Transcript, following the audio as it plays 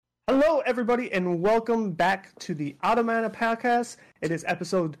Hello, everybody, and welcome back to the Automata podcast. It is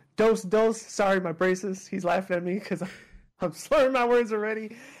episode Dos Dos. Sorry, my braces. He's laughing at me because I'm slurring my words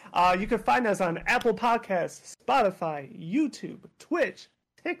already. You can find us on Apple Podcasts, Spotify, YouTube, Twitch,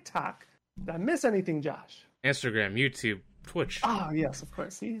 TikTok. Did I miss anything, Josh? Instagram, YouTube, Twitch. Oh, yes, of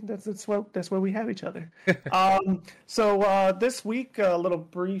course. See, that's where we have each other. So this week, a little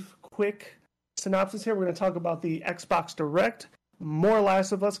brief, quick synopsis here. We're going to talk about the Xbox Direct. More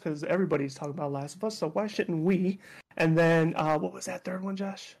Last of Us, because everybody's talking about Last of Us, so why shouldn't we? And then, what was that third one,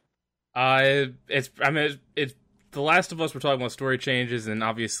 Josh? It's The Last of Us. We're talking about story changes, and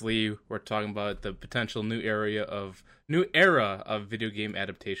obviously we're talking about the potential new era of video game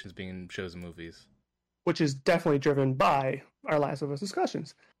adaptations being in shows and movies, which is definitely driven by our Last of Us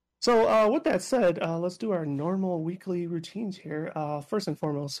discussions. So, with that said, let's do our normal weekly routines here. First and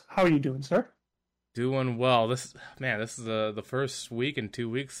foremost, how are you doing, sir? Doing well. This is the first week in 2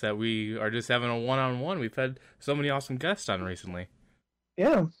 weeks that we are just having a one-on-one. We've had so many awesome guests on recently.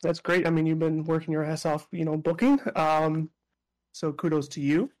 Yeah, that's great. I mean, you've been working your ass off, booking. So kudos to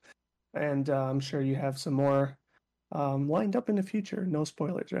you. And I'm sure you have some more lined up in the future. No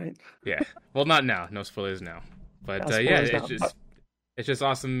spoilers, right? Yeah. Well, not now. No spoilers now. But it's just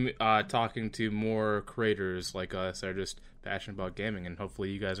awesome talking to more creators like us that are just passionate about gaming, and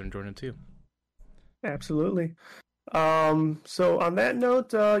hopefully you guys are enjoying it too. Absolutely. So on that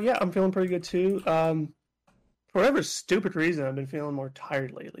note, I'm feeling pretty good too. For whatever stupid reason, I've been feeling more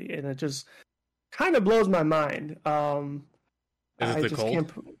tired lately, and it just kind of blows my mind. Is it the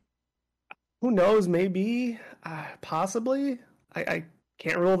cold? Who knows? Maybe, possibly. I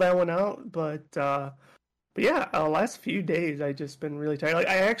can't rule that one out, but yeah, the last few days I just been really tired. Like,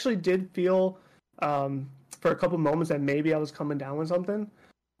 I actually did feel for a couple moments that maybe I was coming down with something.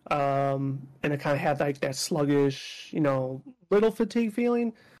 And I kind of had like that sluggish, little fatigue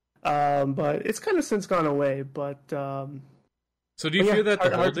feeling. But it's kind of since gone away. But so do you feel that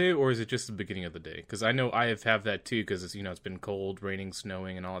the whole day, or is it just the beginning of the day? Because I know I have that too. Because it's been cold, raining,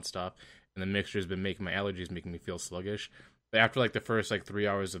 snowing, and all that stuff, and the mixture has been making my allergies making me feel sluggish. But after like the first 3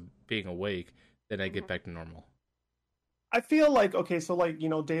 hours of being awake, then I get back to normal. I feel like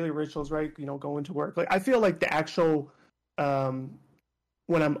daily rituals, right? Going to work. Like I feel like the actual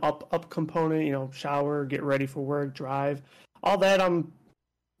when I'm up component, shower, get ready for work, drive, all that, I'm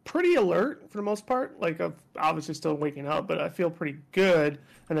pretty alert for the most part. Like, I'm obviously still waking up, but I feel pretty good,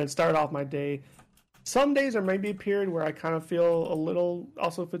 and then start off my day. Some days there may be a period where I kind of feel a little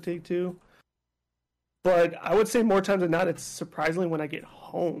also fatigued too, but I would say more times than not, it's surprisingly when I get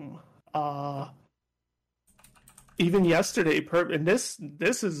home. Even yesterday, and this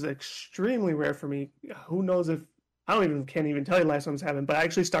is extremely rare for me. Who knows if can't even tell you last time this happened, but I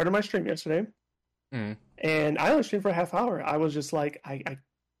actually started my stream yesterday, and I only streamed for a half hour. I was just like, I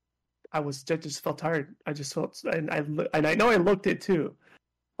just felt tired. I just felt, and I know I looked it too.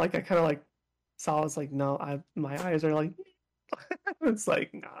 Like I kind of saw, it's like, no, my eyes are like, it's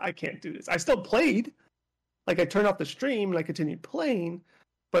like, no, I can't do this. I still played, like I turned off the stream and I continued playing,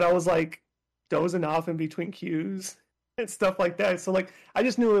 but I was like dozing off in between queues and stuff like that. So like, I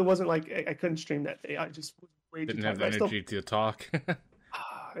just knew it wasn't like I couldn't stream that day. I just didn't have the energy to talk.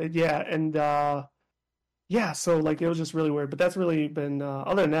 Yeah, and so like it was just really weird. But that's really been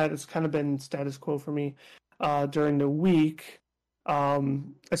other than that, it's kind of been status quo for me during the week.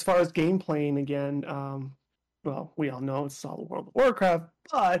 As far as game playing again, well, we all know it's all World of Warcraft,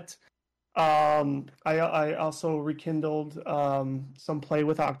 but I also rekindled some play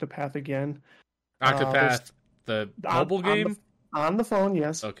with Octopath again. Octopath, the mobile game? On the phone,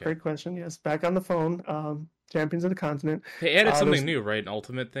 yes. Okay. Great question. Yes, back on the phone. Champions of the Continent. They added something new, right? An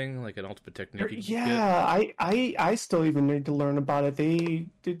ultimate thing, like an ultimate technique. Yeah, I still even need to learn about it. They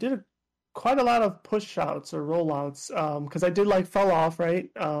did quite a lot of push outs or rollouts because I did fell off, right?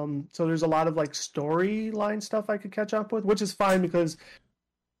 So there's a lot of storyline stuff I could catch up with, which is fine because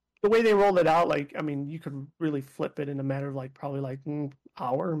the way they rolled it out, you could really flip it in a matter of probably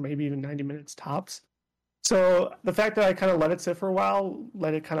hour, maybe even 90 minutes tops. So the fact that I kind of let it sit for a while,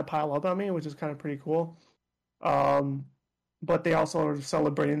 let it kind of pile up on me, which is kind of pretty cool. But they also are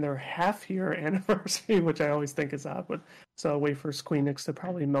celebrating their half-year anniversary, which I always think is odd. But so wait for Squeenix to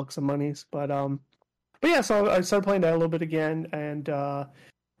probably milk some monies. But yeah, so I started playing that a little bit again, and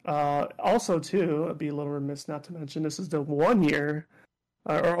also too, I'd be a little remiss not to mention this is the 1 year,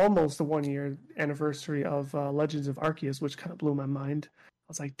 or almost the 1 year anniversary of Legends of Arceus, which kind of blew my mind. I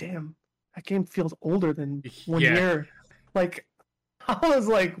was like, damn, that game feels older than 1 year. I was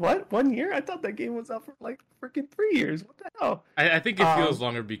like, what? 1 year? I thought that game was out for freaking 3 years. What the hell? I think it feels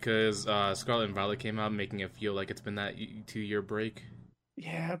longer because Scarlet and Violet came out, making it feel like it's been that 2 year break.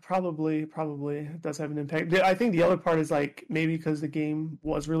 Yeah, probably it does have an impact. I think the other part is like maybe because the game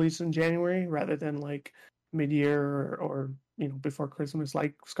was released in January rather than like mid-year or before Christmas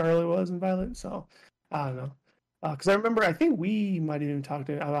like Scarlet was in Violet. So I don't know. Because I remember I think we might have even talked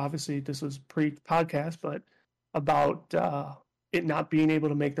to obviously this was pre-podcast, but about it not being able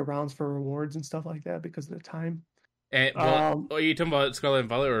to make the rounds for rewards and stuff like that because of the time. And are you talking about Scarlet and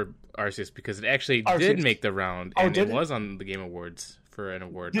Violet or Arceus? Because it actually did make the round, and it was on the Game Awards for an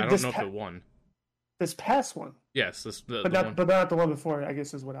award. I don't know if it won. This past one. Yes, but not the one before. I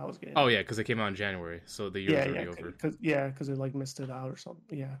guess is what I was getting. Oh yeah, because it came out in January, so the year was already over. Because it like missed it out or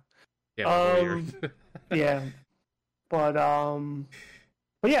something. Yeah. Yeah. Yeah. But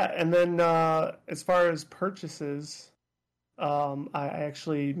yeah, and then as far as purchases, I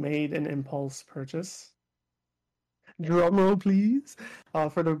actually made an impulse purchase. Drum roll, please,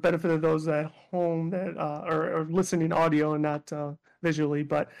 for the benefit of those at home that are listening audio and not visually.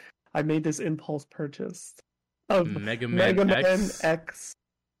 But I made this impulse purchase of Mega Man X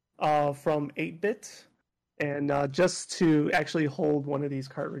from 8-Bit, and just to actually hold one of these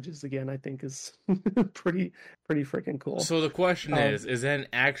cartridges again, I think is pretty freaking cool. So the question is that an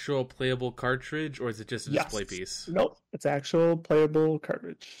actual playable cartridge, or is it just a display piece? Nope, it's actual playable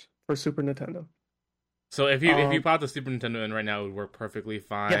cartridge for Super Nintendo. So if you pop the Super Nintendo in right now, it would work perfectly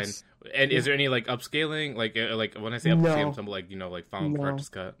fine. Yes. And is there any like upscaling? Like when I say upscaling, something like Final Director's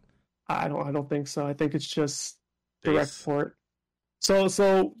Cut. I don't think so. I think it's just direct port. So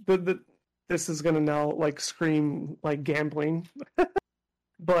this is gonna now like scream like gambling,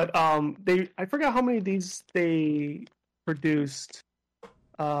 but I forgot how many of these they produced.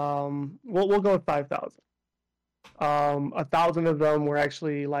 We'll go with 5,000. 1,000 of them were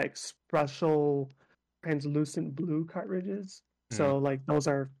actually like special translucent blue cartridges, so like those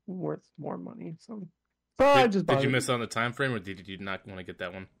are worth more money. So I just did you miss on the time frame, or did you not want to get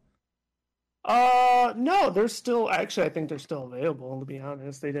that one? No, they're still actually. I think they're still available. To be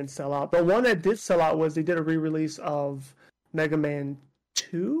honest, they didn't sell out. The one that did sell out was they did a re-release of Mega Man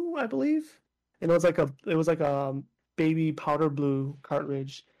 2, I believe, and it was like a baby powder blue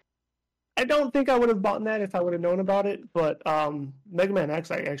cartridge. I don't think I would have bought that if I would have known about it, but Mega Man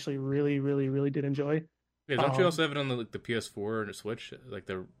X I actually really, really, really did enjoy. Yeah, don't you also have it on the PS4 or the Switch, like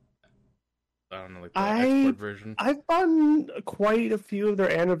the export version? I've gotten quite a few of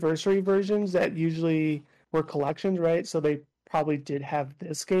their anniversary versions that usually were collections, right? So they probably did have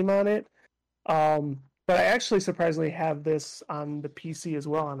this game on it. But I actually surprisingly have this on the PC as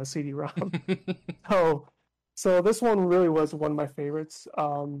well on a CD-ROM. So this one really was one of my favorites.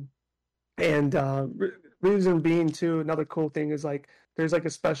 And reason being too, another cool thing is like there's like a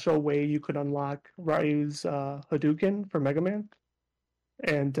special way you could unlock Ryu's Hadouken for Mega Man,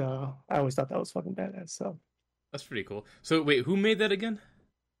 and I always thought that was fucking badass. So that's pretty cool. So wait, who made that again?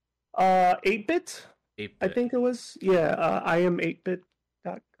 8-Bit. 8-Bit. I think it was. Yeah, I am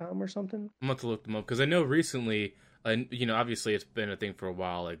 8bit.com or something. I'm about to look them up because I know recently. Obviously it's been a thing for a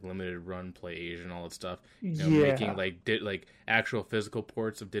while, like limited run play Asia and all that stuff. Making like actual physical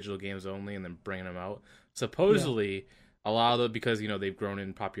ports of digital games only, and then bringing them out. Supposedly, a lot of them, because they've grown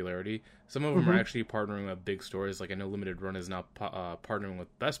in popularity. Some of them are actually partnering with big stores. Like I know Limited Run is now partnering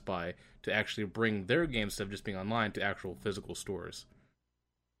with Best Buy to actually bring their games instead of just being online to actual physical stores.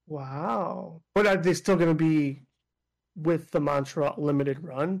 Wow! But are they still going to be with the mantra limited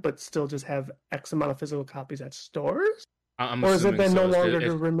run, but still just have X amount of physical copies at stores? Or is it then no longer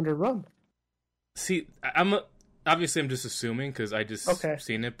the limited run? See, I'm just assuming because I just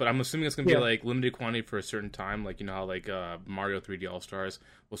seen it, but I'm assuming it's going to be like limited quantity for a certain time, like how like Mario 3D All Stars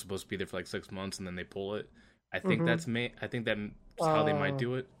was supposed to be there for like 6 months and then they pull it. I think that's how they might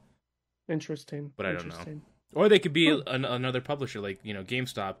do it. Interesting, but I don't know. Or they could be another publisher, like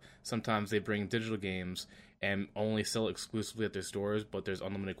GameStop. Sometimes they bring digital games and only sell it exclusively at their stores, but there's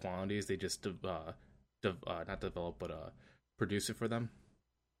unlimited quantities. They just not develop, but produce it for them.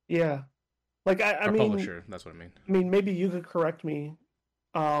 Yeah, like I mean, publisher. That's what I mean. I mean, maybe you could correct me,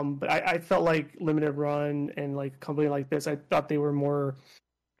 but I felt like Limited Run and like a company like this, I thought they were more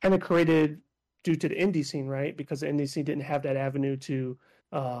kind of created due to the indie scene, right? Because the indie scene didn't have that avenue to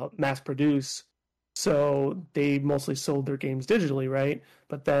mass produce. So they mostly sold their games digitally, right?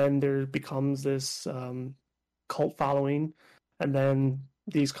 But then there becomes this cult following, and then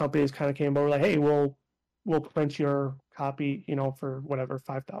these companies kind of came over like, hey, we'll print your copy, for whatever,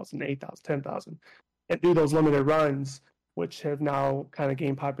 5,000, 8,000, 10,000, and do those limited runs, which have now kind of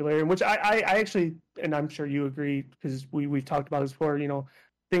gained popularity. Which I actually, and I'm sure you agree because we've talked about this before.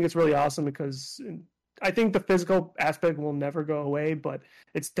 Think it's really awesome because I think the physical aspect will never go away, but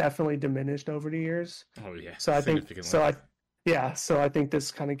it's definitely diminished over the years. Oh yeah. So I think Yeah, so I think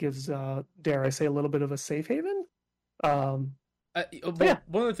this kind of gives, dare I say, a little bit of a safe haven. Um, well, yeah.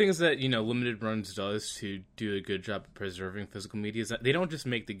 One of the things that Limited Runs does to do a good job of preserving physical media is that they don't just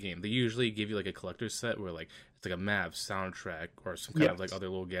make the game. They usually give you like a collector's set where like it's like a map, soundtrack, or some kind of like other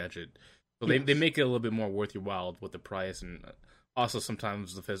little gadget. So they make it a little bit more worth your while with the price, and also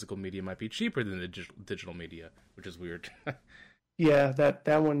sometimes the physical media might be cheaper than the digital media, which is weird. Yeah,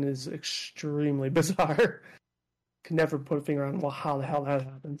 that one is extremely bizarre. Can never put a finger on how the hell that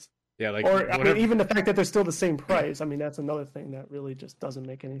happens. Yeah, like or I mean, even the fact that they're still the same price. I mean, that's another thing that really just doesn't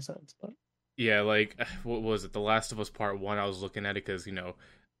make any sense. But yeah, like what was it? The Last of Us Part 1. I was looking at it because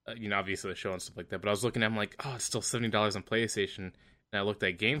obviously the show and stuff like that. But I was looking at it, I'm like, oh, it's still $70 on PlayStation. And I looked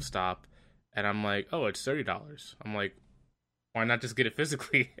at GameStop, and I'm like, oh, it's $30. I'm like, why not just get it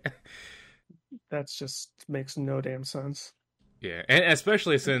physically? That just makes no damn sense. Yeah, and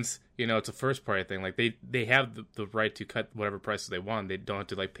especially since it's a first party thing. Like they have the right to cut whatever prices they want. They don't have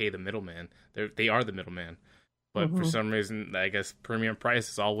to like pay the middleman. They are the middleman. But for some reason, I guess premium price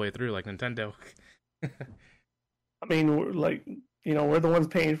is all the way through, like Nintendo. I mean, we're the ones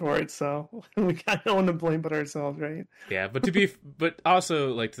paying for it, so we got no one to blame but ourselves, right? Yeah, but but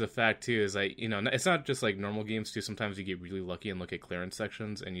also like to the fact too is like it's not just like normal games too. Sometimes you get really lucky and look at clearance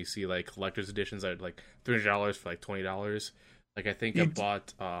sections, and you see like collector's editions that are like $300 for like $20. Like I think I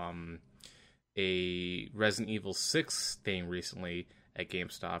bought a Resident Evil 6 thing recently at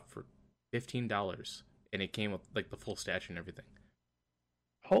GameStop for $15, and it came with like the full statue and everything.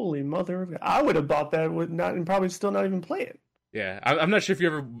 Holy mother! I would have bought that and probably still not even play it. Yeah, I'm not sure if you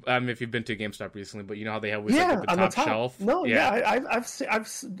ever if you've been to GameStop recently, but you know how they have always like the top shelf. No, I've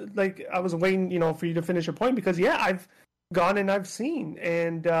like I was waiting, for you to finish your point because I've gone and I've seen,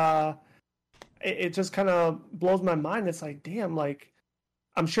 and it just kind of blows my mind. It's like, damn, like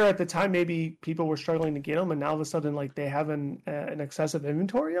I'm sure at the time maybe people were struggling to get them, and now all of a sudden like they have an excessive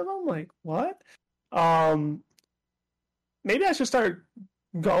inventory of them. Like what? Maybe I should start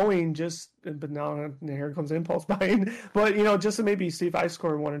going but now here comes impulse buying. But just to maybe see if I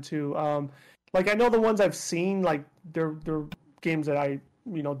score one or two. Like I know the ones I've seen, like they're games that I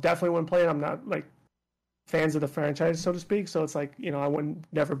definitely wouldn't play. And I'm not like fans of the franchise, so to speak. So it's like I wouldn't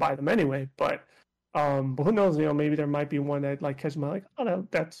never buy them anyway. But who knows? Maybe there might be one that like catches my like, oh,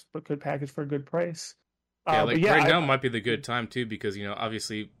 that's a good package for a good price. Right now might be the good time too because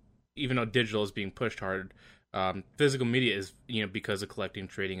obviously even though digital is being pushed hard, physical media is because of collecting,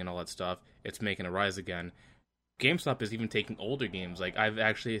 trading, and all that stuff, it's making a rise again. GameStop is even taking older games. Like I've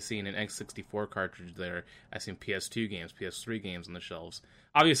actually seen an X64 cartridge there. I've seen PS2 games, PS3 games on the shelves.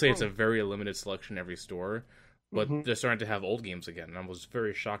 Obviously, it's a very limited selection every store, but they're starting to have old games again. And I was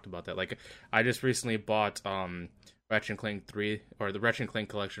very shocked about that. Like I just recently bought Ratchet & Clank 3 or the Ratchet & Clank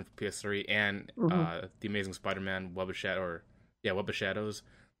collection for PS3 and The Amazing Spider-Man Web of Shadows,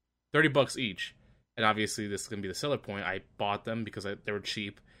 $30 each. And obviously, this is gonna be the seller point. I bought them because they were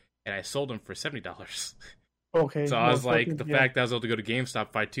cheap, and I sold them for $70. Okay. So I was like, the fact that I was able to go to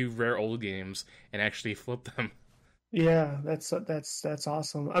GameStop, buy two rare old games, and actually flip them. Yeah, that's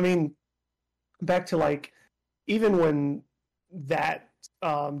awesome. I mean, back to like, even when that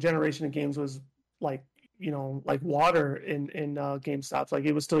generation of games was like, like water in GameStops, like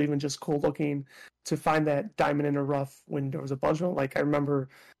it was still even just cool looking to find that diamond in the rough when there was a bunch of them. Like I remember,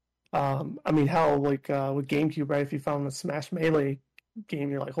 I mean, hell, like with GameCube, right? If you found a Smash Melee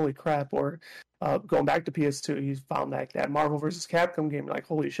game, you're like, holy crap. Or going back to PS2, you found that Marvel vs. Capcom game, you're like,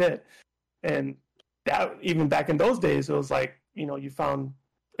 holy shit. And that even back in those days, it was like, you found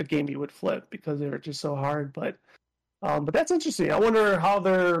a game you would flip because they were just so hard. But that's interesting. I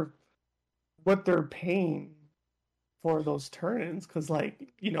wonder what they're paying for those turn-ins, because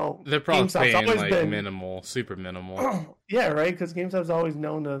like they're probably paying like minimal, super minimal. Yeah, right. Because GameStop's always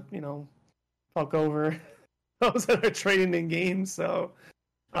known to fuck over those that are trading in games. So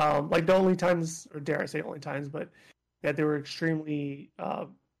like the only times, or dare I say only times, but that they were extremely I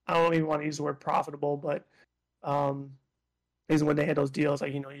don't even want to use the word profitable, but is when they had those deals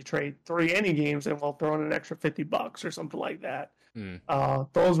like you trade 3 any games and we'll throw in an extra $50 or something like that.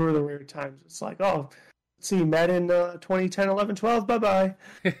 Those were the rare times. It's like, oh, see Madden 2010, 11, 12, bye-bye.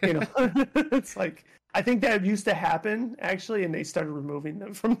 It's like, I think that used to happen actually, and they started removing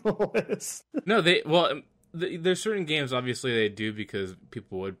them from the list. No, there's certain games obviously they do because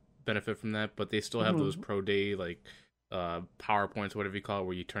people would benefit from that, but they still have those pro day like PowerPoints, whatever you call it,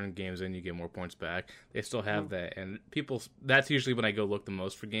 where you turn games in, you get more points back. They still have that, and that's usually when I go look the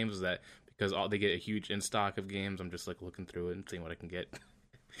most for games, is that because they get a huge in stock of games. I'm just like looking through it and seeing what I can get.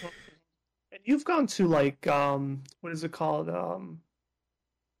 And you've gone to like what is it called? The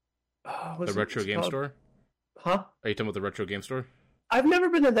retro game store? Huh? Are you talking about the retro game store? I've never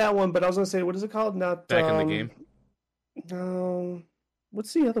been to that one, but I was gonna say, what is it called? Not Back in the game. No.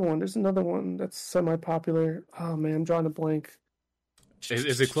 What's the other one? There's another one that's semi-popular. Oh man, I'm drawing a blank.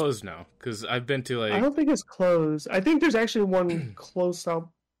 Is it closed now? Because I've been to like. I don't think it's closed. I think there's actually one close out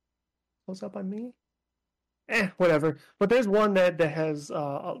by me. Whatever. But there's one that has.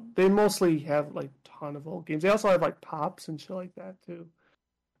 They mostly have like ton of old games. They also have like pops and shit like that too.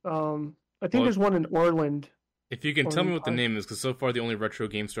 I think there's one in Orland. If you can tell me what the name is, because so far the only retro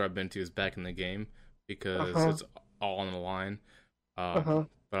game store I've been to is Back in the Game, because it's all on the line. But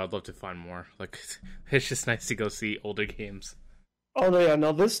I'd love to find more. Like, it's just nice to go see older games. Oh yeah,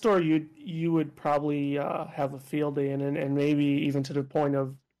 no, this store you would probably have a field day in, and maybe even to the point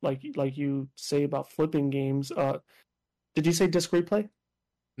of like you say about flipping games. Did you say disc replay?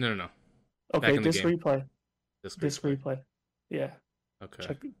 No. Okay, disc replay. Disc replay. Yeah.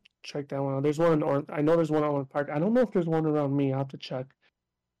 Okay. Check that one out. There's one in I know there's one on Park. I don't know if there's one around me. I'll have to check.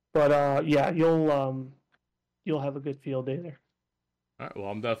 But yeah, you'll have a good field day there. All right.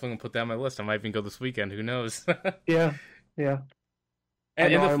 Well, I'm definitely gonna put that on my list. I might even go this weekend. Who knows? Yeah.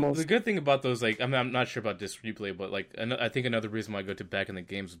 And the good thing about those, like, I'm not sure about disc replay, but like, I think another reason why I go to Back in the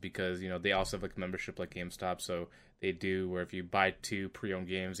Games is because they also have like membership like GameStop, so they do where if you buy 2 pre-owned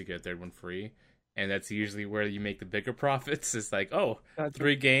games, you get a third one free. And that's usually where you make the bigger profits. It's like,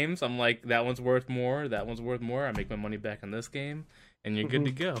 3 games. I'm like, that one's worth more. That one's worth more. I make my money back on this game, and you're good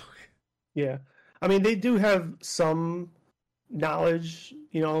to go. Yeah, I mean, they do have some knowledge.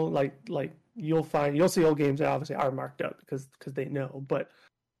 Like you'll see old games that obviously are marked up because they know. But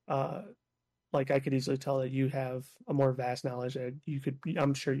like I could easily tell that you have a more vast knowledge that you could.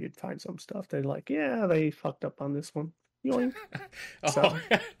 I'm sure you'd find some stuff that like, yeah, they fucked up on this one. So.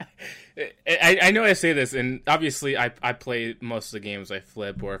 I know I say this, and obviously I play most of the games I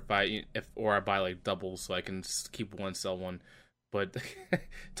flip, or or I buy like doubles so I can keep one, sell one. But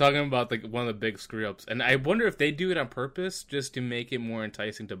talking about like one of the big screw ups, and I wonder if they do it on purpose just to make it more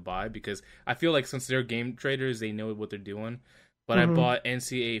enticing to buy, because I feel like since they're game traders, they know what they're doing. But I bought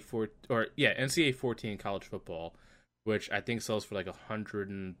NCAA 14 college football, which I think sells for like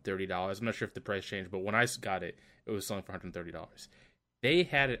 $130. I'm not sure if the price changed, but when I got it, it was selling for $130. They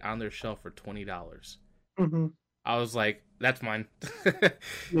had it on their shelf for $20. I was like, "That's mine."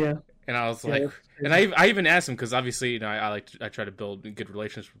 Yeah. And I was like, and I even asked them, because obviously I try to build good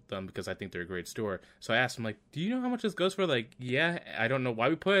relationships with them because I think they're a great store. So I asked them, like, "Do you know how much this goes for?" Like, yeah, I don't know why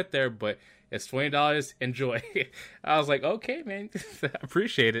we put it there, but it's $20. Enjoy. I was like, okay, man,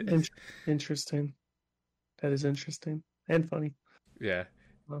 appreciate it. Interesting. That is interesting and funny. Yeah.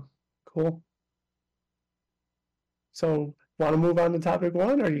 Oh, cool. So, want to move on to topic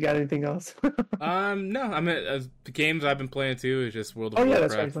 1, or you got anything else? No. I mean, the games I've been playing too is just World of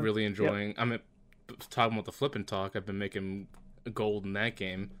Warcraft. Really enjoying. Yep. I'm talking about the flip and talk. I've been making gold in that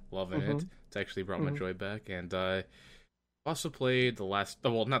game. Loving it. It's actually brought my joy back. And also played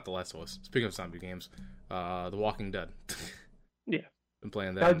not The Last of Us. Speaking of zombie games, The Walking Dead. Yeah. Been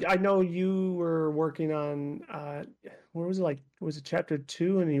playing that. I know you were working on where was it, like, was it chapter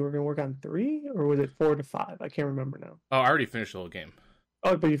 2 and you were going to work on 3, or was it 4 to 5? I can't remember now. Oh, I already finished the whole game.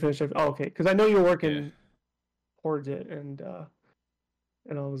 Oh, but you finished it. Oh, okay, because I know you were working towards it, and I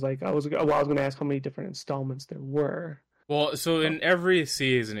was like, I was going to ask how many different installments there were. Well, so in every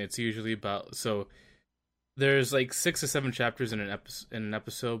season, it's usually about there's like 6 to 7 chapters in an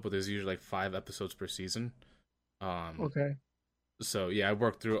episode, but there's usually like 5 episodes per season. Okay. So yeah, I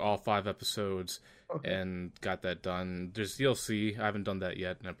worked through all 5 episodes and got that done. There's DLC. I haven't done that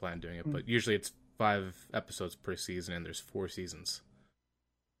yet, and I plan on doing it. But usually it's 5 episodes per season, and there's 4 seasons.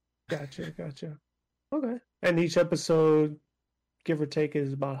 Gotcha. Okay. And each episode, give or take,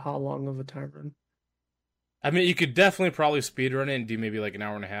 is about how long of a time run? I mean, you could definitely probably speedrun it and do maybe like an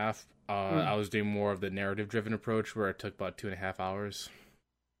hour and a half. I was doing more of the narrative-driven approach, where it took about 2.5 hours.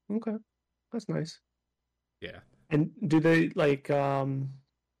 Okay. That's nice. Yeah. And do they like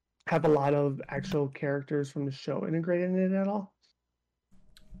have a lot of actual characters from the show integrated in it at all?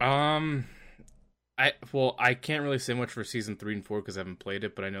 I can't really say much for season 3 and 4 because I haven't played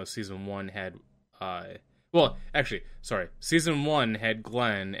it, but I know season 1 had season 1 had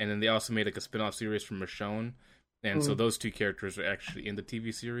Glenn, and then they also made like a spin-off series from Michonne, and so those 2 characters are actually in the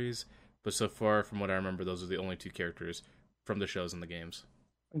TV series. But so far, from what I remember, those are the only 2 characters from the shows and the games.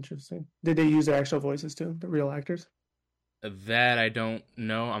 Interesting. Did they use their actual voices too, the real actors? That I don't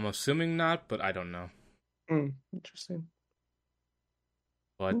know. I'm assuming not, but I don't know. Interesting.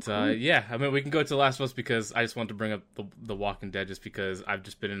 But yeah, I mean, we can go to The Last of Us because I just want to bring up the Walking Dead just because I've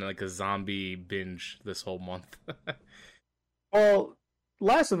just been in like a zombie binge this whole month. Well,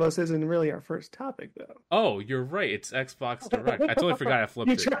 Last of Us isn't really our first topic, though. Oh, you're right. It's Xbox Direct. I totally forgot I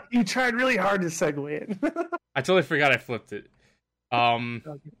flipped it. You tried really hard to segue in. I totally forgot I flipped it.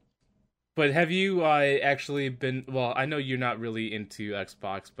 But have you actually been... Well, I know you're not really into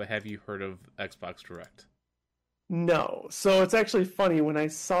Xbox, but have you heard of Xbox Direct? No. So it's actually funny. When I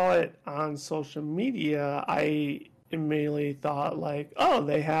saw it on social media, I immediately thought, like, oh,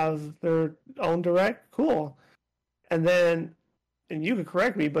 they have their own Direct? Cool. And then, and you could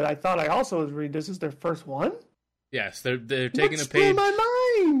correct me, but I thought I also was reading this is their first one? Yes, they're taking a page... blew my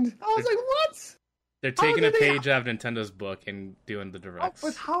mind! I was like, what? They're taking a page out of Nintendo's book and doing the directs.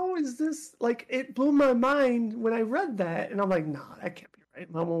 But how is this? Like, it blew my mind when I read that, and I'm like, nah, that can't be right.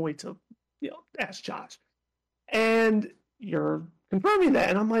 I'm gonna wait till, ask Josh. And you're confirming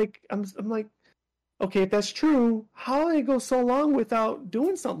that, and I'm like, okay, if that's true, how did it go so long without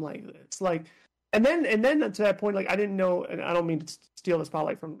doing something like this? Like, and then to that point, like, I didn't know, and I don't mean to steal the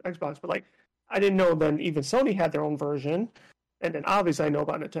spotlight from Xbox, but like, I didn't know then even Sony had their own version, and then obviously I know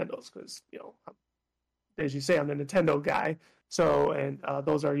about Nintendo's because as you say, I'm the Nintendo guy. So, and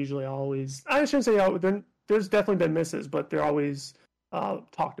those are usually always, I shouldn't say, there's definitely been misses, but they're always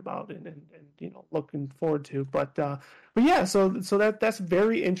talked about and looking forward to. But yeah, so that's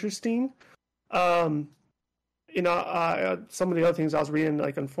very interesting. Some of the other things I was reading,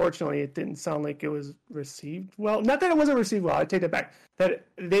 like, unfortunately, it didn't sound like it was received well. Not that it wasn't received well, I take that back. That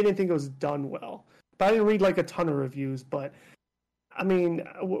they didn't think it was done well. But I didn't read, like, a ton of reviews, but I mean,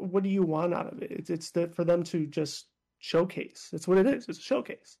 what do you want out of it? It's for them to just showcase. That's what it is. It's a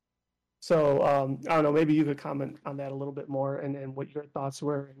showcase. So I don't know. Maybe you could comment on that a little bit more and what your thoughts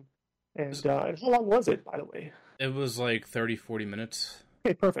were. And how long was it, by the way? It was like 30, 40 minutes.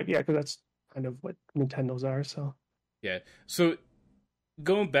 Okay, perfect. Yeah, because that's kind of what Nintendo's are. So yeah. So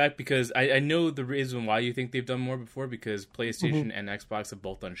going back, because I know the reason why you think they've done more before, because PlayStation and Xbox have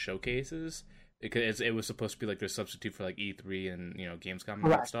both done showcases. Because it was supposed to be like their substitute for like E3 and Gamescom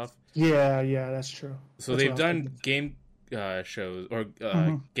and that stuff. Yeah, that's true. So they've done game shows or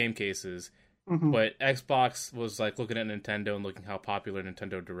game cases, but Xbox was like looking at Nintendo and looking how popular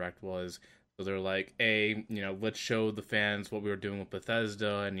Nintendo Direct was. So they're like, let's show the fans what we were doing with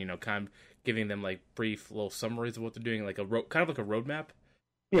Bethesda, and kind of giving them like brief little summaries of what they're doing, like kind of like a roadmap.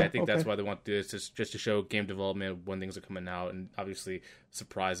 Yeah, I think that's why they want to do this, just to show game development when things are coming out, and obviously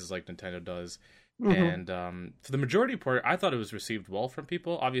surprises like Nintendo does. And for the majority part, I thought it was received well from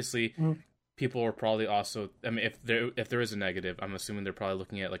people. Obviously, people are probably also. I mean, if there is a negative, I'm assuming they're probably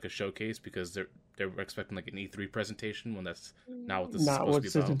looking at like a showcase because they're expecting like an E3 presentation when that's not what this is supposed to be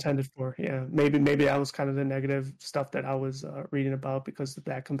about. Not what it's intended for. Yeah, maybe that was kind of the negative stuff that I was reading about because of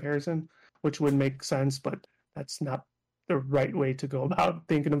that comparison, which would make sense, but that's not the right way to go about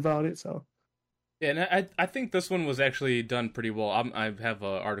thinking about it. So yeah, and I think this one was actually done pretty well. I have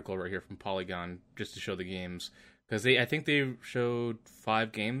an article right here from Polygon just to show the games, because I think they showed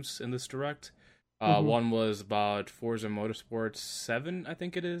 5 games in this Direct. One was about Forza Motorsport 7, I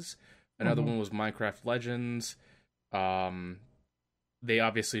think it is. Another one was Minecraft Legends. They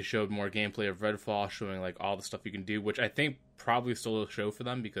obviously showed more gameplay of Redfall, showing like all the stuff you can do, which I think probably still a show for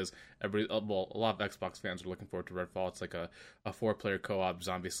them because a lot of Xbox fans are looking forward to Redfall. It's like a 4-player co-op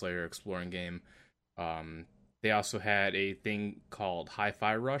zombie slayer exploring game. They also had a thing called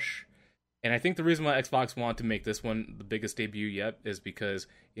Hi-Fi Rush, and I think the reason why Xbox wanted to make this one the biggest debut yet is because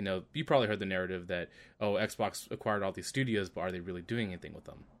you probably heard the narrative that Xbox acquired all these studios, but are they really doing anything with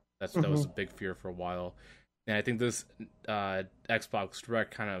them? That was a big fear for a while. And I think this Xbox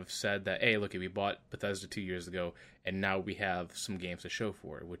Direct kind of said that, hey, look, we bought Bethesda 2 years ago, and now we have some games to show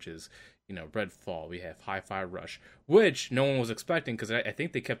for it, which is, Redfall. We have Hi-Fi Rush, which no one was expecting, because I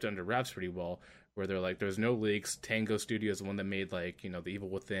think they kept it under wraps pretty well, where they're like, there's no leaks. Tango Studios, the one that made, like, The Evil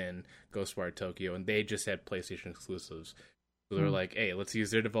Within, Ghostwire Tokyo, and they just had PlayStation exclusives. So they're like, hey, let's use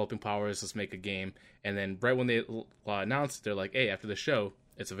their developing powers, let's make a game. And then right when they announced it, they're like, hey, after the show,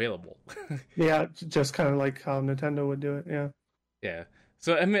 it's available. Yeah, just kind of like how Nintendo would do it, yeah. Yeah.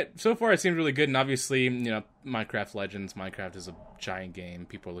 So, I mean, so far it seems really good, and obviously, Minecraft Legends, Minecraft is a giant game.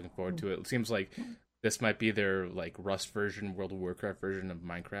 People are looking forward to it. It seems like this might be their, like, Rust version, World of Warcraft version of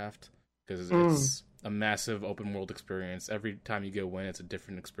Minecraft, because it's a massive open world experience. Every time you go in, it's a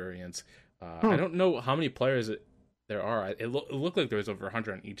different experience. I don't know how many players there are. It looked like there was over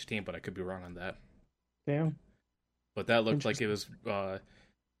 100 on each team, but I could be wrong on that. Damn. But that looked like it was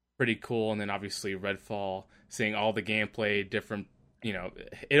pretty cool. And then obviously Redfall, seeing all the gameplay, different,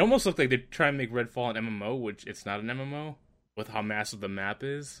 it almost looked like they try and make Redfall an MMO, which it's not an MMO with how massive the map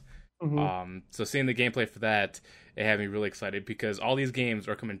is. So seeing the gameplay for that, it had me really excited because all these games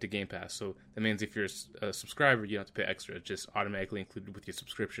are coming to Game Pass. So that means if you're a subscriber, you don't have to pay extra. It's just automatically included with your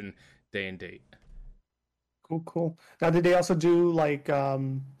subscription day and date. Cool. Now, did they also do like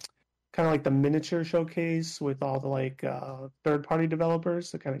kind of like the miniature showcase with all the like third-party developers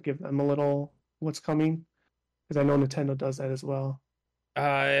to kind of give them a little what's coming? Because I know Nintendo does that as well.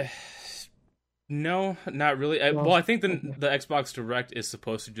 No, not really. Well, I think the Xbox Direct is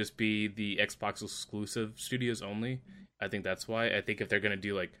supposed to just be the Xbox exclusive studios only. I think that's why. I think if they're gonna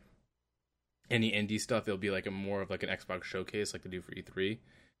do like any indie stuff, it'll be like a more of like an Xbox showcase, like they do for E3.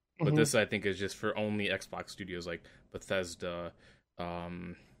 But this, I think, is just for only Xbox studios, like Bethesda.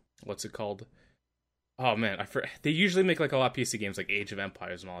 What's it called? Oh man, they usually make like a lot of PC games, like Age of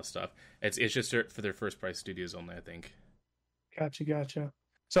Empires and all that stuff. It's just for their first price studios only, I think. Gotcha.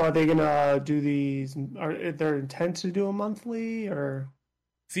 So are they gonna do these? Are their intent to do a monthly or?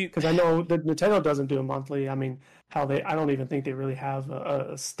 See, because I know that Nintendo doesn't do a monthly. I mean, I don't even think they really have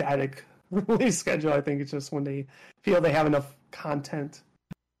a static release schedule. I think it's just when they feel they have enough content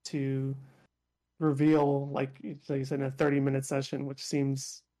to reveal, like you said, in a 30-minute session, which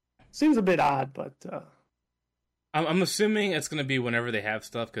seems a bit odd, but I'm assuming it's going to be whenever they have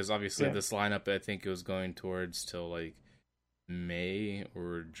stuff, because obviously this lineup, I think it was going towards till like May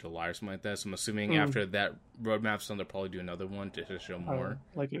or July or something like that. So I'm assuming after that roadmap's done, they'll probably do another one to show more,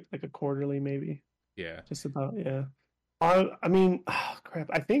 like a quarterly maybe. Yeah, just about I mean, crap.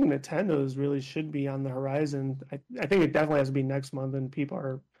 I think Nintendo's really should be on the horizon. I think it definitely has to be next month, and people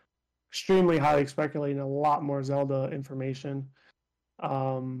are extremely highly speculating a lot more Zelda information.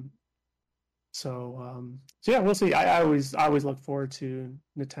 So yeah, we'll see. I always look forward to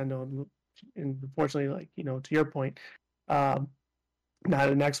Nintendo, and unfortunately, like to your point, not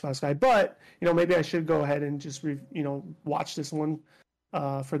an Xbox guy, but maybe I should go ahead and just watch this one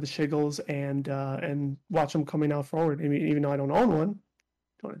for the shiggles and watch them coming out forward. I mean, even though I don't own one,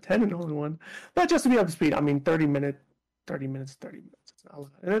 don't intend to own one, but just to be up to speed. I mean, 30 minutes. It's not a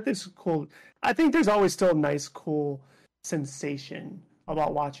lot, and it's cool. I think there's always still a nice, cool sensation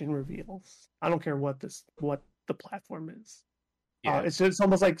about watching reveals. I don't care what the platform is. Yeah. It's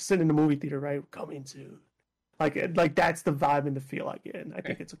almost like sitting in the movie theater, right? Coming to, like that's the vibe and the feel I get. And I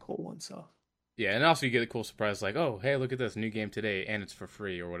think it's a cool one. So. Yeah, and also you get a cool surprise, like, oh, hey, look at this new game today, and it's for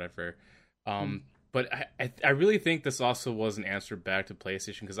free or whatever. But I really think this also was an answer back to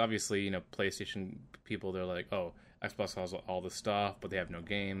PlayStation, because obviously, PlayStation people, they're like, oh, Xbox has all this stuff, but they have no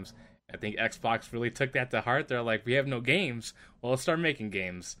games. I think Xbox really took that to heart. They're like, we have no games. Well, let's start making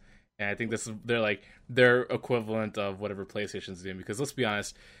games. And I think they're their equivalent of whatever PlayStation's doing. Because let's be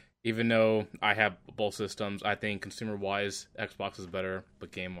honest, even though I have both systems, I think consumer-wise, Xbox is better,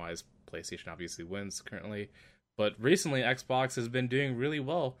 but game-wise, PlayStation obviously wins currently. But recently, Xbox has been doing really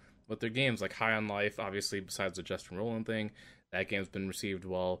well with their games, like High on Life, obviously, besides the Justin Roiland thing. That game's been received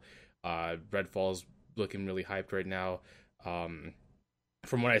well. Redfall's looking really hyped right now.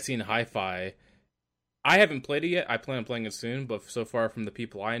 From what I see in Hi-Fi, I haven't played it yet. I plan on playing it soon, but so far from the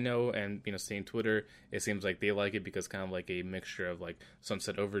people I know and seeing Twitter, it seems like they like it because kind of like a mixture of like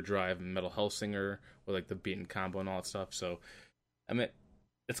Sunset Overdrive and Metal Hellsinger with like the beaten combo and all that stuff. So I mean,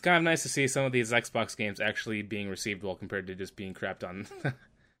 it's kind of nice to see some of these Xbox games actually being received well compared to just being crapped on.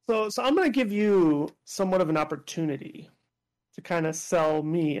 So I'm going to give you somewhat of an opportunity to kind of sell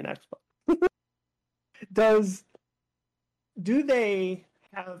me an Xbox. Do they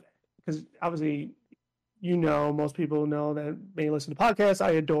have, because obviously, most people know that may listen to podcasts,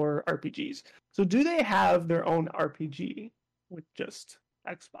 I adore RPGs. So do they have their own RPG with just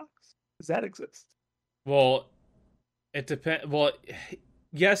Xbox? Does that exist? Well, it depends. Well,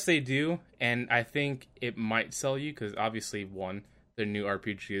 yes, they do. And I think it might sell you because obviously, one, their new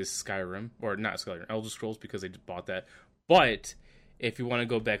RPG is Skyrim, or not Skyrim, Elder Scrolls, because they just bought that. But if you want to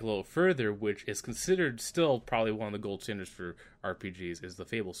go back a little further, which is considered still probably one of the gold standards for RPGs, is the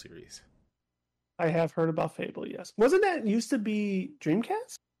Fable series. I have heard about Fable, yes. Wasn't that used to be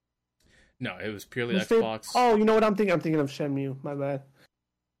Dreamcast? No, it was purely Xbox. Oh, you know what I'm thinking? I'm thinking of Shenmue, my bad.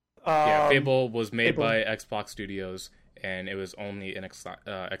 Yeah, Fable was made by Xbox Studios, and it was only an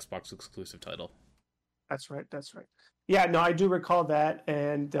Xbox exclusive title. That's right. Yeah, no, I do recall that,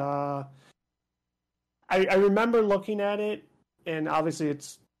 and I remember looking at it, and obviously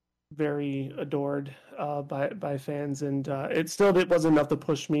it's very adored by fans, and it wasn't enough to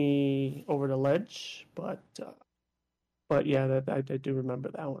push me over the ledge, but yeah, I do remember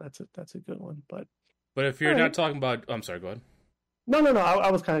that one. That's a good one. But if you're not talking about, I'm sorry, go ahead. No,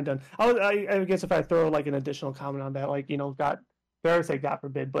 I was kind of done. I guess if I throw like an additional comment on that, like God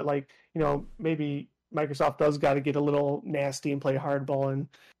forbid, but like maybe Microsoft does got to get a little nasty and play hardball and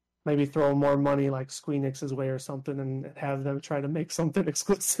maybe throw more money like Squeenix's way or something, and have them try to make something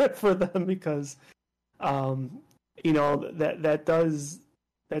exclusive for them because, that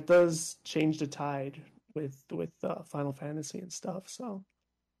does change the tide with Final Fantasy and stuff. So,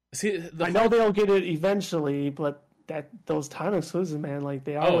 see, I know they'll get it eventually, but those time exclusives, man, like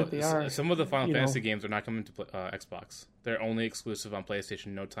they are what they are. Some of the Final Fantasy games are not coming to Xbox. They're only exclusive on PlayStation.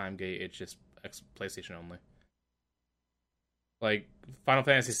 No time gate. It's just PlayStation only. Like Final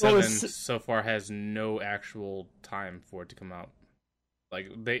Fantasy VII so far has no actual time for it to come out.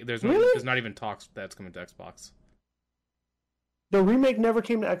 Like there's not even talks that's coming to Xbox. The remake never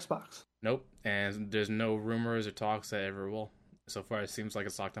came to Xbox. Nope, and there's no rumors or talks that ever will. So far, it seems like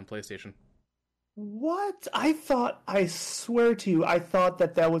it's locked on PlayStation. What? I swear to you, I thought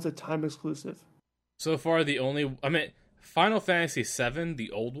that was a time exclusive. So far, Final Fantasy VII,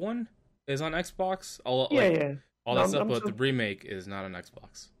 the old one, is on Xbox. All that stuff, but the remake is not on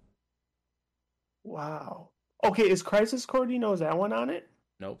Xbox. Wow. Okay, is Crisis Core, is that one on it?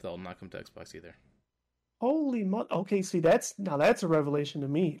 Nope, that'll not come to Xbox either. Holy mother! Okay, see, that's a revelation to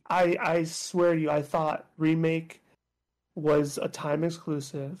me. I swear to you, I thought remake was a time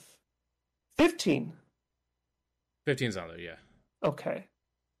exclusive. 15. 15's on there, yeah. Okay.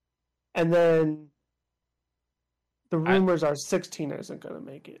 And then the rumors are 16 isn't going to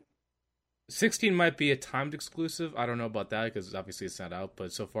make it. 16 might be a timed exclusive. I don't know about that because obviously it's not out,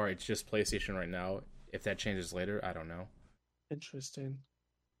 but so far it's just PlayStation right now. If that changes later, I don't know. Interesting.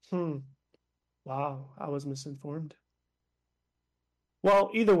 Wow, I was misinformed.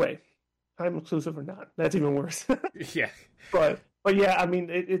 Well, either way, time exclusive or not, that's even worse. Yeah. But yeah, I mean,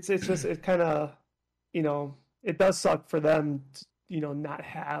 it's just, it kind of, it does suck for them to, not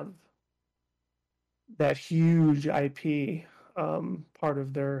have that huge IP part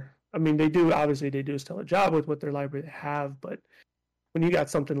of their. I mean, they do still a job with what their library they have, but when you got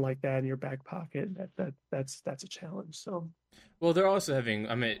something like that in your back pocket, that's a challenge. So, well, they're also having.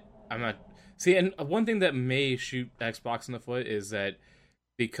 I'm not. See, and one thing that may shoot Xbox in the foot is that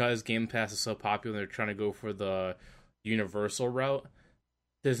because Game Pass is so popular, they're trying to go for the universal route.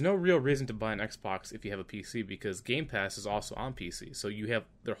 There's no real reason to buy an Xbox if you have a PC because Game Pass is also on PC, so you have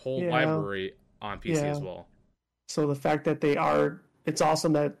their whole library on PC as well. So the fact that it's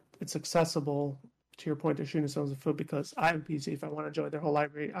awesome that it's accessible. To your point, they're shooting themselves in the foot because I have a PC. If I want to enjoy their whole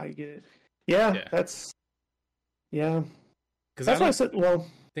library, I get it. That's because why I said. Well,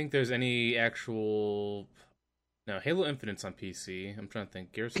 I think there's any actual. No, Halo Infinite's on PC. I'm trying to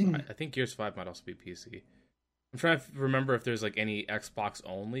think. I think Gears 5 might also be PC. I'm trying to remember if there's like any Xbox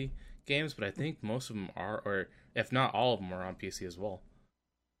only games, but I think most of them are, or if not all of them are on PC as well.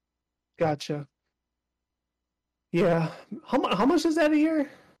 Gotcha. Yeah. How much is that a year?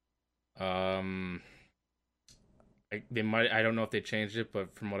 They might. I don't know if they changed it,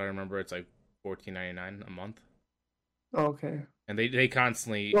 but from what I remember, it's like $14.99 a month. Okay. And they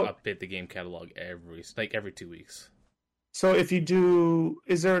constantly update the game catalog every 2 weeks. So if you do,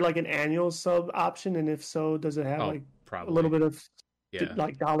 is there like an annual sub option? And if so, does it have probably a little bit of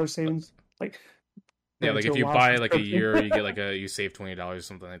like dollar savings? Like like if you buy like a year, you get you save $20 or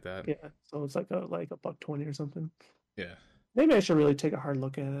something like that. Yeah, so it's like a $1.20 or something. Yeah. Maybe I should really take a hard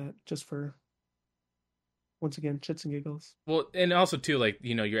look at it just for, once again, shits and giggles. Well, and also too,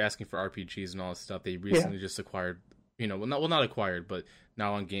 you're asking for RPGs and all this stuff. They recently just acquired, not acquired, but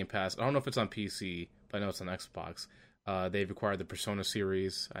now on Game Pass. I don't know if it's on PC, but I know it's on Xbox. They've acquired the Persona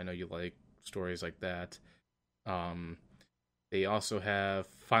series. I know you like stories like that. They also have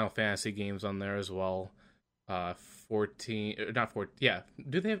Final Fantasy games on there as well. 14, not 14. Yeah,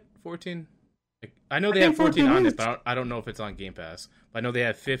 do they have 14? I know they have 14 on it, but I don't know if it's on Game Pass. But I know they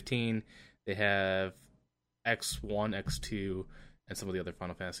have 15. They have X1, X2, and some of the other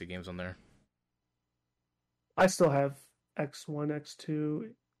Final Fantasy games on there. I still have X1,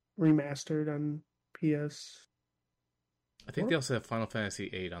 X2 remastered on PS. I think they also have Final Fantasy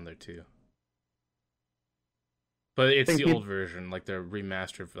 8 on there too. But it's the old version, like the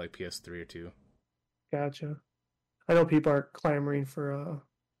remastered for PS3 or 2. Gotcha. I know people are clamoring for a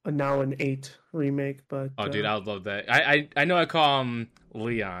now an 8 remake, but dude, I would love that. I know I call him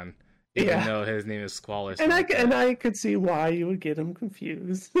Leon, even though his name is Squall. And I could see why you would get him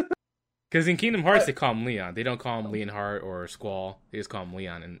confused. Because in Kingdom Hearts they call him Leon. They don't call him Leonhart or Squall. They just call him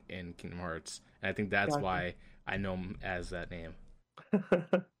Leon in Kingdom Hearts, and I think that's why I know him as that name.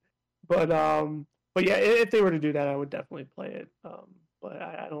 But yeah, if they were to do that, I would definitely play it. But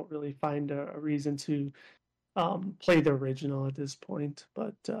I don't really find a reason to play the original at this point.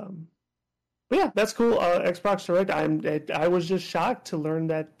 But yeah, that's cool. Xbox Direct. I was just shocked to learn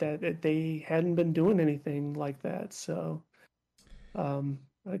that they hadn't been doing anything like that. So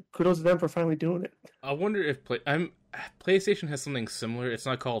Like, kudos to them for finally doing it. I wonder if PlayStation has something similar. It's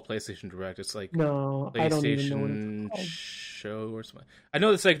not called PlayStation Direct. It's like no, I don't even know what it's called. Show or something. I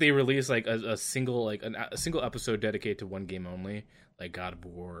know it's like they release like a single a single episode dedicated to one game only, like God of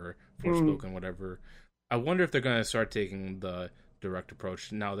War, Forspoken, whatever. I wonder if they're gonna start taking the direct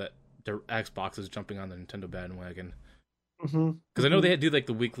approach now that the Xbox is jumping on the Nintendo bandwagon. Because I know they do like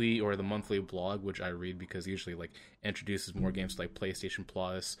the weekly or the monthly blog, which I read because usually like introduces more games like PlayStation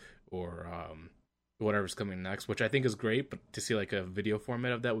Plus or whatever's coming next, which I think is great. But to see like a video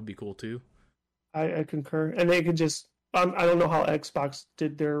format of that would be cool too. I concur, and they could just I don't know how Xbox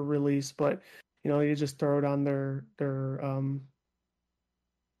did their release, but you just throw it on their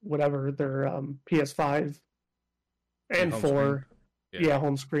whatever their PS5 and 4,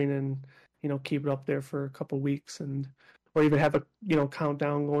 home screen, and keep it up there for a couple weeks and. Or even have a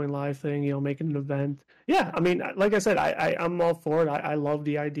countdown going live thing, making an event. Yeah, I mean, like I said, I'm all for it. I love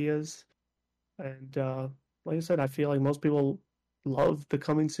the ideas, and like I said, I feel like most people love the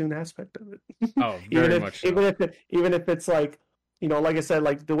coming soon aspect of it. Oh, very much so. Even if it's like, like I said,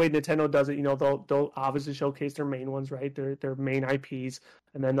 like the way Nintendo does it, they'll obviously showcase their main ones, right? Their main IPs,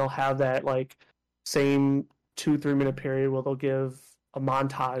 and then they'll have that like same 2-3 minute period where they'll give a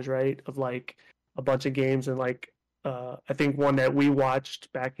montage, right, of like a bunch of games and like. I think one that we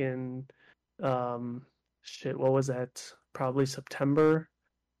watched back in, what was that? Probably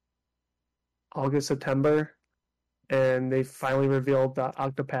August, September. And they finally revealed the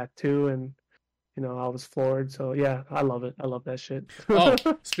Octopath 2, and, I was floored. So, yeah, I love it. I love that shit. Oh,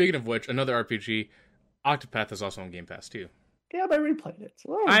 speaking of which, another RPG, Octopath is also on Game Pass, too. Yeah, but I replayed it.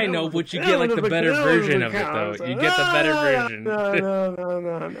 So I know, but you get like the better version of it, though. You get the better version.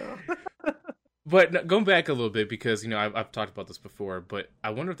 No. But going back a little bit, because, I've talked about this before, but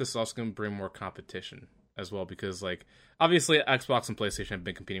I wonder if this is also going to bring more competition as well, because, like, obviously Xbox and PlayStation have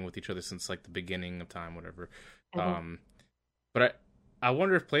been competing with each other since, like, the beginning of time, whatever. But I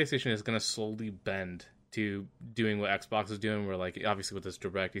wonder if PlayStation is going to slowly bend to doing what Xbox is doing, where, like, obviously with this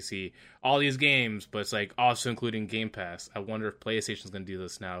Direct, you see all these games, but it's, like, also including Game Pass. I wonder if PlayStation is going to do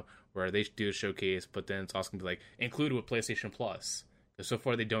this now, where they do a showcase, but then it's also going to be, like, included with PlayStation Plus. Because so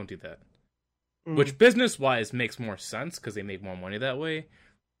far they don't do that. Which business-wise makes more sense because they make more money that way,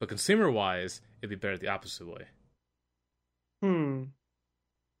 but consumer-wise, it'd be better the opposite way.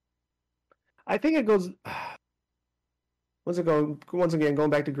 I think it goes. Once again,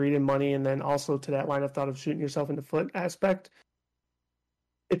 going back to greed and money, and then also to that line of thought of shooting yourself in the foot aspect.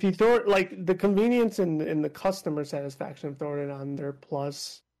 If you throw it like the convenience and the customer satisfaction of throwing it on their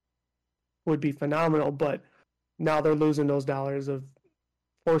Plus would be phenomenal, but now they're losing those dollars of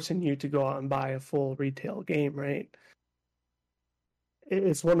forcing you to go out and buy a full retail game, right?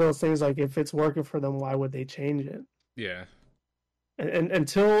 It's one of those things like if it's working for them, why would they change it? Yeah. And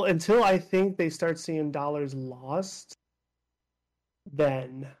until I think they start seeing dollars lost,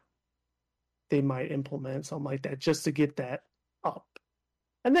 then they might implement something like that just to get that up.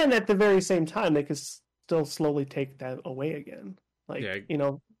 And then at the very same time, they could still slowly take that away again. Like,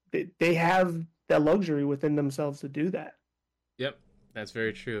 they have that luxury within themselves to do that. Yep. That's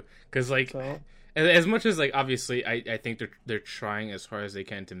very true. Because, like, as much as, like, obviously, I think they're trying as hard as they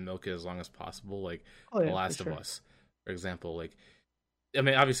can to milk it as long as possible. Like, The Last of Us, for example. Like, I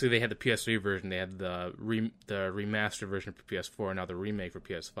mean, obviously, they had the PS3 version. They had the remastered version for PS4, and now the remake for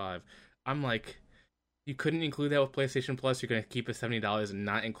PS5. I'm like, you couldn't include that with PlayStation Plus? You're going to keep it $70 and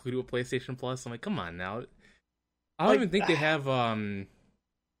not include it with PlayStation Plus? I'm like, come on now. I don't even think they have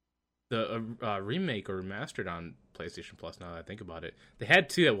the remake or remastered on PlayStation Plus now that I think about it. They had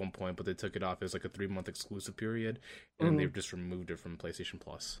 2 at one point, but they took it off. It was like a 3-month exclusive period, and then they've just removed it from PlayStation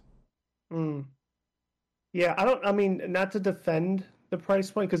Plus. Yeah, not to defend the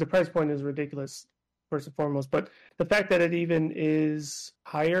price point, because the price point is ridiculous, first and foremost, but the fact that it even is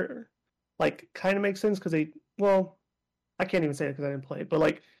higher, like, kind of makes sense, because I can't even say it because I didn't play it, but,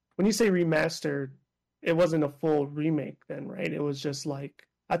 like, when you say remastered, it wasn't a full remake then, right? It was just, like,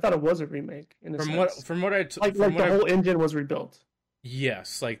 I thought it was a remake in a sense. The whole engine was rebuilt.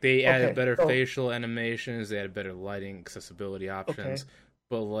 Yes, like they added better facial animations, they added better lighting, accessibility options,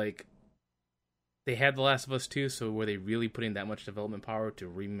 but like they had The Last of Us 2, so were they really putting that much development power to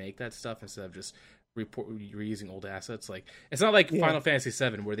remake that stuff instead of just reusing old assets? Like, it's not like Final Fantasy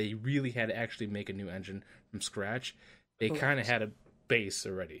VII where they really had to actually make a new engine from scratch. They kind of had a base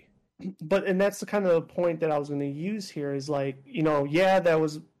already. And that's the kind of the point that I was going to use here is like,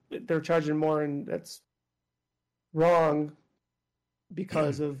 they're charging more, and that's wrong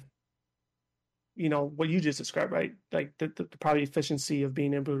because of, what you just described, right? Like the probably efficiency of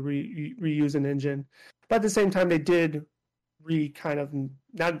being able to reuse an engine. But at the same time, they did kind of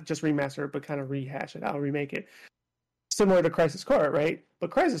not just remaster it, but kind of rehash it out, remake it, similar to Crisis Core, right?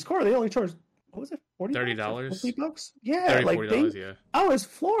 But Crisis Core, they only charged, what was it, $30, $50? Yeah, $30, like $40, yeah. I was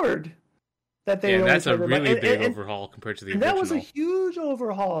floored that they. Yeah, that's a really big overhaul compared to the original. That was a huge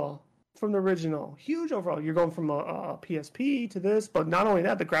overhaul from the original. Huge overhaul. You're going from a PSP to this, but not only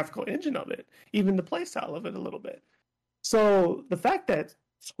that, the graphical engine of it, even the playstyle of it a little bit. So the fact that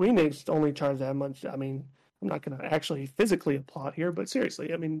Square Enix only charged that much, I mean, I'm not going to actually physically applaud here, but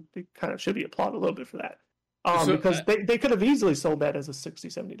seriously, I mean, they kind of should be applauded a little bit for that. Because they could have easily sold that as a $60,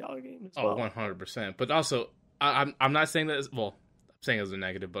 $70 game as well. 100%. But also, I'm not saying that, I'm saying it as a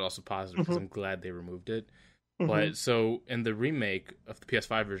negative, but also positive, because I'm glad they removed it. But so in the remake of the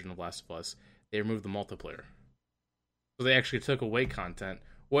PS5 version of Last of Us, they removed the multiplayer. So they actually took away content,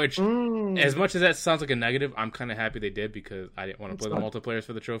 which, as much as that sounds like a negative, I'm kind of happy they did, because I didn't want to play the multiplayers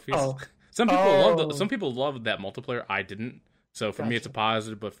for the trophies. Some people love that multiplayer. I didn't. So for me, it's a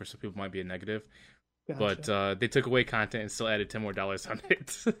positive, but for some people, it might be a negative. But they took away content and still added $10 more on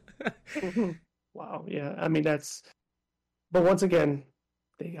it. Wow. Yeah. I mean, but once again,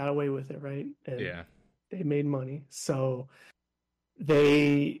 they got away with it, right? And yeah. They made money. So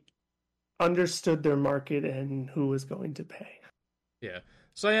they understood their market and who was going to pay. Yeah.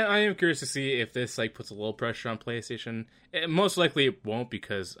 So I am curious to see if this puts a little pressure on PlayStation. Most likely it won't,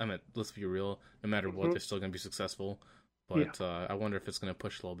 because, I mean, let's be real, no matter what, they're still going to be successful. But I wonder if it's going to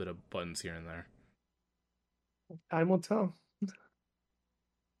push a little bit of buttons here and there. Time will tell.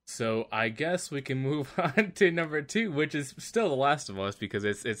 So I guess we can move on to number 2, which is still The Last of Us, because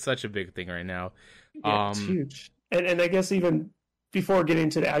it's such a big thing right now. Yeah, it's huge. And I guess even before getting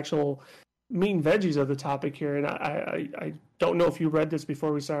to the actual meat and veggies of the topic here, and I don't know if you read this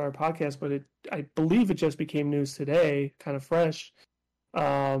before we started our podcast, but I believe it just became news today, kind of fresh.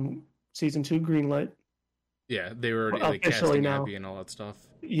 Season 2 greenlit. Yeah, they were already casting Abby and all that stuff.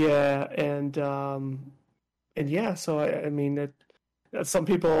 Yeah, and yeah, so I mean that some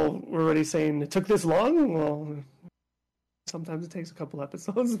people were already saying it took this long. Well, sometimes it takes a couple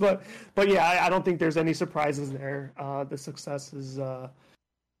episodes, but yeah, I don't think there's any surprises there. The success is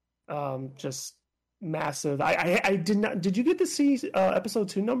just massive. I did not. Did you get to see episode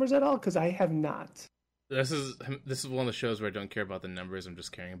 2 numbers at all? Because I have not. This is one of the shows where I don't care about the numbers. I'm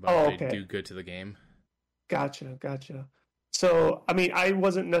just caring about if they do good to the game. Gotcha. So, I mean, I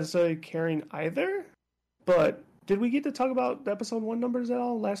wasn't necessarily caring either, but did we get to talk about the episode 1 numbers at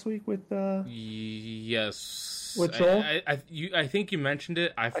all last week with Yes. With Joel? I think you mentioned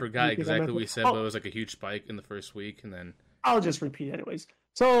it. I forgot exactly what you said, but it was like a huge spike in the first week, and then I'll just repeat anyways.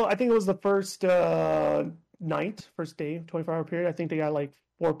 So I think it was the first day, 24-hour period. I think they got like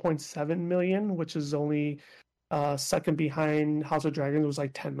 4.7 million, which is only second behind House of Dragons. It was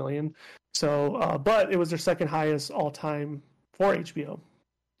like 10 million. So, but it was their second highest all time for HBO,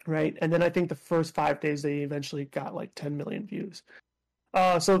 right? And then I think the first 5 days they eventually got like 10 million views.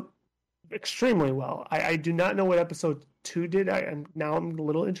 So extremely well. I do not know what episode 2 did. I'm a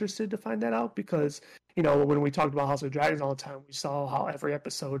little interested to find that out, because when we talked about House of Dragons all the time, we saw how every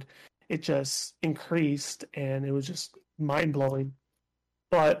episode it just increased, and it was just mind blowing.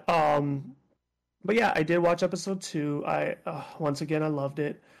 But yeah, I did watch episode 2. Once again, I loved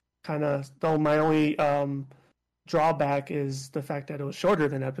it. Kind of, though my only drawback is the fact that it was shorter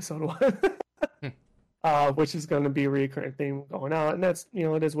than episode 1, which is going to be a recurring theme going on, and that's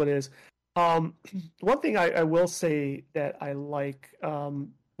it is what it is. One thing I will say that I like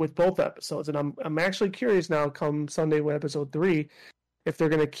with both episodes, and I'm actually curious now, come Sunday with episode 3, if they're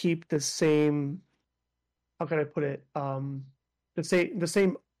going to keep the same. How can I put it? The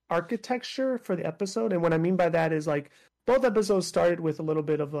same architecture for the episode, and what I mean by that is like both episodes started with a little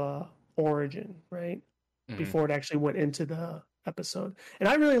bit of a origin, right? Mm-hmm. Before it actually went into the episode, and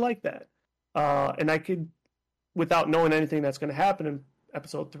I really like that. And I could, without knowing anything that's going to happen in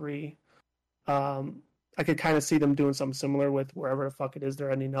episode 3. I could kind of see them doing something similar with wherever the fuck it is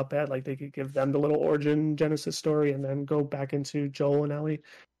they're ending up at. Like they could give them the little origin Genesis story and then go back into Joel and Ellie.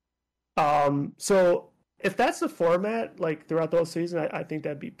 So if that's the format, like throughout those seasons, I think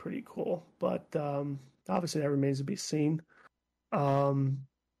that'd be pretty cool. But obviously that remains to be seen.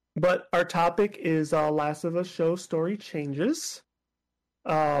 But our topic is Last of Us show story changes.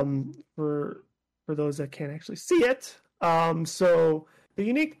 For those that can't actually see it. So the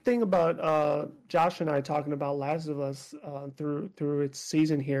unique thing about Josh and I talking about Last of Us through its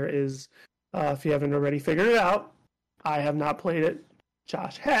season here is, if you haven't already figured it out, I have not played it.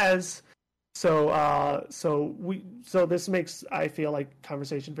 Josh has. So this makes, I feel like,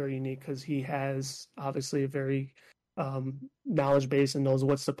 conversation very unique, because he has obviously a very knowledge base and knows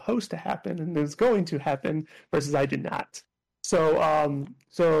what's supposed to happen and is going to happen, versus I do not.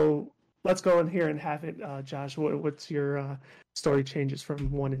 So let's go in here and have it, Josh. What's your story changes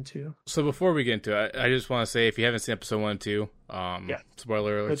from 1 and 2? So before we get into it, I just want to say, if you haven't seen episode 1 and 2,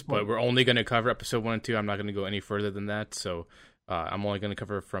 spoiler alerts, but we're only going to cover episode 1 and 2. I'm not going to go any further than that. So I'm only going to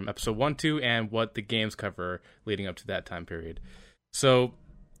cover from episode 1, 2, and what the games cover leading up to that time period. So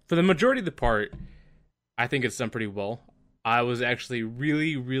for the majority of the part, I think it's done pretty well. I was actually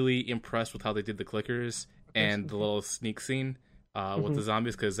really, really impressed with how they did the clickers and the little sneak scene with the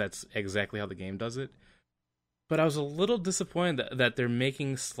zombies, because that's exactly how the game does it. But I was a little disappointed that they're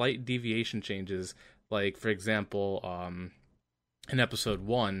making slight deviation changes. Like, for example, in episode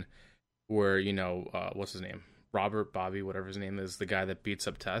 1, where, what's his name? Bobby, whatever his name is, the guy that beats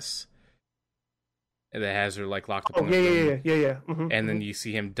up Tess. That has her, locked up in the room. Yeah. And then you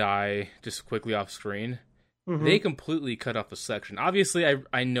see him die just quickly off screen. They completely cut off a section. Obviously,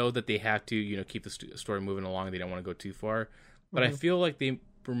 I know that they have to, keep the story moving along. They don't want to go too far. But I feel like they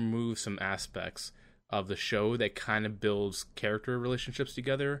remove some aspects of the show that kind of builds character relationships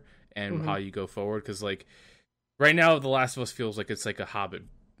together and how you go forward. Because, right now, The Last of Us feels like it's like a Hobbit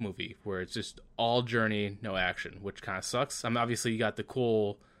movie where it's just all journey, no action, which kind of sucks. Obviously, you got the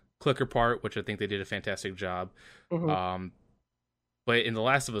cool clicker part, which I think they did a fantastic job. But in The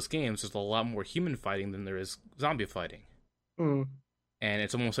Last of Us games, there's a lot more human fighting than there is zombie fighting. And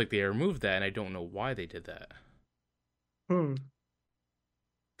it's almost like they removed that, and I don't know why they did that.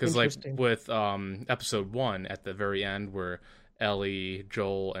 Because, with episode 1, at the very end, where Ellie,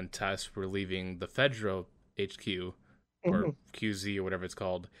 Joel, and Tess were leaving the Fedra HQ, or QZ, or whatever it's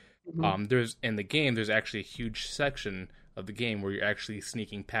called, there's in the game, there's actually a huge section of the game where you're actually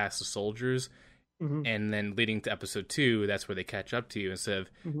sneaking past the soldiers, and then leading to episode 2, that's where they catch up to you. Instead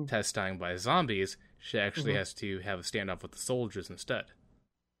of Tess dying by zombies, she actually has to have a standoff with the soldiers instead.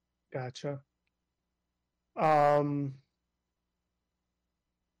 Gotcha.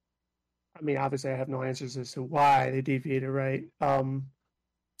 Obviously I have no answers as to why they deviated, right?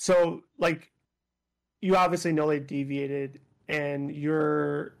 So, you obviously know they deviated, and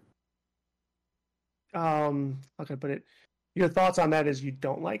your, how can I put it? Your thoughts on that is you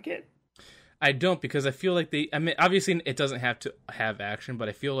don't like it? I don't, because I feel like obviously it doesn't have to have action, but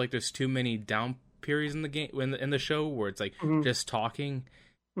I feel like there's too many down periods in the game, in the show, where it's just talking.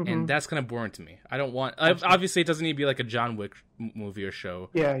 And that's kind of boring to me. I don't want... Obviously, it doesn't need to be like a John Wick movie or show.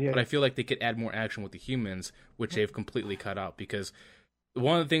 Yeah. But I feel like they could add more action with the humans, which they've completely cut out. Because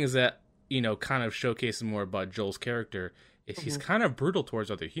one of the things that, kind of showcases more about Joel's character is he's kind of brutal towards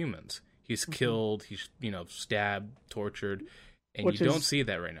other humans. He's killed, he's, stabbed, tortured, and you don't see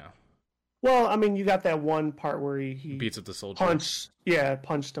that right now. Well, you got that one part where he beats up the soldier.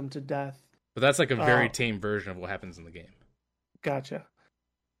 Punched him to death. But that's like a very tame version of what happens in the game. Gotcha.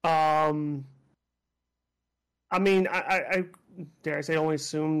 I dare I say, only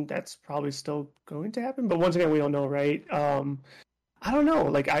assume that's probably still going to happen, but once again, we don't know, right? I don't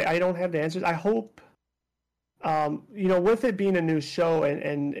know. I don't have the answers. I hope, with it being a new show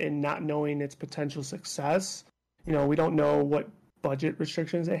and not knowing its potential success, we don't know what budget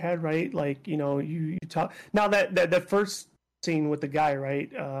restrictions they had, right? You talk now that first scene with the guy,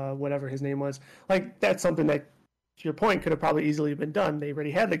 right? Whatever his name was, that's something that, to your point, could have probably easily been done. They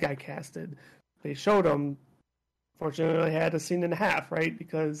already had the guy casted. They showed him. Fortunately, they had a scene and a half, right?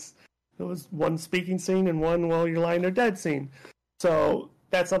 Because there was one speaking scene and one, well, you're lying there dead scene. So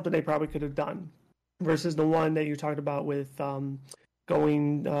that's something they probably could have done. Versus the one that you talked about with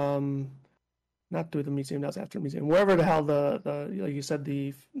going, not through the museum, that was after the museum. Wherever the hell the like you said,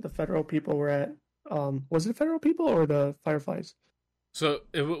 the federal people were at. Was it federal people or the Fireflies? So,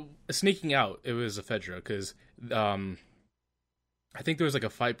 sneaking out, it was a Fedra, because I think there was a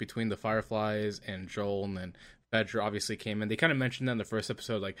fight between the Fireflies and Joel, and then Fedra obviously came in. They kind of mentioned that in the first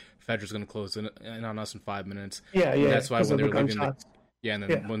episode, Fedra's going to close in on us in 5 minutes. Yeah. And that's why when they were leaving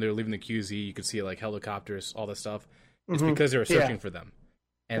when they were leaving the QZ, you could see helicopters, all this stuff. It's because they were searching for them,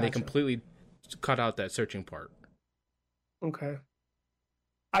 and they completely cut out that searching part. Okay.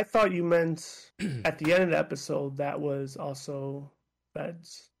 I thought you meant at the end of the episode that was also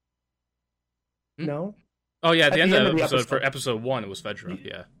Feds. No? Oh, yeah, at the end of the episode, for episode 1, it was Fedra,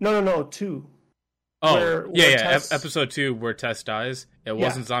 yeah. No, 2. Oh, Tess... episode 2, where Tess dies, it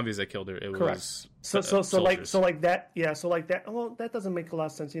wasn't zombies that killed her, it was soldiers. Like that, well, that doesn't make a lot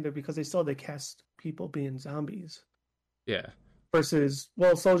of sense either, because they cast people being zombies. Yeah. Versus,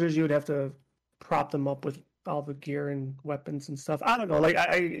 soldiers, you would have to prop them up with all the gear and weapons and stuff. I don't know,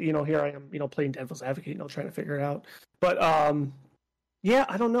 here I am, playing devil's advocate, trying to figure it out. But, I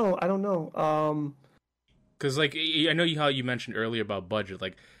don't know. Because, I know how you mentioned earlier about budget.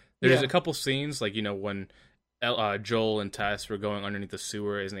 There's a couple scenes, when Joel and Tess were going underneath the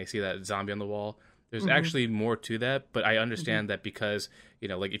sewers and they see that zombie on the wall. There's actually more to that, but I understand that because,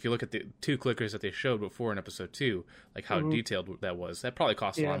 like if you look at the 2 clickers that they showed before in episode 2, like how detailed that was, that probably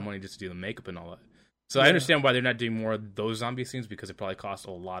cost a lot of money just to do the makeup and all that. So I understand why they're not doing more of those zombie scenes because it probably costs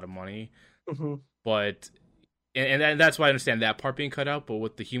a lot of money. But, and that's why I understand that part being cut out, but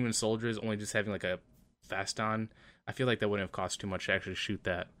with the human soldiers only just having like a vest on, I feel like that wouldn't have cost too much to actually shoot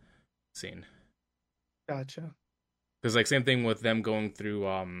that scene. Gotcha. Because like same thing with them going through,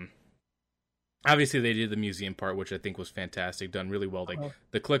 obviously, they did the museum part, which I think was fantastic, done really well. Like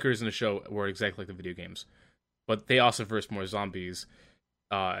the clickers in the show were exactly like the video games, but they also versed more zombies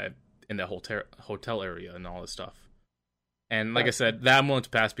in the hotel area and all this stuff. And like I said, that I'm willing to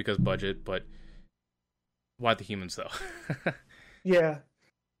pass because budget, but why the humans though? Yeah.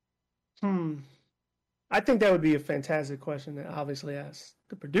 I think that would be a fantastic question to obviously ask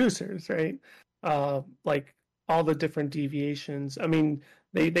the producers, right? Like all the different deviations. I mean,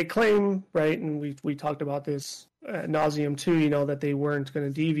 they claim, right, and we talked about this ad nauseum too, that they weren't going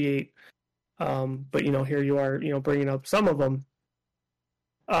to deviate. But here you are, bringing up some of them.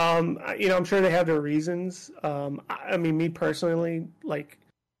 I'm sure they have their reasons. I mean, me personally, like,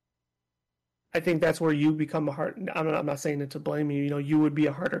 I think that's where you become I'm not saying it to blame you. You would be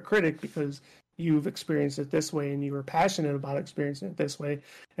a harder critic because you've experienced it this way and you were passionate about experiencing it this way,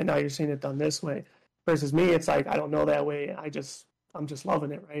 and now you're seeing it done this way. Versus me, it's like I don't know that way. I'm just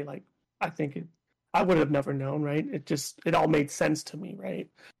loving it, right? Like I think I would have never known, right? It all made sense to me, right?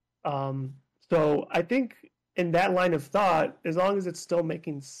 So I think in that line of thought, as long as it's still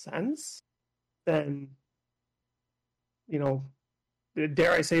making sense, then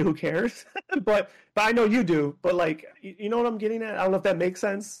dare I say, who cares? but I know you do. But like, you know what I'm getting at? I don't know if that makes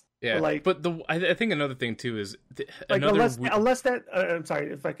sense. Yeah, but I think another thing too is unless that I'm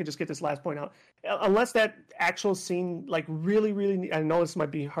sorry if I could just get this last point out. Unless that actual scene like really, I know this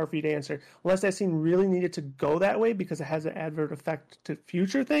might be hard for you to answer. Unless that scene really needed to go that way because it has an adverse effect to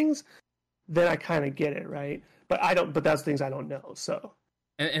future things, then I kind of get it, right? But I don't. But that's things I don't know. So.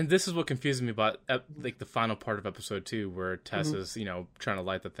 And this is what confuses me about like the final part of episode 2 where Tess is trying to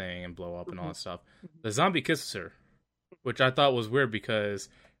light the thing and blow up and all that stuff. The zombie kisses her, which I thought was weird because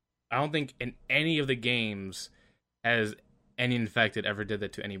I don't think in any of the games has any infected ever did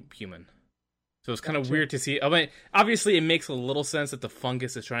that to any human. So it's kind of weird to see. I mean, obviously it makes a little sense that the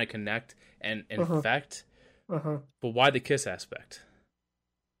fungus is trying to connect and infect, but why the kiss aspect?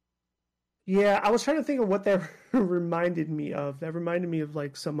 Yeah, I was trying to think of what that reminded me of. That reminded me of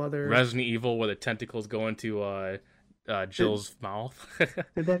like some other Resident Evil where the tentacles go into Jill's mouth.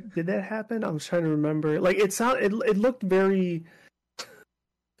 Did that happen? I was trying to remember. Like it looked very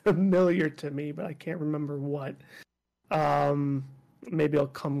familiar to me, but I can't remember what. Maybe I'll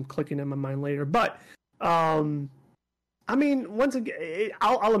come clicking in my mind later. But I mean, once again,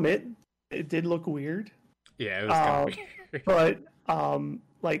 I'll admit it did look weird. Yeah, it was kind of weird. But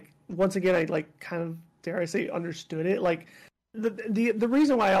like once again, I like kind of dare I say understood it. Like the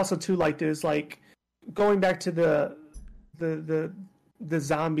reason why I also too liked it is like going back to the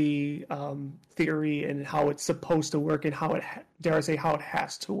zombie theory and how it's supposed to work and how it dare I say how it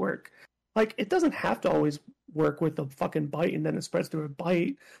has to work. Like it doesn't have to always work with a fucking bite and then it spreads through a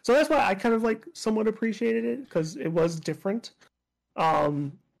bite. So that's why I kind of like somewhat appreciated it because it was different.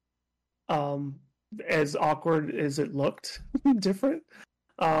 As awkward as it looked, different.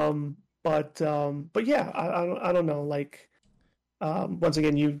 But yeah, I don't know. Like, once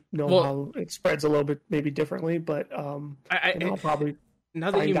again, how it spreads a little bit, maybe differently. But I'll probably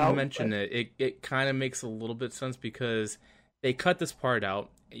now that you mention it kind of makes a little bit sense because they cut this part out.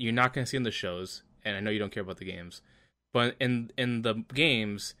 You're not going to see in the shows, and I know you don't care about the games, but in the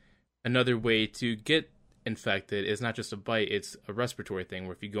games, another way to get infected is not just a bite; it's a respiratory thing.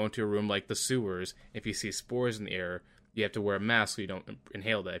 Where if you go into a room like the sewers, if you see spores in the air, you have to wear a mask so you don't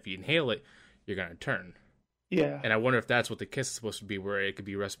inhale that. If you inhale it, you're going to turn. Yeah. And I wonder if that's what the kiss is supposed to be, where it could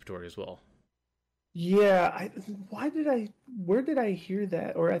be respiratory as well. Yeah. Where did I hear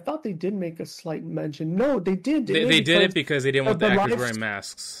that? Or I thought they did make a slight mention. No, they did. They did it because they didn't want the actors wearing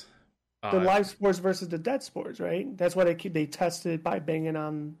masks. The live spores versus the dead spores, right? That's why they tested it by banging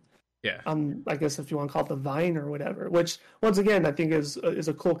on. Yeah. I guess if you want to call it the vine or whatever, which once again I think is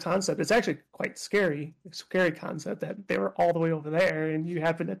a cool concept. It's actually quite scary. It's a scary concept that they were all the way over there and you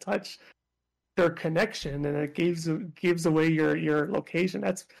happen to touch their connection and it gives away your location.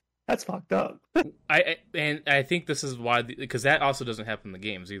 That's fucked up. I think this is why because that also doesn't happen in the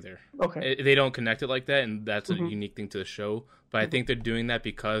games either. Okay. They don't connect it like that, and that's a unique thing to the show. But I think they're doing that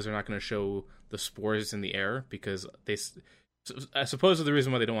because they're not going to show the spores in the air because So, I suppose the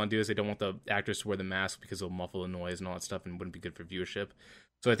reason why they don't want to do this, they don't want the actors to wear the mask because it'll muffle the noise and all that stuff and wouldn't be good for viewership.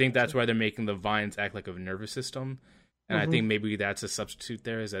 So I think that's why they're making the vines act like a nervous system. And I think maybe that's a substitute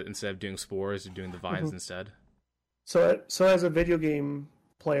there, is that instead of doing spores, they're doing the vines instead. So as a video game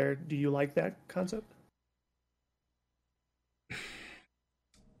player, do you like that concept?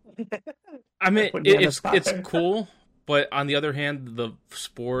 I mean, it's cool, but on the other hand, the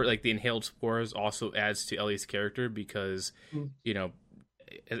spore, like the inhaled spores, also adds to Ellie's character because she's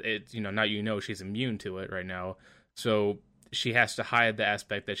immune to it right now, so she has to hide the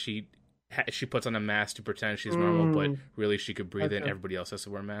aspect that she puts on a mask to pretend she's normal, but really she could breathe it. And everybody else has to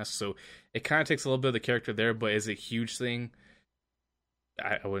wear masks, so it kind of takes a little bit of the character there. But is a huge thing.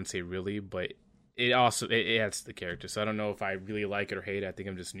 I wouldn't say really, but it also it adds to the character. So I don't know if I really like it or hate it. I think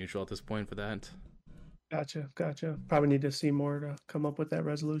I'm just neutral at this point for that. Gotcha. Probably need to see more to come up with that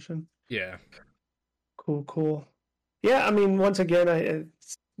resolution. Yeah. Cool. Yeah, I mean, once again,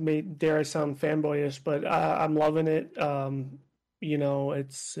 dare I sound fanboyish, but I'm loving it.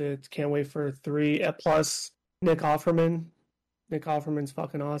 It's can't wait for 3. Plus, Nick Offerman. Nick Offerman's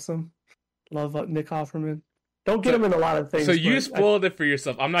fucking awesome. Love Nick Offerman. Don't get him in a lot of things. So you spoiled it for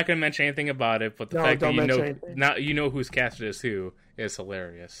yourself. I'm not going to mention anything about it, but the fact that you know who's casted as who is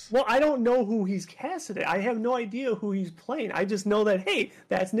hilarious. Well, I don't know who he's casted it. I have no idea who he's playing. I just know that, hey,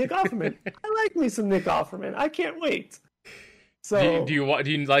 that's Nick Offerman. I like me some Nick Offerman. I can't wait. So do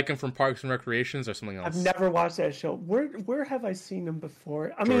you like him from Parks and Recreations or something else? I've never watched that show. Where have I seen him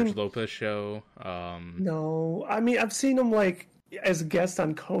before? George Lopez show. No, I mean I've seen him like as a guest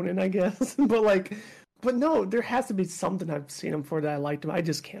on Conan, I guess, but no, there has to be something I've seen him for that I liked him. I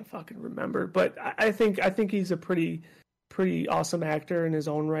just can't fucking remember. But I think he's a pretty awesome actor in his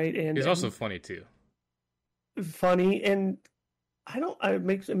own right, and he's also funny too. Funny, and it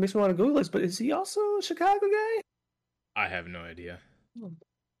makes me want to Google this. But is he also a Chicago guy? I have no idea.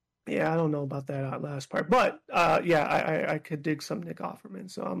 Yeah, I don't know about that last part, but I could dig some Nick Offerman,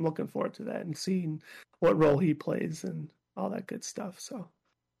 so I'm looking forward to that and seeing what role he plays and all that good stuff.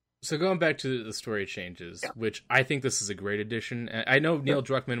 So going back to the story changes, which I think this is a great addition. I know Neil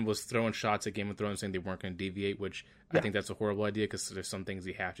Druckmann was throwing shots at Game of Thrones saying they weren't going to deviate, which I think that's a horrible idea because there's some things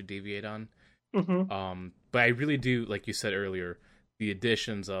you have to deviate on. But I really do, like you said earlier, the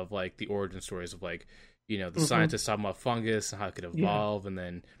additions of like the origin stories of like, the scientists talking about fungus and how it could evolve, and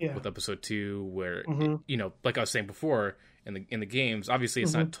then with episode 2, where like I was saying before, in the games, obviously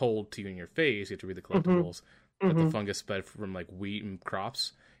it's not told to you in your face. You have to read the collectibles that the fungus spread from like wheat and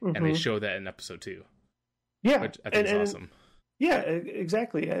crops, and they show that in episode 2. Yeah, which I think is awesome. Yeah,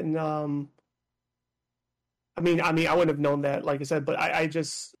 exactly. And I mean, I wouldn't have known that, like I said, but I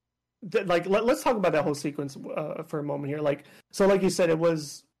just like let's talk about that whole sequence for a moment here. Like, so like you said,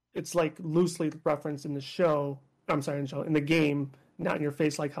 it's like loosely referenced in the show. I'm sorry, in the game, not in your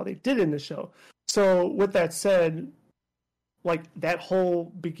face like how they did in the show. So with that said, like that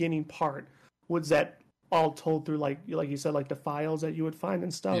whole beginning part, was that all told through like you said, like the files that you would find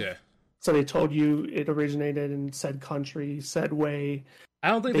and stuff? Yeah. So they told you it originated in said country, said way. I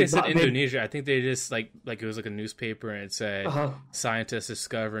don't think they said Indonesia. I think they just like it was like a newspaper and it said scientists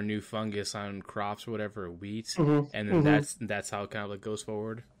discover new fungus on crops or whatever, wheat, and then that's how it kind of like goes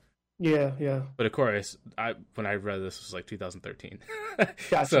forward. Yeah. But of course, when I read this was like 2013.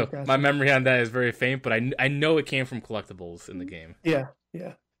 Gotcha. My memory on that is very faint, but I know it came from collectibles in the game. Yeah.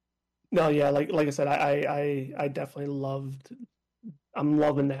 No, yeah, like I said, I definitely I'm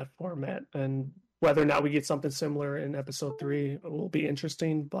loving that format, and whether or not we get something similar in episode 3 will be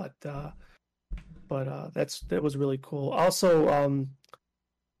interesting, but that was really cool. Also,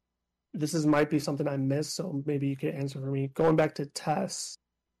 this might be something I missed, so maybe you could answer for me. Going back to Tess,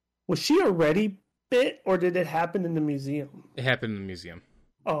 was she already bit, or did it happen in the museum? It happened in the museum.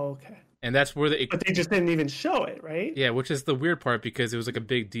 Oh, okay. And that's where but they just didn't even show it, right? Yeah, which is the weird part because it was like a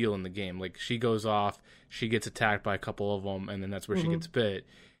big deal in the game. Like she goes off, she gets attacked by a couple of them, and then that's where she gets bit.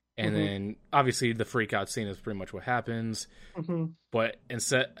 And then obviously the freak out scene is pretty much what happens. But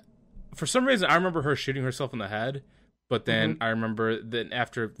instead, for some reason, I remember her shooting herself in the head. But then I remember that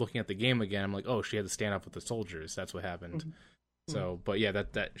after looking at the game again, I'm like, oh, she had to stand up with the soldiers. That's what happened. So, but yeah,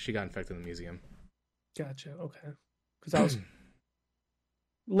 that she got infected in the museum. Gotcha. Okay. Because I was a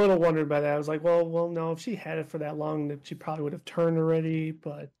little wondered by that. I was like, well, no, if she had it for that long, that she probably would have turned already.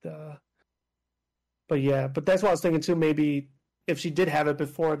 But yeah, but that's what I was thinking too. Maybe if she did have it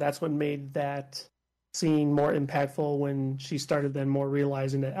before, that's what made that scene more impactful when she started then more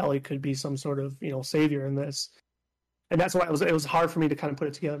realizing that Ellie could be some sort of, savior in this. And that's why it was hard for me to kind of put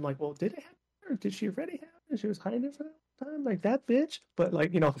it together. I'm like, well, did it happen? Or did she already have it? She was hiding it for that time? Like that bitch? But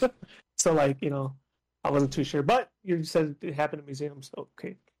like, so like, I wasn't too sure, but you said it happened at museums, so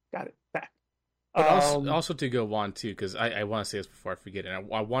okay, got it back. But also to go on too, because I want to say this before I forget, and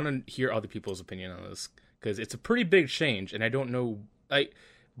I want to hear other people's opinion on this, because it's a pretty big change, and I don't know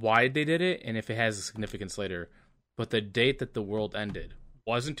why they did it and if it has a significance later. But the date that the world ended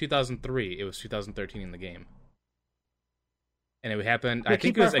wasn't 2003; it was 2013 in the game, and it happened. I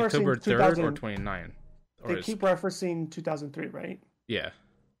think it was October 3rd or 29th. They keep referencing 2003, right? Yeah.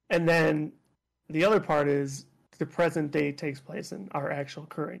 And then the other part is the present day takes place in our actual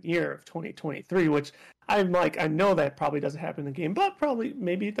current year of 2023, which I'm like, I know that probably doesn't happen in the game, but probably,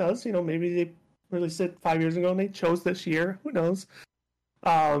 maybe it does. You know, maybe they released it 5 years ago and they chose this year. Who knows?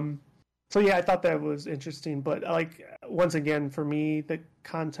 So yeah, I thought that was interesting. But like, once again, for me, the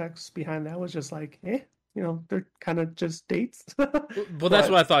context behind that was just like, you know, they're kind of just dates. Well, that's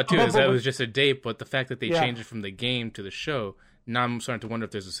what I thought too, is that it was just a date, but the fact that they changed it from the game to the show, now I'm starting to wonder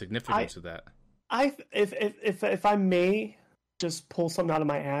if there's a significance to that. If I may just pull something out of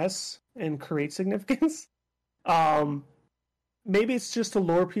my ass and create significance, maybe it's just to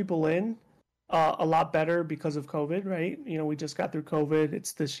lure people in a lot better because of COVID, right? You know, we just got through COVID.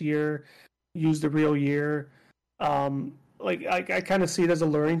 It's this year. Use the real year. Like I kind of see it as a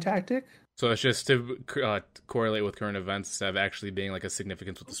luring tactic. So it's just to correlate with current events instead of actually being like a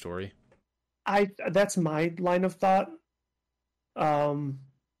significance with the story. That's my line of thought.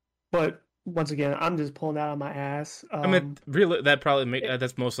 But once again, I'm just pulling that out of my ass. I mean, really,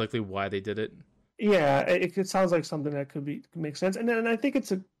 that's most likely why they did it. Yeah, it sounds like something that could make sense, and I think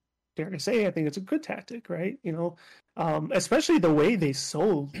it's dare I say, I think it's a good tactic, right? You know, especially the way they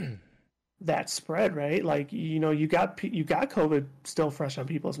sold that spread, right? Like, you know, you got COVID still fresh on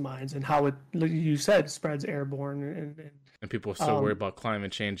people's minds, and how it, like you said, spreads airborne, and people are still worried about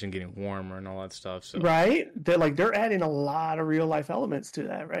climate change and getting warmer and all that stuff. So. Right? They're adding a lot of real life elements to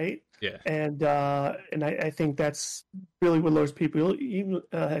that, right? Yeah. And I think that's really what lures people in,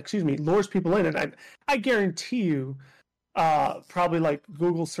 and I guarantee you, probably like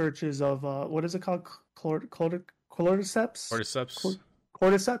Google searches of what is it called, cordyceps.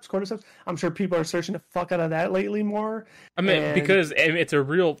 Cordyceps. I'm sure people are searching the fuck out of that lately more. I mean, because it's a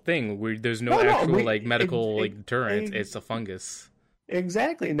real thing where there's no actual medical deterrent. It's a fungus.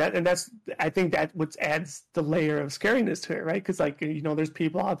 Exactly, and that's I think that what adds the layer of scariness to it, right? Because like, you know, there's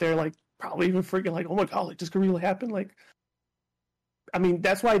people out there like probably even freaking like, oh my god, like this could really happen. Like, I mean,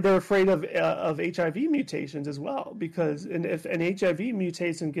 that's why they're afraid of HIV mutations as well, because if an HIV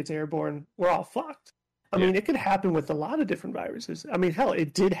mutates and gets airborne, we're all fucked. I mean, it could happen with a lot of different viruses. I mean, hell,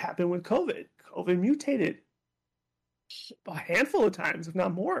 it did happen with COVID. COVID mutated a handful of times, if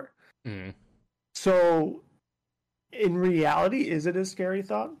not more. Mm-hmm. So, in reality, is it a scary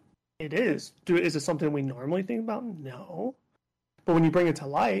thought? It is. Is it something we normally think about? No. But when you bring it to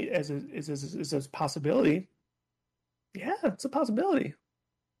light as a possibility, yeah, it's a possibility.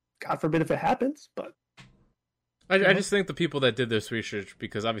 God forbid if it happens, but... I just think the people that did this research,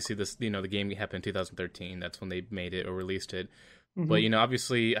 because obviously this, you know, the game happened in 2013. That's when they made it or released it. Mm-hmm. But, you know,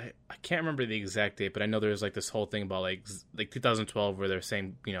 obviously, I can't remember the exact date, but I know there's like this whole thing about like 2012 where they're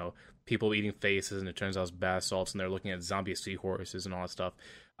saying, you know, people eating faces, and it turns out it's bath salts, and they're looking at zombie seahorses and all that stuff.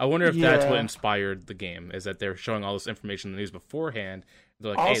 I wonder if that's what inspired the game, is that they're showing all this information in the news beforehand.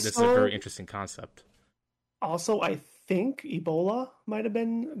 They're like, hey, this is a very interesting concept. Also, I think Ebola might have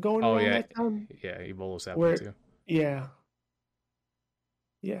been going on that time. Yeah, Ebola's happening too. Yeah.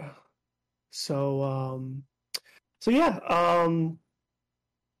 So yeah. Oh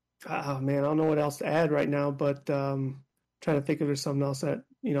man, I don't know what else to add right now, but trying to think if there's something else that,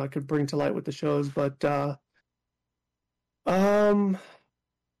 you know, I could bring to light with the shows, but yeah, I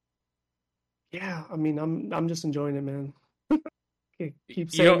mean, I'm just enjoying it, man. Keep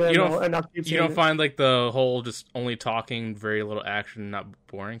saying that, you don't find like the whole just only talking, very little action, not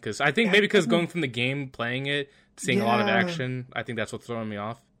boring? Because I think maybe because going from the game, playing it, seeing a lot of action, I think that's what's throwing me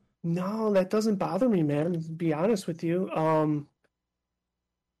off. No, that doesn't bother me, man. To be honest with you,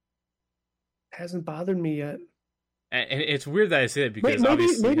 hasn't bothered me yet. And it's weird that I say it because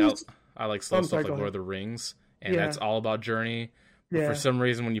obviously I like slow stuff like Lord of the Rings, and that's all about journey. But for some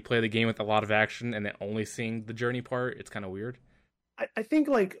reason, when you play the game with a lot of action and then only seeing the journey part, it's kind of weird. I think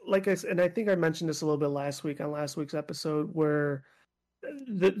like I said, and I think I mentioned this a little bit last week on last week's episode, where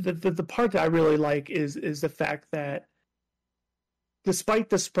the part that I really like is the fact that despite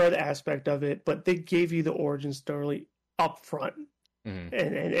the spread aspect of it, but they gave you the origin story up front,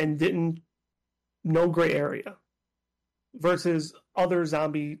 and didn't no gray area, versus other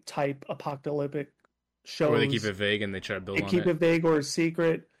zombie type apocalyptic shows where they keep it vague and they try to build on it. Keep it vague or a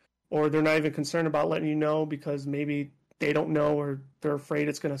secret, or they're not even concerned about letting you know because maybe they don't know or they're afraid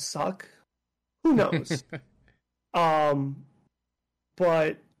it's going to suck. Who knows?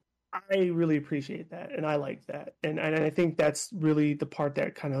 But I really appreciate that, and I like that, and I think that's really the part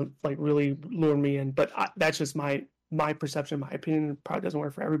that kind of like really lured me in. But that's just my perception, my opinion. It probably doesn't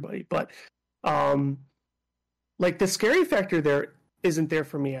work for everybody, but like the scary factor there isn't there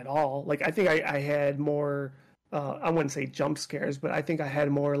for me at all. Like I think I had more. I wouldn't say jump scares, but I think I had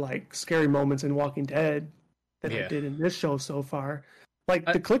more like scary moments in Walking Dead than I did in this show so far. Like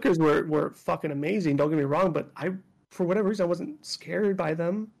the clickers were fucking amazing. Don't get me wrong, but for whatever reason I wasn't scared by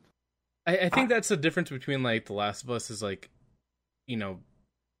them. I think that's the difference between like The Last of Us is like,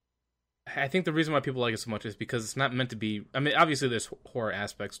 I think the reason why people like it so much is because it's not meant to be. I mean, obviously there's horror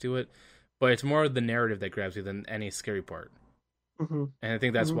aspects to it, but it's more the narrative that grabs you than any scary part. Mm-hmm. And I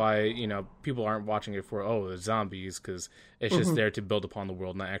think that's why people aren't watching it for the zombies, because it's just there to build upon the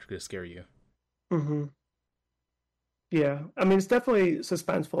world, not actually to scare you. Mm-hmm. Yeah, I mean it's definitely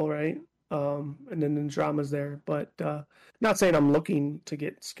suspenseful, right? And then the drama's there, but not saying I'm looking to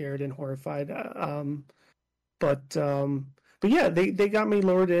get scared and horrified. But yeah, they got me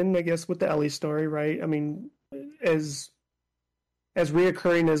lured in, I guess, with the Ellie story, right? I mean, as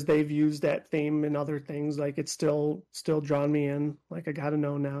reoccurring as they've used that theme in other things, like it's still drawn me in. Like I gotta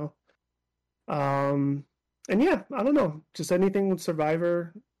know now. And yeah, I don't know, just anything with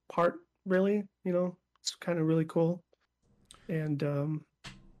Survivor part, really, it's kind of really cool, and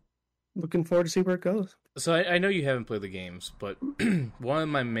looking forward to see where it goes. So I know you haven't played the games, but one of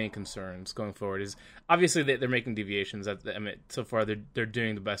my main concerns going forward is obviously they're making deviations. I mean, so far they're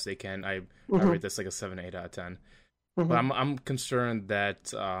doing the best they can. I rate this like a 7, 8 out of 10. But I'm concerned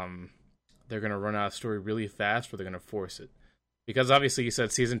that they're going to run out of story really fast, or they're going to force it. Because obviously you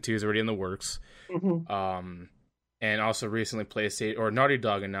said Season 2 is already in the works. And also recently PlayStation or Naughty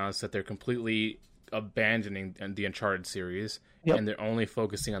Dog announced that they're completely abandoning the Uncharted series. Yep. And they're only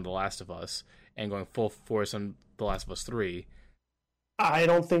focusing on The Last of Us and going full force on The Last of Us 3. I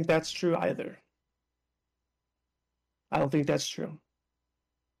don't think that's true either. I don't think that's true.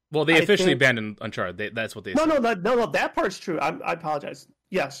 Well, they officially abandoned Uncharted. That's what they said. No, that part's true. I apologize.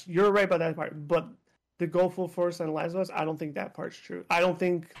 Yes, you're right about that part. But the go full force on Last of Us, I don't think that part's true. I don't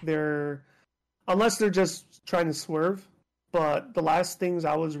think unless they're just trying to swerve. But the last things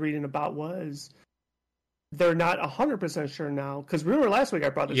I was reading about was they're not 100% sure now. Because remember last week I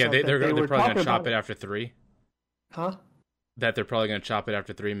brought this up. Yeah, they're probably going to chop it after 3. Huh? That they're probably going to chop it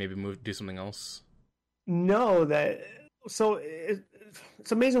after 3, maybe do something else. No, so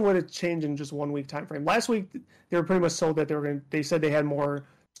it's amazing what it changed in just 1 week time frame. Last week they were pretty much sold that they said they had more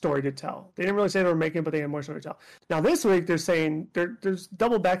story to tell. They didn't really say they were making it, but they had more story to tell. Now this week they're saying there's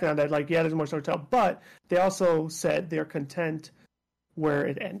double backing on that, like there's more story to tell, but they also said they're content where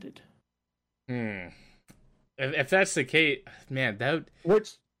it ended. If that's the case, man, that'd be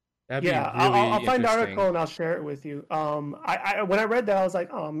really I'll find the article and I'll share it with you. I when I read that I was like,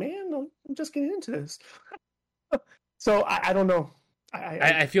 oh man, I'm just getting into this. So I don't know.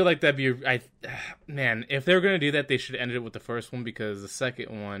 I feel like that'd be man. If they're gonna do that, they should end it with the first one, because the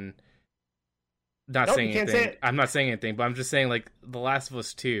second one. Saying anything. I'm not saying anything, but I'm just saying like The Last of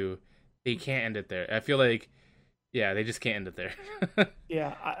Us 2, they can't end it there. I feel like, they just can't end it there.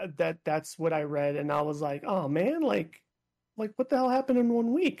 Yeah, that's what I read, and I was like, oh man, like what the hell happened in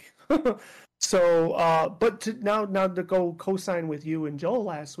 1 week? So, but now to go co-sign with you and Joel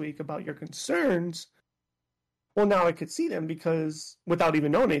last week about your concerns. Well, now I could see them, because without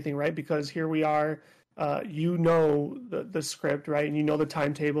even knowing anything, right? Because here we are, the script, right? And the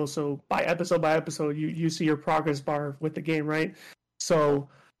timetable. So by episode, you see your progress bar with the game, right? So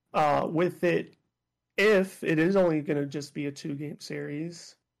with it, if it is only going to just be a 2-game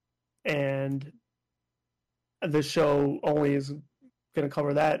series, and the show only is going to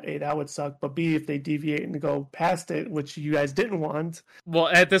cover that, A, that would suck. But B, if they deviate and go past it, which you guys didn't want. Well,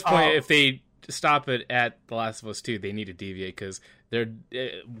 at this point, if they stop it at The Last of Us 2, they need to deviate, because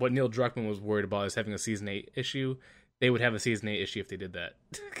what Neil Druckmann was worried about is having a Season 8 issue. They would have a Season 8 issue if they did that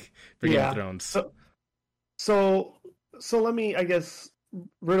for Game of Thrones. So let me, I guess,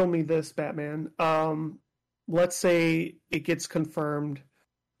 riddle me this, Batman. Let's say it gets confirmed.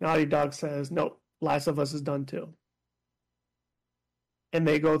 Naughty Dog says, nope, Last of Us is done too. And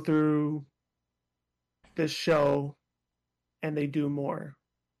they go through this show and they do more.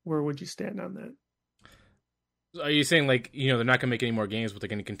 Where would you stand on that? Are you saying, like, they're not going to make any more games, but they're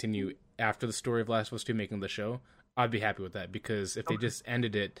going to continue after the story of Last of Us 2 making the show? I'd be happy with that, because if they just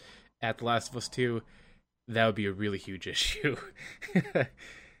ended it at The Last of Us 2, that would be a really huge issue.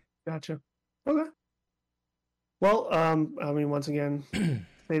 Gotcha. Okay. Well, I mean, once again,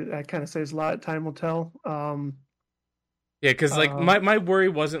 that kind of says a lot. Time will tell. Yeah, because like my worry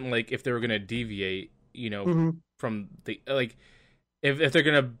wasn't like if they were gonna deviate, from the like if they're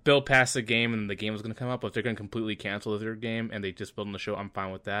gonna build past the game and the game was gonna come up, but if they're gonna completely cancel the third game and they just build on the show, I'm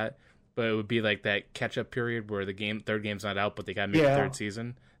fine with that. But it would be like that catch up period where the third game's not out, but they gotta make the third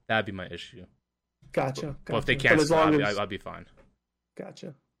season. That'd be my issue. Gotcha. But if they cancel, I'll be fine.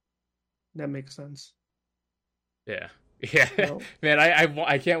 Gotcha. That makes sense. Yeah. Yeah, man,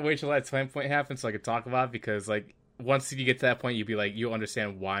 I can't wait till that time point happens so I can talk about it, because like once you get to that point, you'll be like, you'll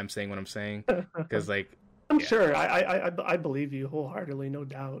understand why I'm saying what I'm saying, because like I'm sure I believe you wholeheartedly, no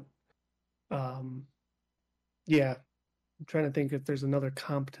doubt. Yeah, I'm trying to think if there's another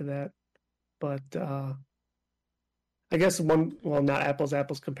comp to that, but I guess not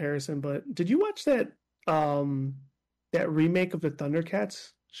apples comparison, but did you watch that remake of the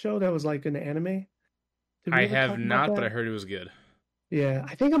Thundercats show that was like an anime? I have not, but I heard it was good. Yeah,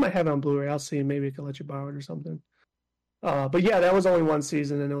 I think I might have it on Blu-ray. I'll see. Maybe I can let you borrow it or something. But yeah, that was only one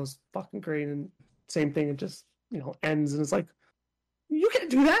season, and it was fucking great. And same thing, it just ends, and it's like, you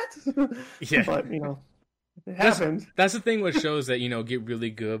can't do that. Yeah, but it happened. That's the thing with shows that get really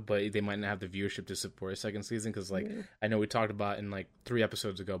good, but they might not have the viewership to support a second season. Because I know we talked about in like 3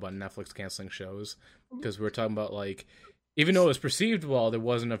 episodes ago about Netflix canceling shows, because we were talking about like, even though it was perceived well, there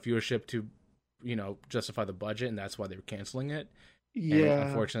wasn't enough viewership to justify the budget, and that's why they were canceling it. Yeah, and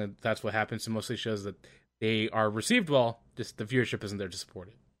unfortunately, that's what happens to most of these shows, that they are received well, just the viewership isn't there to support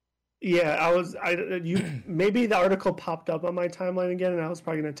it. Yeah, maybe the article popped up on my timeline again, and I was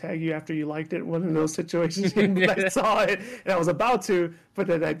probably going to tag you after you liked it. One of those situations, I saw it, and I was about to, but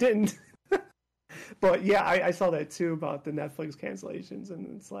then I didn't. But yeah, I saw that too about the Netflix cancellations,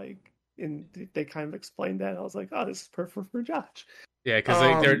 and it's like, and they kind of explained that. I was like, oh, this is perfect for Josh. Yeah, because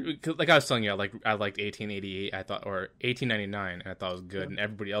like I was telling you, I liked 1888, I thought, or 1899, and I thought it was good, and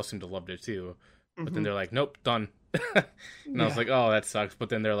everybody else seemed to loved it too. But then they're like, nope, done. And I was like, oh, that sucks. But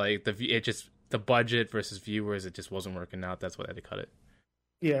then they're like, the budget versus viewers, it just wasn't working out. That's why they had to cut it.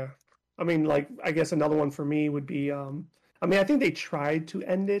 Yeah, I mean, like, I guess another one for me would be, I think they tried to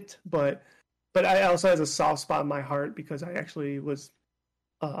end it, but I also has a soft spot in my heart because I actually was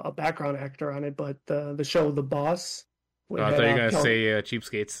a background actor on it. But the show The Boss. I thought you were gonna say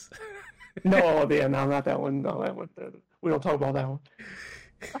Cheapskates. No, not that one. No, that one. We don't talk about that one.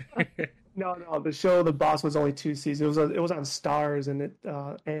 No, the show The Boss was only 2 seasons. It was on Stars, and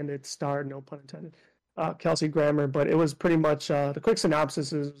it starred, no pun intended, Kelsey Grammer. But it was pretty much the quick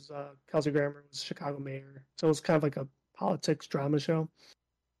synopsis is Kelsey Grammer was Chicago mayor, so it was kind of like a politics drama show.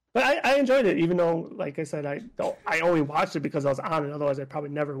 But I enjoyed it, even though, like I said, I only watched it because I was on it. Otherwise, I probably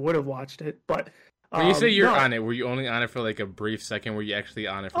never would have watched it. But when you say you're on it, were you only on it for like a brief second? Were you actually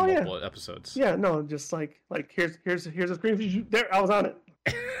on it for multiple episodes? Yeah, no, just like here's a screen. There, I was on it.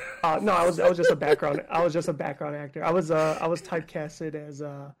 No, I was just a background. I was just a background actor. I was typecasted as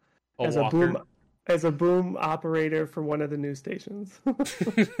a boom operator for one of the news stations.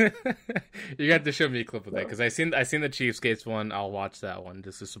 You got to show me a clip of that, because I seen the Cheapskates one. I'll watch that one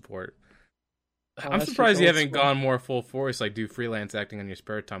just to support. I'm surprised you haven't gone more full force, like do freelance acting on your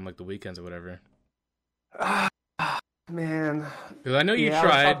spare time, like the weekends or whatever. Man, because I know you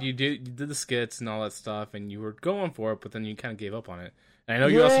tried. You did the skits and all that stuff, and you were going for it, but then you kind of gave up on it. And I know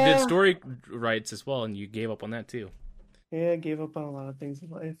you also did story rights as well, and you gave up on that too. Yeah, I gave up on a lot of things in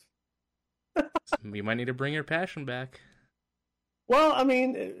life. You might need to bring your passion back. Well, I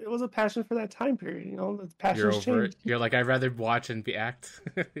mean, it was a passion for that time period. The passion changed. You're over it. You're like, I'd rather watch and be act.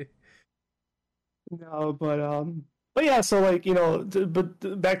 No, but yeah. So like,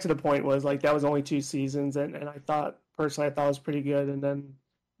 but back to the point was like that was only 2 seasons, and I thought it was pretty good. And then,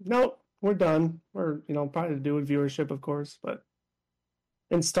 nope, we're done. We're probably to do with viewership, of course, but.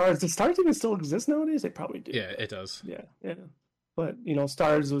 And Stars, does Stars even still exist nowadays? They probably do. Yeah, it does. Yeah. But,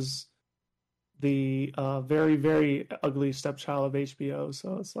 Stars was the very, very ugly stepchild of HBO.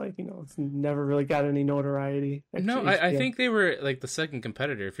 So it's like, it's never really got any notoriety. No, I think they were like the second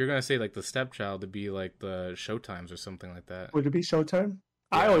competitor. If you're going to say like the stepchild, it'd be like the Showtimes or something like that. Would it be Showtime?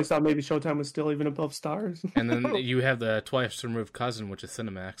 Yeah. I always thought maybe Showtime was still even above Stars. And then you have the twice removed cousin, which is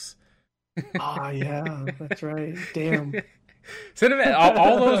Cinemax. Yeah, that's right. Damn. Cinemax,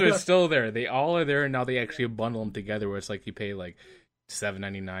 all those are still there. They all are there, and now they actually bundle them together, where it's like you pay like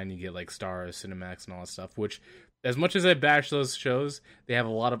 $7.99, you get like Stars, Cinemax, and all that stuff. Which, as much as I bash those shows, they have a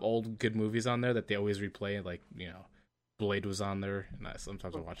lot of old good movies on there that they always replay. Like Blade was on there, and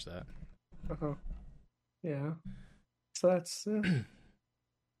sometimes I watch that. Yeah. So that's.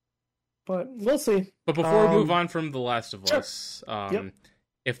 But we'll see. But before we move on from The Last of Us, Yep.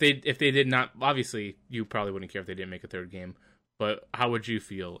 If they did not, obviously you probably wouldn't care if they didn't make a third game. But how would you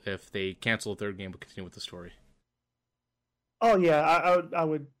feel if they cancel a third game but continue with the story? Oh yeah, I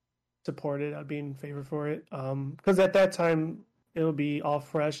would support it. I'd be in favor for it. Because at that time it'll be all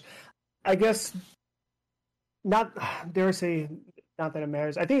fresh. I guess not. Dare say not that it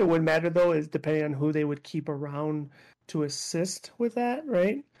matters. I think it would matter though, is depending on who they would keep around to assist with that,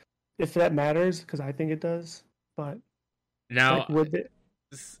 right? If that matters, because I think it does. But now, like, would it?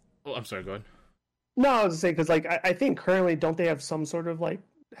 Oh, I'm sorry. Go ahead. No, I was saying because like I think currently don't they have some sort of like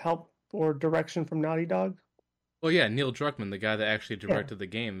help or direction from Naughty Dog? Well, yeah, Neil Druckmann, the guy that actually directed the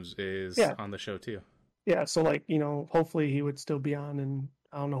games, is on the show too. Yeah, so like hopefully he would still be on, and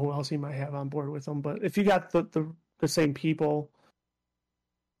I don't know who else he might have on board with him. But if you got the same people,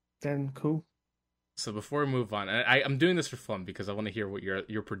 then cool. So before we move on, I'm doing this for fun because I want to hear what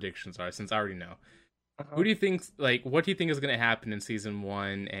your predictions are, since I already know. Uh-huh. Who do you think? Like, what do you think is going to happen in season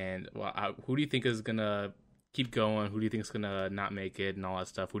 1? And who do you think is going to keep going? Who do you think is going to not make it, and all that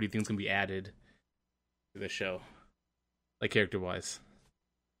stuff? Who do you think is going to be added to the show, like character wise?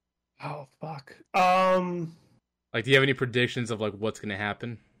 Oh fuck. Like, do you have any predictions of like what's going to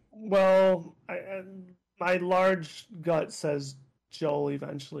happen? Well, my large gut says Joel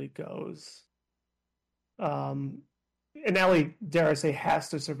eventually goes. And Ellie, dare I say, has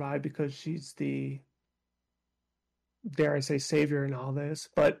to survive because she's the, dare I say, savior in all this.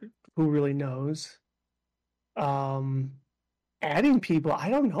 But who really knows? Adding people, I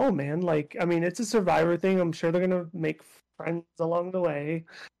don't know, man. Like, I mean, it's a Survivor thing. I'm sure they're gonna make friends along the way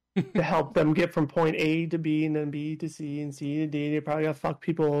to help them get from point A to B and then B to C and C to D. They probably got to fuck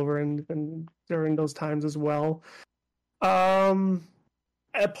people over and during those times as well.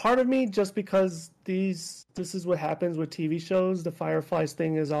 A part of me, just because this is what happens with TV shows, the Fireflies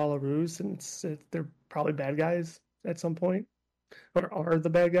thing is all a ruse, and they're probably bad guys at some point, or are the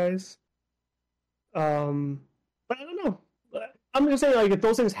bad guys. But I don't know. I'm just saying, like, if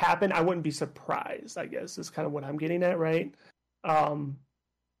those things happen, I wouldn't be surprised, I guess, is kind of what I'm getting at, right?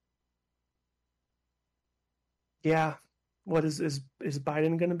 Yeah. What is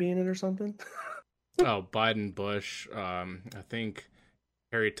Biden going to be in it or something? Oh, Biden, Bush. I think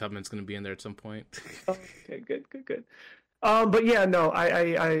Harry Tubman's going to be in there at some point. Okay, good. But yeah, no,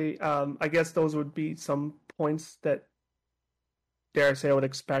 I guess those would be some points that, dare I say, I would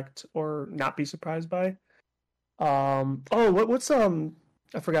expect or not be surprised by. What's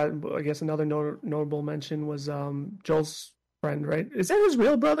I forgot. I guess another notable mention was Joel's friend, right? Is that his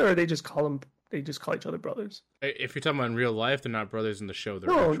real brother, or they just call each other brothers? If you're talking about in real life, they're not brothers in the show. They're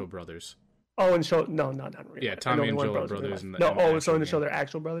actual brothers. Oh, in show, no, not real. Yeah, Tommy and Joel are brothers. In so in the show they're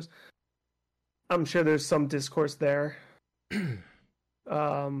actual brothers. I'm sure there's some discourse there. As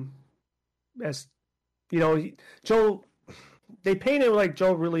you know, Joel, they paint it like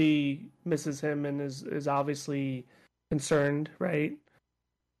Joel really misses him and is obviously concerned, right?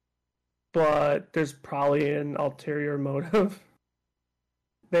 But there's probably an ulterior motive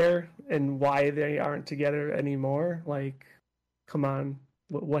there and why they aren't together anymore. Like, come on,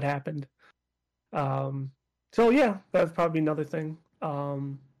 what happened? So yeah, that's probably another thing.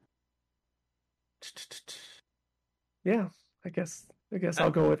 Yeah, I guess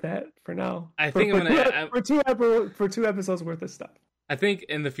I'll go with that for now. I think for two episodes worth of stuff. I think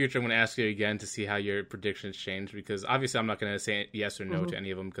in the future I'm going to ask you again to see how your predictions change, because obviously I'm not going to say yes or no to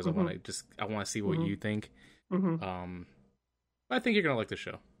any of them, because I want to see what you think. I think you're going to like the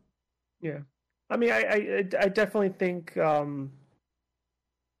show. Yeah, I mean, I definitely think.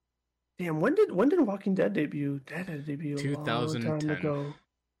 Damn, when did Walking Dead debut? That had debuted 2010. A long time ago.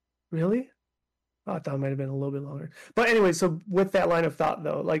 Really? Oh, I thought it might have been a little bit longer. But anyway, so with that line of thought,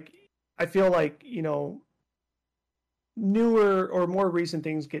 though, like, I feel like, newer or more recent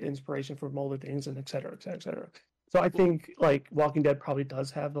things get inspiration from older things, and et cetera, et cetera, et cetera. So I think, like, Walking Dead probably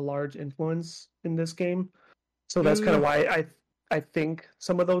does have the large influence in this game. So that's kind of why I think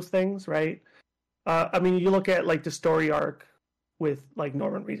some of those things, right? I mean, you look at, like, the story arc with, like,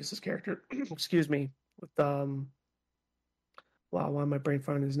 Norman Reedus' character, excuse me, with, wow, why am I brain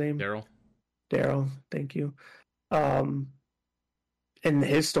finding his name? Daryl, thank you. And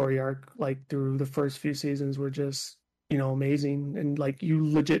his story arc, like, through the first few seasons were just, amazing. And, like,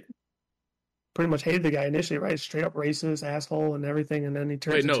 you legit pretty much hated the guy initially, right? Straight up racist, asshole, and everything. And then he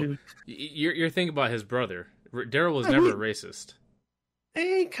turns into... You're thinking about his brother. Daryl was never racist.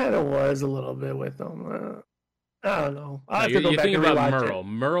 He kind of was a little bit with him. I don't know. You're thinking about Merle.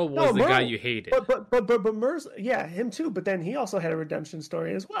 Merle was the guy you hated. But Merle's, yeah, him too. But then he also had a redemption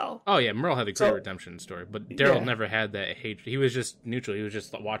story as well. Oh yeah, Merle had a great redemption story. But Daryl never had that hatred. He was just neutral. He was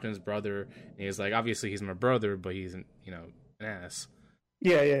just watching his brother. And he was like, obviously he's my brother, but he's an ass.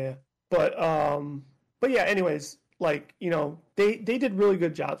 Yeah. But yeah. Anyways, like, they did really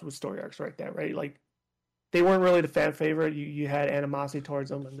good jobs with story arcs right there, right? Like, they weren't really the fan favorite. You had animosity towards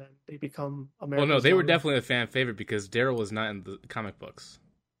them, and then they become American. Well, no, they were definitely a fan favorite because Daryl was not in the comic books.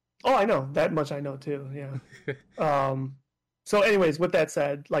 Oh, I know that much. I know too. Yeah. So, anyways, with that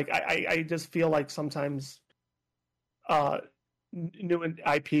said, like I just feel like sometimes new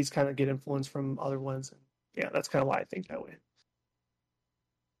IPs kind of get influenced from other ones. Yeah, that's kind of why I think that way.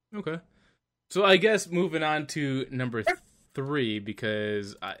 Okay. So I guess moving on to number 3,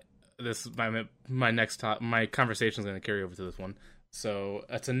 because this is my next top. My conversation is going to carry over to this one. So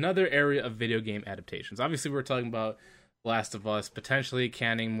it's another area of video game adaptations. Obviously, we're talking about Last of Us potentially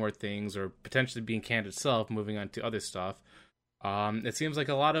canning more things, or potentially being canned itself, moving on to other stuff. It seems like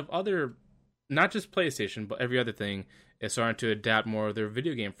a lot of other, not just PlayStation, but every other thing is starting to adapt more of their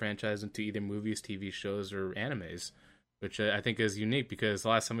video game franchise into either movies, TV shows, or animes, which I think is unique because the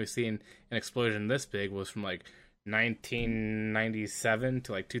last time we've seen an explosion this big was from like 1997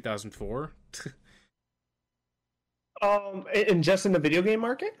 to like 2004. And just in the video game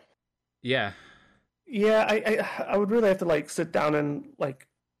market? Yeah. Yeah, I would really have to like sit down and like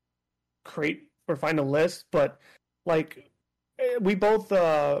create or find a list, but like we both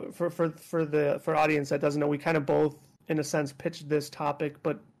for audience that doesn't know, we kind of both in a sense pitched this topic,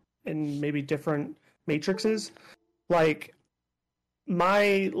 but in maybe different matrices. Like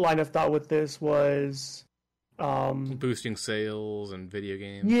my line of thought with this was boosting sales and video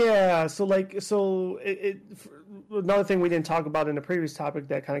games. Yeah, so another thing we didn't talk about in the previous topic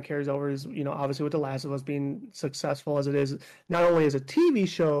that kind of carries over is, you know, obviously with The Last of Us being successful as it is, not only as a TV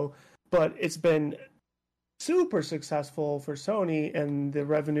show, but it's been super successful for Sony, and the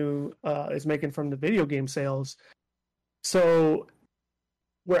revenue is making from the video game sales. So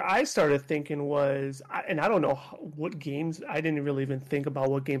where I started thinking was, and I don't know what games, I didn't really even think about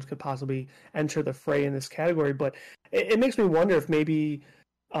what games could possibly enter the fray in this category, but it makes me wonder if maybe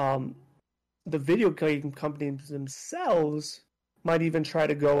the video game companies themselves might even try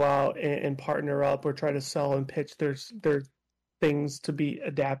to go out and partner up or try to sell and pitch their things to be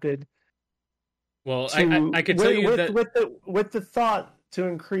adapted. Well, I could tell you that with the thought to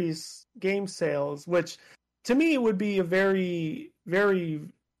increase game sales, which to me would be a very, very,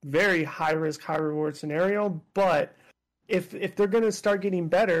 very high risk, high reward scenario. But if they're going to start getting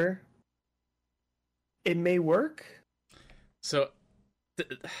better, it may work. So,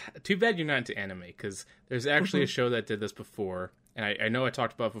 too bad you're not into anime, because there's actually a show that did this before, and I know I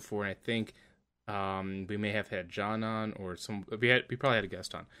talked about it before, and I think we may have had John on, or we probably had a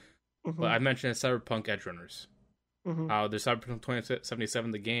guest on. But I mentioned Cyberpunk Edgerunners. How there's Cyberpunk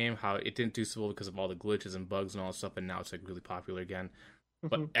 2077, the game, how it didn't do so well because of all the glitches and bugs and all that stuff, and now it's like really popular again.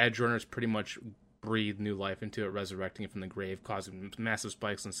 But Edgerunners pretty much breathed new life into it, resurrecting it from the grave, causing massive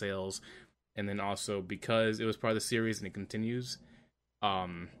spikes in sales. And then also because it was part of the series and it continues.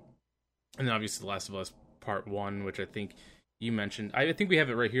 And then obviously The Last of Us Part 1, which I think you mentioned. I think we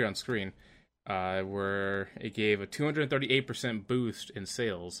have it right here on screen, where it gave a 238% boost in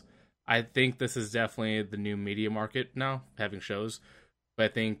sales. I think this is definitely the new media market now, having shows. But I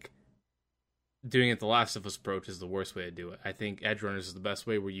think doing it the Last of Us approach is the worst way to do it. I think Edgerunners is the best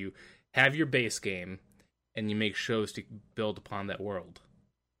way, where you have your base game and you make shows to build upon that world.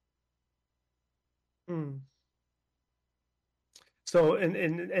 So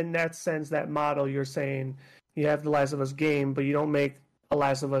in that sense, that model, you're saying you have the Last of Us game, but you don't make a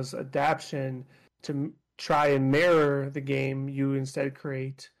Last of Us adaptation to try and mirror the game. You instead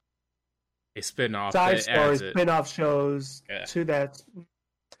create a spin-off side stories, spin-off shows to that.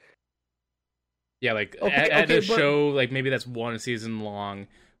 Yeah, like add a show, like maybe that's one season long,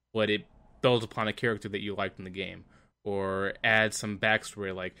 but it builds upon a character that you liked in the game, or add some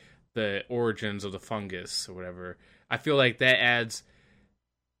backstory, like the origins of the fungus or whatever. I feel like that adds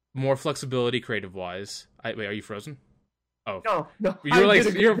more flexibility creative-wise. Wait, are you frozen? Oh no!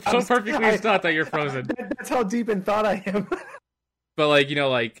 You're so perfectly stuck that you're frozen. That's how deep in thought I am. But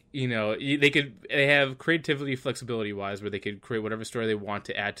they have creativity, flexibility wise, where they could create whatever story they want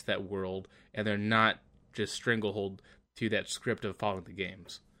to add to that world, and they're not just stranglehold to that script of following the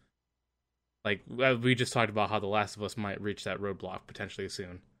games. Like we just talked about how The Last of Us might reach that roadblock potentially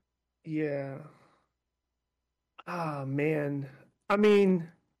soon. Yeah. Ah, man. I mean,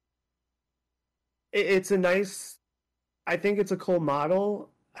 it's a nice. I think it's a cool model.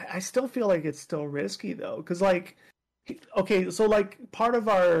 I still feel like it's still risky though, because like. Okay, so like part of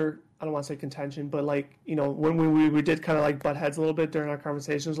our, I don't want to say contention, but like, you know, when we did kind of like butt heads a little bit during our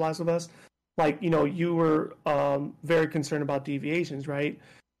conversations, Last of Us, like, you know, you were very concerned about deviations, right?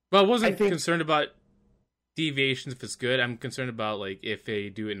 Well, I wasn't concerned about deviations if it's good. I'm concerned about like if they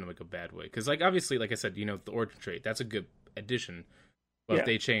do it in like a bad way, because like obviously, like I said, you know, the origin trait, that's a good addition, but if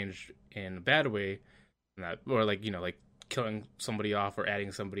they change in a bad way, or like like killing somebody off or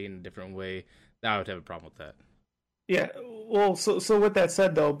adding somebody in a different way. I would have a problem with that. Yeah, well, so with that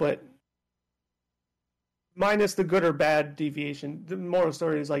said though, but minus the good or bad deviation, the moral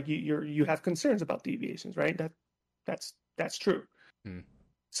story is like you have concerns about deviations, right? That's true.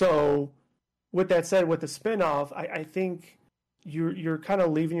 So with that said, with the spinoff, I think you're kind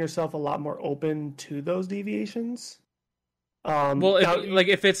of leaving yourself a lot more open to those deviations. Well,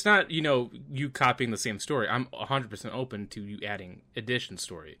 if it's not you copying the same story, I'm 100% open to you adding addition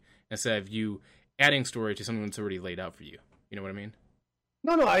story instead of you adding story to something that's already laid out for you. You know what I mean?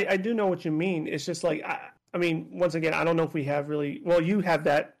 No, I do know what you mean. It's just like I mean, once again, I don't know if we have really. Well, you have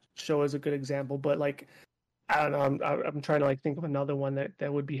that show as a good example, but like I don't know. I'm trying to like think of another one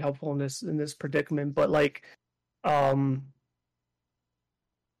that would be helpful in this predicament. But like, I'm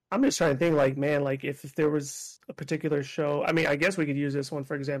just trying to think like, man, like if there was a particular show. I mean, I guess we could use this one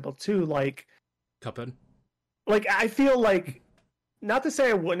for example too. Like Cuphead. Like I feel like, not to say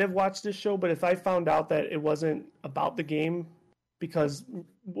I wouldn't have watched this show, but if I found out that it wasn't about the game, because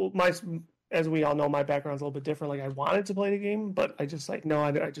as we all know, my background's a little bit different. Like I wanted to play the game, but I just like no,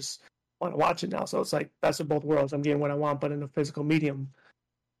 I just want to watch it now. So it's like best of both worlds. I'm getting what I want, but in a physical medium.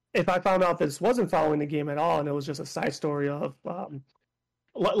 If I found out this wasn't following the game at all, and it was just a side story of,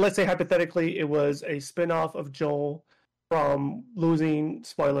 let's say hypothetically, it was a spinoff of Joel from losing.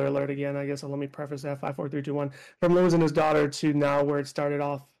 Spoiler alert again. I guess let me preface that 5, 4, 3, 2, 1. From losing his daughter to now where it started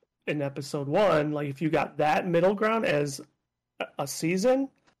off in episode 1. Like if you got that middle ground as a season,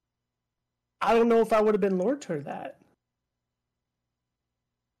 I don't know if I would have been lured to that.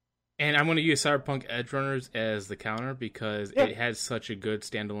 And I'm going to use Cyberpunk Edgerunners as the counter because it has such a good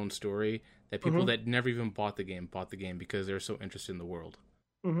standalone story that people that never even bought the game because they're so interested in the world.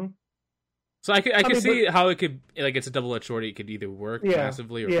 Mm-hmm. So I can see how it could, like, it's a double-edged sword. It could either work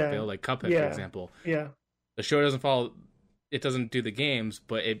massively or fail, like Cuphead, for example. Yeah. The show doesn't follow, it doesn't do the games,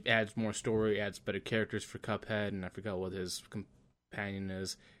 but it adds more story, adds better characters for Cuphead, and I forgot what his companion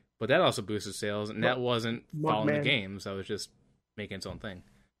is. But that also boosted sales, and that wasn't following the games. That was just making its own thing.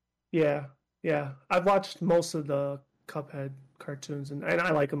 Yeah. I've watched most of the Cuphead cartoons, and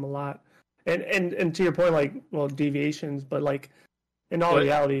I like them a lot. And to your point, like, well, deviations, but like, in all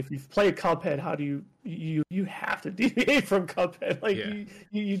reality, if you've played Cuphead, how do you have to deviate from Cuphead? Like,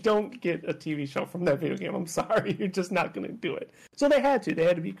 you don't get a TV show from that video game. I'm sorry, you're just not going to do it. So they had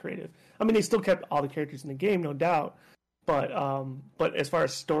to be creative. I mean, they still kept all the characters in the game, no doubt. But as far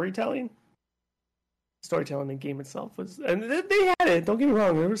as storytelling in the game itself was, and they had it. Don't get me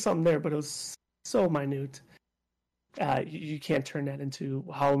wrong, there was something there, but it was so minute. You can't turn that into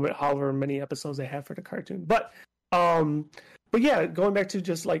however many episodes they have for the cartoon. But yeah, going back to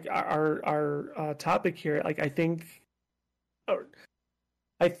just like our topic here, like I think,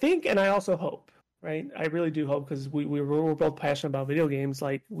 and I also hope, right? I really do hope, because we're both passionate about video games.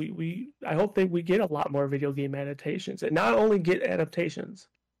 Like I hope that we get a lot more video game adaptations, and not only get adaptations,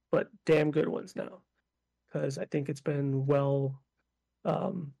 but damn good ones now, because I think it's been well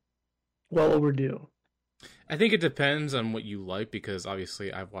overdue. I think it depends on what you like, because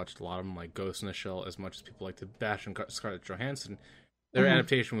obviously I've watched a lot of them, like Ghost in the Shell, as much as people like to bash on Scarlett Johansson. Their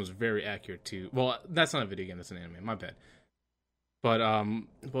adaptation was very accurate too. Well, that's not a video game, that's an anime, my bad. But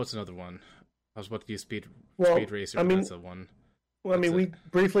what's another one? I was about to use Speed Racer, but that's the one. Well, we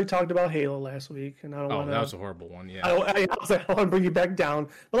briefly talked about Halo last week, and I don't want to... that was a horrible one, yeah. I was like, I want to bring you back down.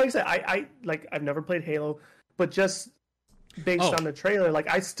 But like I said, I've never played Halo, but just based on the trailer, like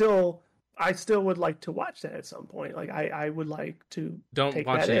I still would like to watch that at some point. Like I would like to. Don't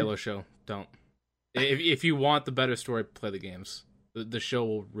watch the Halo show. Don't. If you want the better story, play the games. The show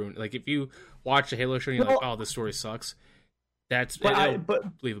will ruin. Like if you watch the Halo show and you're like, oh, this story sucks, it'll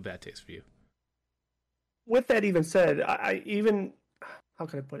leave a bad taste for you. With that even said, how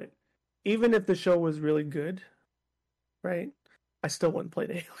can I put it? Even if the show was really good, right? I still wouldn't play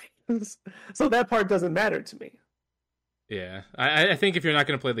the Halo games. So that part doesn't matter to me. Yeah, I think if you're not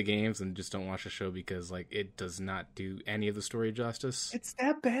going to play the games, then just don't watch the show, because like it does not do any of the story justice. It's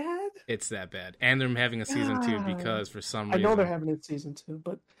that bad? It's that bad. And they're having a season 2 because for some reason... I know they're having a season 2,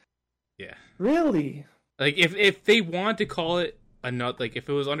 but... Yeah. Really? Like if they want to call it another... Like if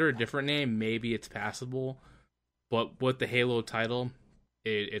it was under a different name, maybe it's passable. But with the Halo title,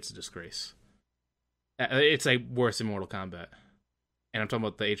 it's a disgrace. It's like worse than Mortal Kombat. And I'm talking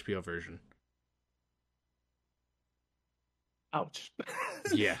about the HBO version. Ouch.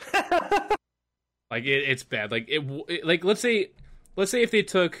 Yeah. Like it's bad. Like like let's say if they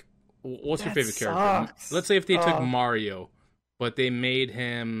took, what's your favorite character? Let's say if they took Mario, but they made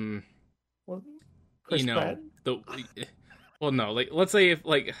him, Chris Pratt. Well, no, like let's say if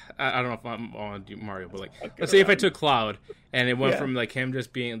like I don't know if I'm on Mario, but like let's say if I took Cloud and it went from like him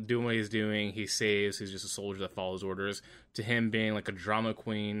just doing what he's doing, he saves, he's just a soldier that follows orders, to him being like a drama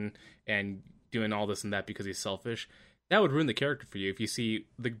queen and doing all this and that because he's selfish. That would ruin the character for you if you see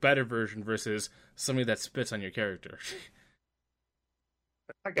the better version versus somebody that spits on your character.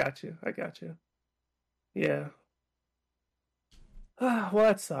 I got you. Yeah. Well,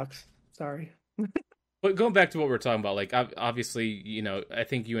 that sucks. Sorry. But going back to what we're talking about, like obviously, you know, I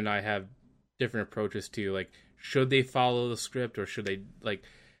think you and I have different approaches to like, should they follow the script or should they like?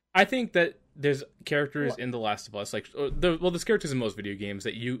 I think that there's characters in The Last of Us, like there's characters in most video games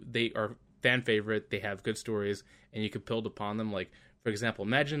that they are fan favorite, they have good stories, and you can build upon them. Like for example,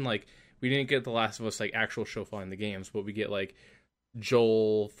 imagine like we didn't get The Last of Us like actual show following the games, but we get like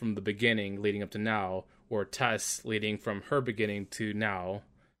Joel from the beginning leading up to now, or Tess leading from her beginning to now.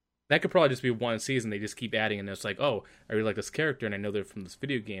 That could probably just be one season. They just keep adding, and it's like, oh, I really like this character, and I know they're from this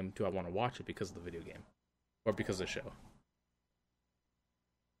video game. Do I want to watch it because of the video game, or because of the show,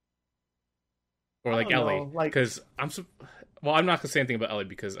 or like Ellie? Because I'm not gonna say anything about Ellie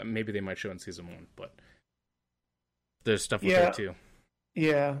because maybe they might show in season 1, but there's stuff with her too.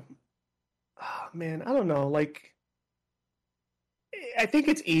 Yeah, oh, man, I don't know. Like, I think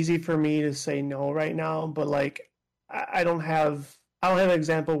it's easy for me to say no right now, but like, I don't have an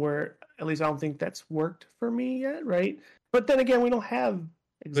example where, at least I don't think that's worked for me yet, right? But then again, we don't have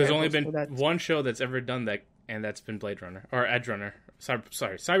examples. There's only been one show that's ever done that, and that's been Blade Runner, or Edge Runner.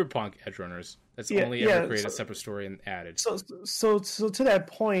 Cyberpunk Edge Runners. That's only ever created a separate story and added. So to that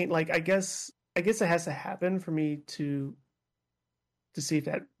point, like I guess it has to happen for me to see if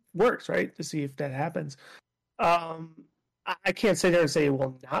that works, right? To see if that happens. I can't sit there and say it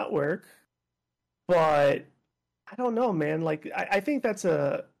will not work, but I don't know, man. Like, I think that's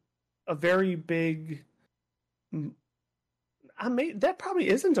a very big. That probably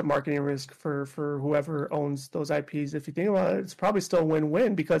isn't a marketing risk for whoever owns those IPs. If you think about it, it's probably still a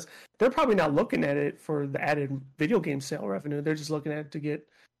win-win because they're probably not looking at it for the added video game sale revenue. They're just looking at it to get,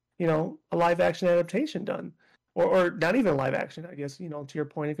 a live action adaptation done, or not even live action. I guess to your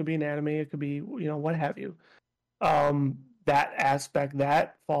point, it could be an anime, it could be what have you. That aspect,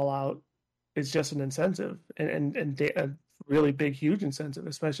 that Fallout, is just an incentive, and a really big, huge incentive,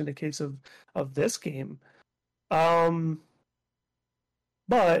 especially in the case of this game. But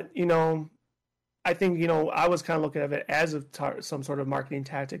I think I was kind of looking at it as some sort of marketing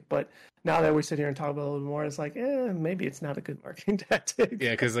tactic. But now that we sit here and talk about it a little bit more, it's like, maybe it's not a good marketing tactic.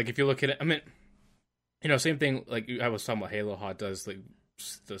 Yeah, because like if you look at it, I mean, same thing. Like I was talking about Halo, how it does like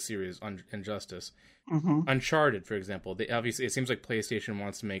the series Injustice. Mm-hmm. Uncharted, for example, obviously it seems like PlayStation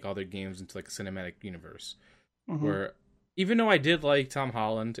wants to make all their games into like a cinematic universe. Mm-hmm. Where even though I did like Tom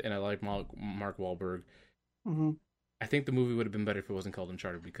Holland and I like Mark Wahlberg, mm-hmm. I think the movie would have been better if it wasn't called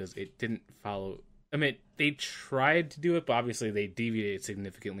Uncharted because it didn't follow. I mean, they tried to do it, but obviously they deviated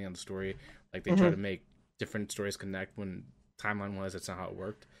significantly on the story. Like they tried to make different stories connect when timeline-wise, that's not how it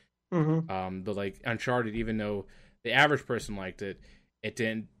worked. Mm-hmm. But like Uncharted, even though the average person liked it, it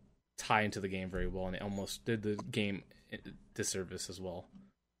didn't tie into the game very well, and it almost did the game disservice as well.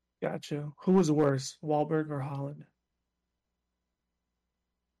 Gotcha. Who was worse, Wahlberg or Holland?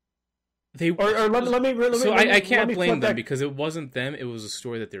 I can't blame them because it wasn't them. It was a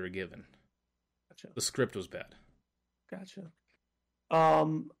story that they were given. Gotcha. The script was bad. Gotcha.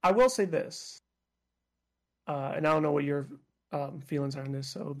 I will say this, and I don't know what your feelings are on this,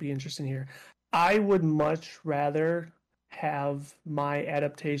 so it'll be interesting here. I would much rather have my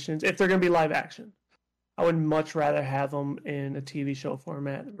adaptations, if they're going to be live action, I would much rather have them in a TV show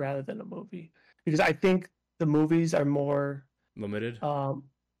format rather than a movie, because I think the movies are more limited.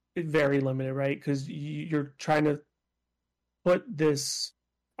 Very limited, right? Because you're trying to put this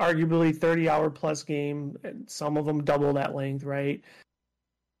arguably 30-hour plus game, and some of them double that length, right?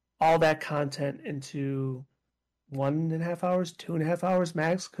 All that content into 1.5 hours, 2.5 hours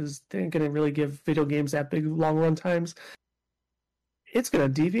max, because they ain't going to really give video games that big long run times. It's going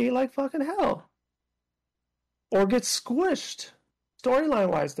to deviate like fucking hell. Or get squished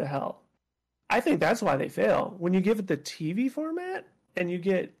storyline-wise to hell. I think that's why they fail. When you give it the TV format and you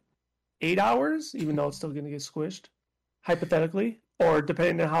get 8 hours, even though it's still going to get squished, hypothetically, or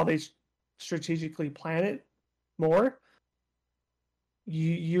depending on how they strategically plan it more,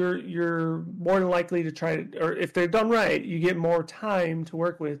 you're more than likely to try to, or if they're done right, you get more time to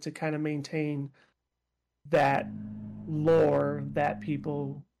work with to kind of maintain that lore that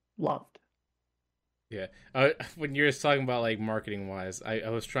people loved. Yeah. When you're talking about like marketing wise, I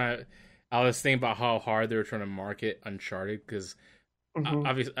was thinking about how hard they were trying to market Uncharted, because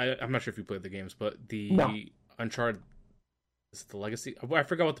obviously I'm not sure if you played the games, but the Uncharted is it the Legacy? I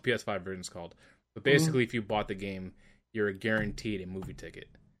forgot what the PS5 version is called. But basically, if you bought the game, you're guaranteed a movie ticket,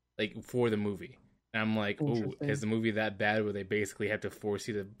 like for the movie. And I'm like, oh, is the movie that bad where they basically have to force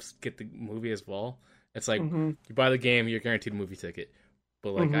you to get the movie as well? It's like you buy the game, you're guaranteed a movie ticket.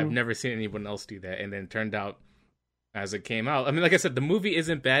 But like I've never seen anyone else do that. And then it turned out as it came out, I mean, like I said, the movie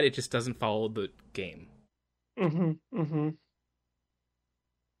isn't bad. It just doesn't follow the game.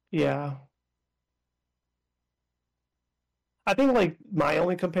 Yeah. I think like my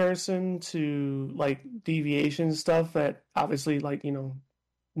only comparison to like deviation stuff that obviously like, you know,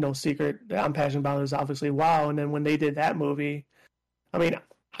 no secret that I'm passionate about is obviously WoW. And then when they did that movie, I mean,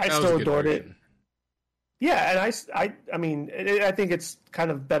 I still adored it. Yeah, and I mean, I think it's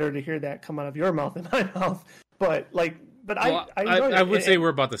kind of better to hear that come out of your mouth than my mouth. But like, I would say we're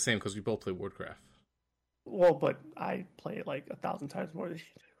about the same because we both play Warcraft. Well, but I play it like 1,000 times more than you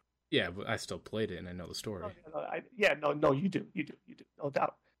do. Yeah, but I still played it and I know the story. No, you do, no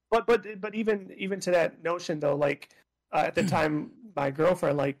doubt. But even to that notion though, like at the time, my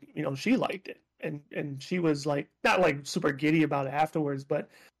girlfriend, like, you know, she liked it, and she was like not like super giddy about it afterwards, but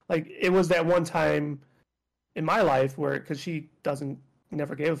like it was that one time in my life where, because she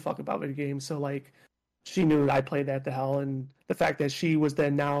never gave a fuck about video games, so like she knew I played that to hell, and the fact that she was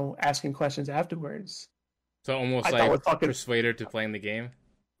then now asking questions afterwards. So almost like persuade her to playing the game.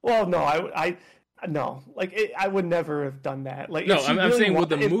 Well, no, no, like I would never have done that. Like, no, I'm saying,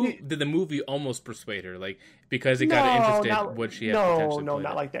 did the movie almost persuade her? Like, because it got her interested, would she have potentially No,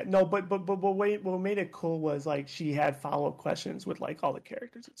 not like that. No, but what made it cool was like she had follow-up questions with like all the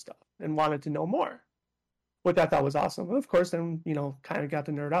characters and stuff, and wanted to know more, which I thought was awesome. And of course, then, you know, kind of got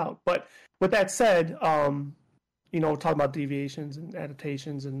to nerd out. But with that said, you know, talking about deviations and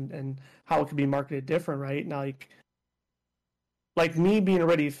adaptations and how it could be marketed different, right? Now, like me being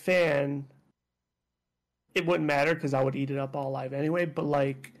already a fan, it wouldn't matter because I would eat it up all live anyway. But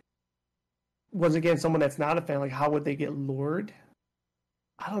like, once again, someone that's not a fan, like, how would they get lured?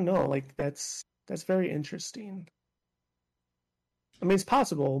 I don't know. Like, that's very interesting. I mean, it's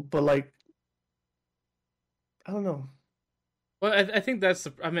possible, but like, I don't know. Well, I think that's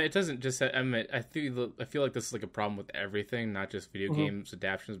I mean, it doesn't just. I mean, I feel like this is like a problem with everything, not just video games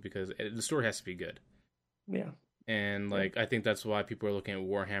adaptations, because the story has to be good. Yeah. And like, I think that's why people are looking at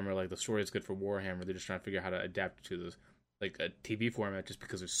Warhammer. Like, the story is good for Warhammer. They're just trying to figure out how to adapt it to this, like a TV format, just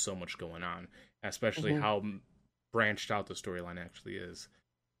because there's so much going on, especially how branched out the storyline actually is.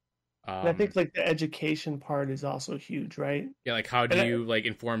 And I think like the education part is also huge, right? Yeah, like how do you like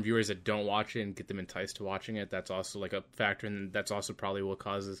inform viewers that don't watch it and get them enticed to watching it? That's also like a factor, and that's also probably what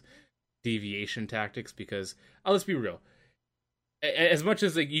causes deviation tactics. Because let's be real, as much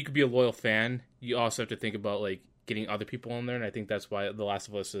as like you could be a loyal fan, you also have to think about like getting other people in there, and I think that's why The Last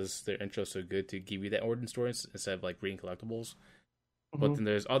of Us is their intro so good, to give you that origin story instead of like reading collectibles. But then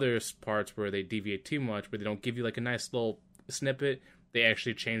there's other parts where they deviate too much, where they don't give you like a nice little snippet. They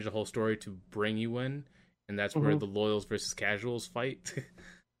actually change the whole story to bring you in, and that's where the loyals versus casuals fight.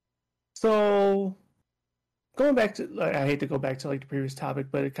 So, going back to, like, I hate to go back to like the previous topic,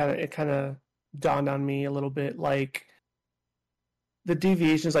 but it kind of dawned on me a little bit, like the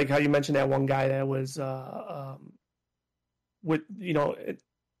deviations, like how you mentioned that one guy that was with, you know,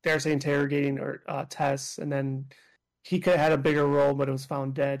 dare say interrogating or Tess, and then he could have had a bigger role, but it was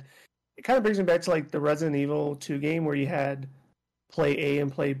found dead. It kind of brings me back to like the Resident Evil 2 game where you had play A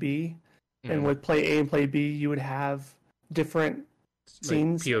and play B, and with play A and play B, you would have different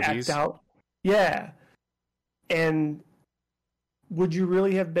scenes act out. Yeah, and would you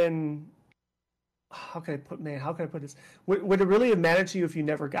really have been? How can I put this? Would it really have mattered to you if you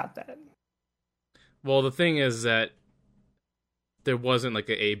never got that? Well, the thing is that there wasn't like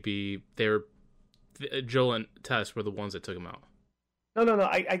a B. Joel and Tess were the ones that took him out. No.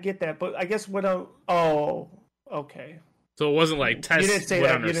 I get that, but I guess what I'm. Oh, okay. So it wasn't like Tess. You didn't say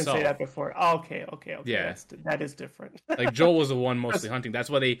that. You didn't say that before. Okay. Yeah, that is different. Like Joel was the one mostly hunting. That's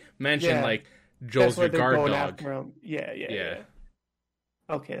why they mentioned like Joel's your guard dog. Yeah.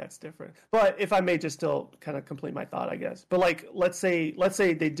 Okay, that's different. But if I may just still kind of complete my thought, I guess. But like, let's say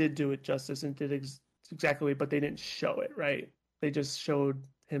they did do it justice and did exactly, but they didn't show it, right? They just showed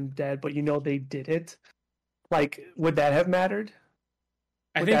him dead, but you know they did it. Like, would that have mattered?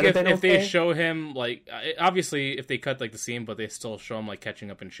 I think if they show him, like, obviously if they cut like the scene, but they still show him like catching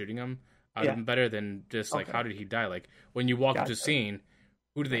up and shooting him, would have been better than just like how did he die? Like when you walk into the scene,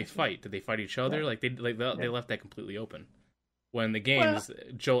 who do they fight? Did they fight each other? Like they left that completely open. When the games,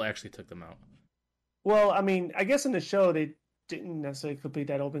 Joel actually took them out. Well, I mean, I guess in the show they didn't necessarily complete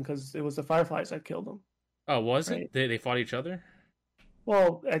that open because it was the Fireflies that killed them. Oh, was it? They fought each other?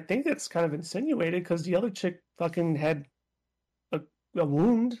 Well, I think that's kind of insinuated because the other chick fucking had a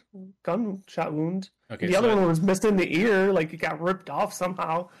wound, gunshot wound. Okay, the other one was missing the ear, like it got ripped off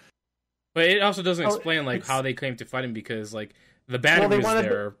somehow. But it also doesn't explain like how they claim to fight him because like the battery was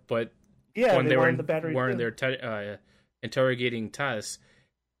there, but when they were there interrogating Tess,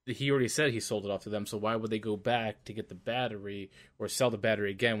 he already said he sold it off to them. So why would they go back to get the battery or sell the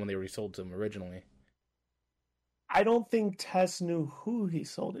battery again when they already sold it to him originally? I don't think Tess knew who he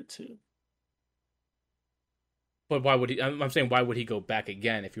sold it to. But why would he? I'm saying why would he go back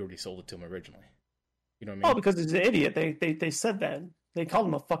again if he already sold it to him originally? You know what I mean? Oh, because he's an idiot. They said that. They called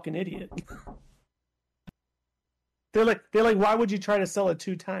him a fucking idiot. They're like, why would you try to sell it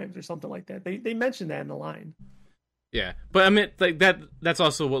 2 times or something like that? They mentioned that in the line. Yeah, but I mean, like that's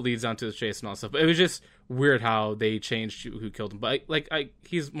also what leads on to the chase and all stuff. But it was just weird how they changed who killed him. But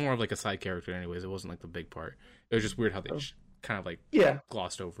he's more of like a side character, anyways. It wasn't like the big part. It was just weird how they kind of like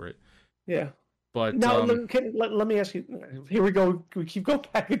glossed over it. Yeah. But now let me ask you. Here we go. We keep going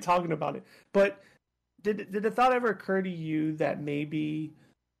back and talking about it. But did the thought ever occur to you that maybe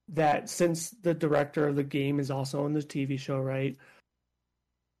that since the director of the game is also on the TV show, right?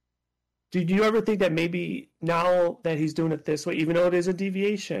 Did you ever think that maybe now that he's doing it this way, even though it is a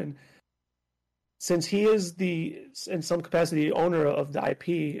deviation, since he is in some capacity, owner of the IP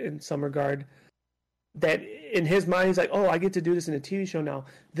in some regard, that in his mind he's like, oh, I get to do this in a TV show now.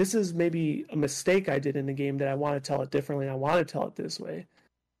 This is maybe a mistake I did in the game that I want to tell it differently. I want to tell it this way.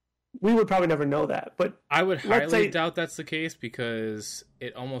 We would probably never know that, but I would highly doubt that's the case because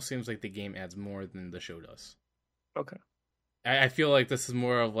it almost seems like the game adds more than the show does. Okay. I feel like this is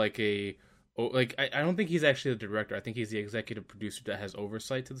more of like I don't think he's actually the director. I think he's the executive producer that has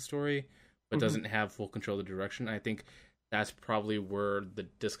oversight to the story, but doesn't have full control of the direction. I think that's probably where the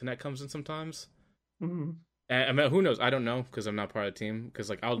disconnect comes in sometimes. Mm-hmm. And I mean, who knows? I don't know because I'm not part of the team. Because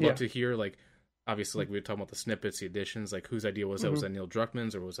like I would love to hear like. Obviously, like we were talking about the snippets, the additions, like whose idea was that? Was that Neil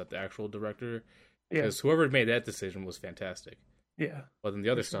Druckmann's or was that the actual director? Because whoever made that decision was fantastic. Yeah. But then the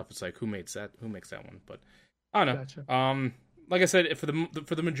other stuff, it's like who makes that one? But I don't know. Gotcha. Like I said, for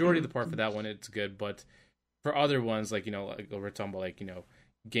the majority of the part for that one, it's good. But for other ones, like like we're talking about,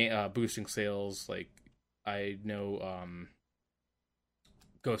 like boosting sales. Like I know,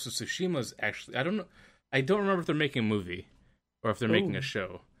 Ghost of Tsushima's actually. I don't know. I don't remember if they're making a movie or if they're making a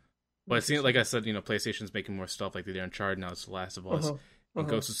show. But it seems like I said, PlayStation's making more stuff like they did Uncharted. Now it's The Last of Us. And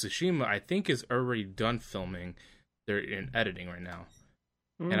Ghost of Tsushima, I think, is already done filming. They're in editing right now.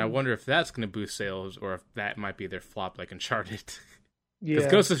 And I wonder if that's going to boost sales or if that might be their flop like Uncharted. Because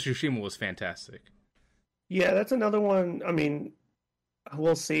Ghost of Tsushima was fantastic. Yeah, that's another one. I mean,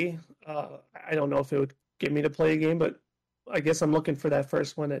 we'll see. I don't know if it would get me to play a game, but I guess I'm looking for that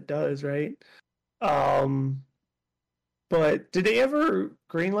first one that does, right? But did they ever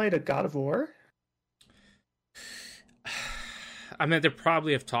greenlight a God of War? I mean, they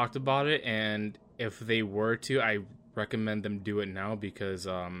probably have talked about it, and if they were to, I recommend them do it now because,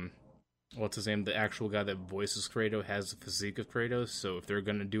 what's his name? The actual guy that voices Kratos has the physique of Kratos, so if they're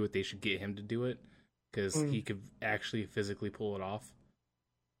going to do it, they should get him to do it because he could actually physically pull it off.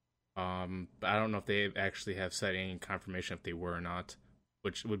 But I don't know if they actually have said any confirmation if they were or not.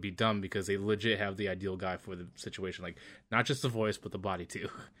 Which would be dumb because they legit have the ideal guy for the situation. Like, not just the voice, but the body, too.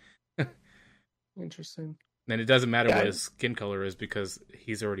 Interesting. And it doesn't matter what his skin color is because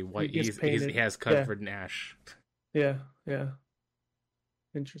he's already white. He has covered in ash. Yeah.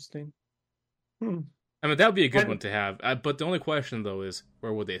 Interesting. I mean, that would be a good one to have. But the only question, though, is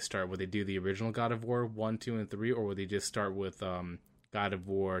where would they start? Would they do the original God of War 1, 2, and 3? Or would they just start with God of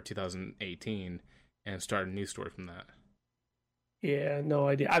War 2018 and start a new story from that? Yeah, no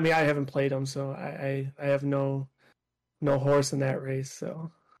idea. I mean, I haven't played them, so I have no horse in that race. So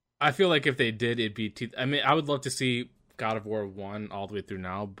I feel like if they did, it'd be. I mean, I would love to see God of War 1 all the way through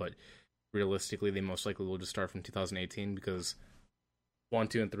now, but realistically, they most likely will just start from 2018 because 1,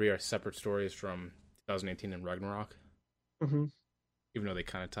 2, and 3 are separate stories from 2018 and Ragnarok. Even though they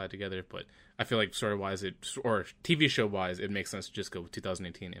kind of tie together, but I feel like story-wise, or TV show-wise, it makes sense to just go with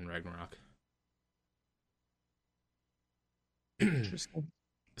 2018 and Ragnarok. Interesting.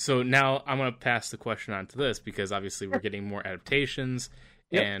 So now I'm going to pass the question on to this because obviously we're getting more adaptations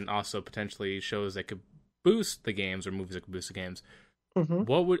and also potentially shows that could boost the games or movies that could boost the games.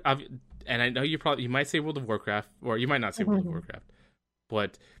 What would, and I know you might say World of Warcraft, or you might not say World of Warcraft,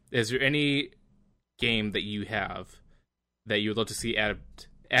 but is there any game that you have that you would love to see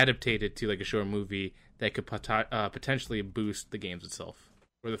adapted to like a show or movie that could potentially boost the games itself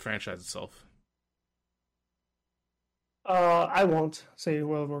or the franchise itself? I won't say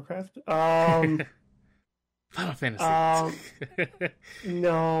World of Warcraft. Final Fantasy.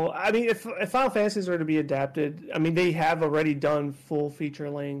 No, I mean, if Final Fantasies were to be adapted, I mean, they have already done full feature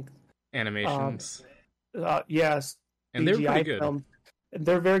length animations. Yes, and they're pretty good. Film.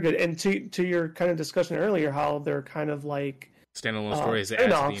 They're very good. And to your kind of discussion earlier, how they're kind of like standalone stories that add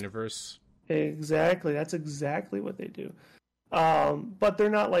to the universe. Exactly, that's exactly what they do. But they're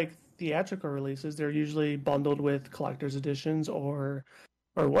not like theatrical releases. They're usually bundled with collector's editions or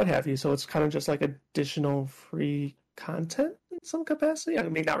what have you. So it's kind of just like additional free content in some capacity. I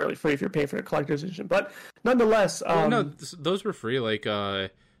mean, not really free if you're paying for the collector's edition, but nonetheless. No, those were free. Like,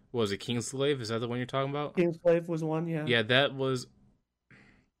 what was it, Kingslave? Is that the one you're talking about? Kingslave was one, yeah. Yeah, that was.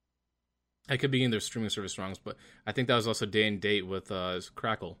 I could be in their streaming service wrongs, but I think that was also day and date with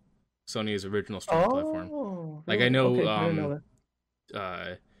Crackle, Sony's original streaming platform. Like, I know,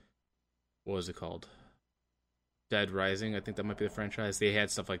 what was it called? Dead Rising, I think that might be the franchise. They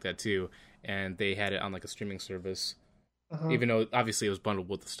had stuff like that too, and they had it on like a streaming service. Even though obviously it was bundled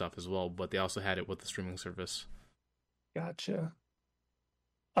with the stuff as well, but they also had it with the streaming service. Gotcha.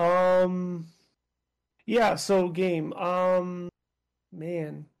 Yeah, so game.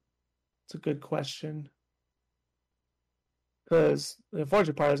 Man, it's a good question. Because the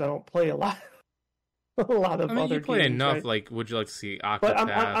unfortunate part is I don't play a lot. A lot of other you play games, enough. right? Like, would you like to see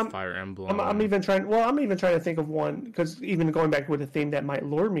Octopath, Fire Emblem? I'm even trying. Well, I'm even trying to think of one because even going back with a theme that might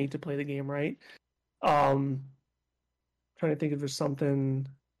lure me to play the game, right? Trying to think if there's something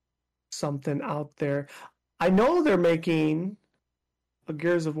out there. I know they're making a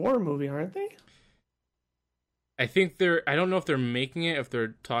Gears of War movie, aren't they? I think they're. I don't know if they're making it, if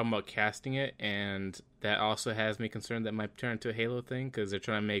they're talking about casting it, and that also has me concerned that might turn into a Halo thing because they're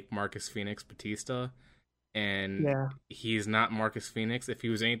trying to make Marcus Phoenix Batista, and he's not Marcus Phoenix. If he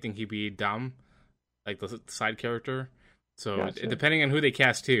was anything, he'd be Dom, like the side character. So depending on who they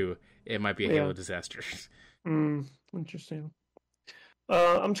cast too, it might be a Halo disaster. Interesting.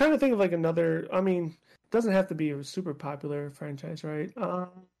 I'm trying to think of like another. I mean, it doesn't have to be a super popular franchise, right?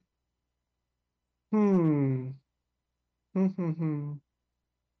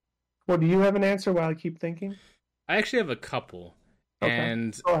 Well, do you have an answer while I keep thinking? I actually have a couple. Okay.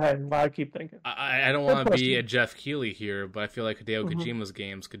 And go ahead while I keep thinking. I don't want to be a Jeff Keighley here, but I feel like Hideo Kojima's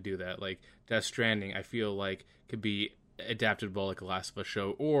games could do that. Like Death Stranding, I feel like could be adapted well like a Last of Us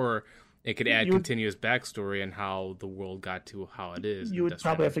show, or it could add continuous backstory and how the world got to how it is. You would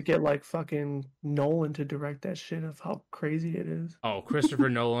probably have to get like fucking Nolan to direct that shit of how crazy it is. Oh, Christopher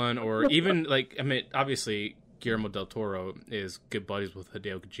Nolan, or even like, I mean, obviously Guillermo del Toro is good buddies with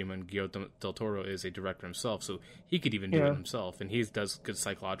Hideo Kojima, and Guillermo del Toro is a director himself, so he could even do it himself, and he does good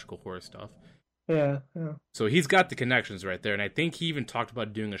psychological horror stuff. Yeah. So he's got the connections right there, and I think he even talked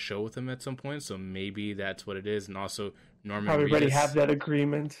about doing a show with him at some point, so maybe that's what it is, and also Norman probably Reedus. Already have that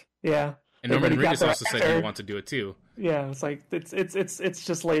agreement. Yeah. And Norman Reedus also said he wants to do it too. Yeah, it's like it's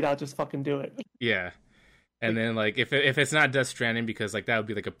just laid out, just fucking do it. Yeah. And then, like, if it's not Death Stranding, because like that would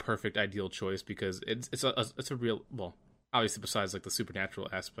be like a perfect ideal choice, because it's a real, well, obviously besides like the supernatural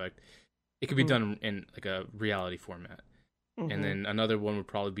aspect, it could be done in like a reality format. And then another one would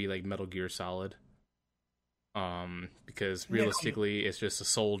probably be like Metal Gear Solid, because realistically it's just a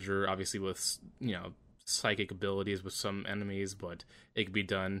soldier, obviously with psychic abilities with some enemies, but it could be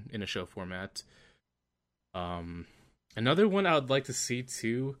done in a show format. Another one I would like to see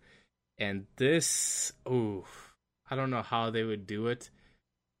too. And this, I don't know how they would do it,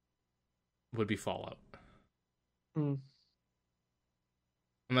 would be Fallout. I'm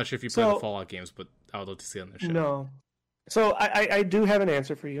not sure if you play the Fallout games, but I would love to see it on the show. No. So I do have an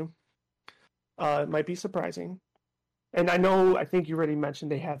answer for you. It might be surprising. And I think you already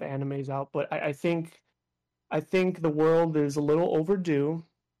mentioned they have animes out, but I think the world is a little overdue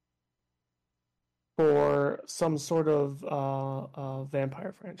for some sort of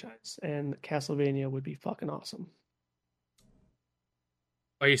vampire franchise, and Castlevania would be fucking awesome.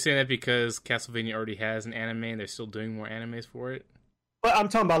 Are you saying that because Castlevania already has an anime and they're still doing more animes for it? But I'm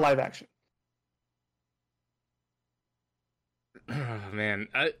talking about live action. Oh, man.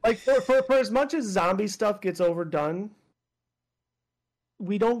 Like, for as much as zombie stuff gets overdone,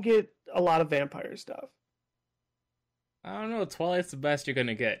 we don't get a lot of vampire stuff. I don't know. Twilight's the best you're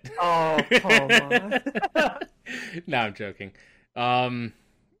gonna get. Oh, come on. No, I'm joking.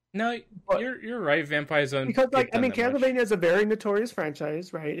 No, you're right. Vampires don't. Because, like, I mean, Castlevania is a very notorious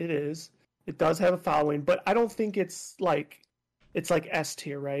franchise, right? It is. It does have a following, but I don't think it's like S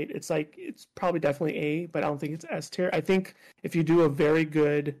tier, right? It's probably definitely A, but I don't think it's S tier. I think if you do a very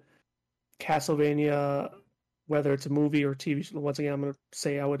good Castlevania, whether it's a movie or TV show, once again, I'm going to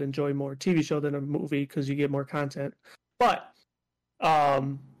say I would enjoy more a TV show than a movie because you get more content. But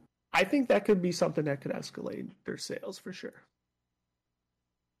I think that could be something that could escalate their sales for sure.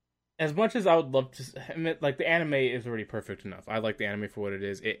 As much as I would love to admit, like, the anime is already perfect enough. I like the anime for what it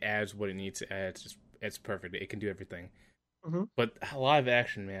is. It adds what it needs to add. It's perfect. It can do everything. Mm-hmm. But live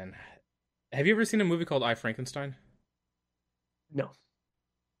action, man. Have you ever seen a movie called I, Frankenstein? No.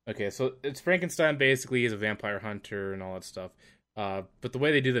 Okay, so it's Frankenstein. Basically, he's a vampire hunter and all that stuff. But the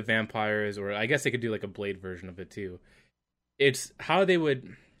way they do the vampires, or I guess they could do like a Blade version of it too. It's how they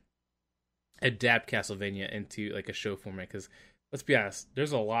would adapt Castlevania into like a show format. Because let's be honest,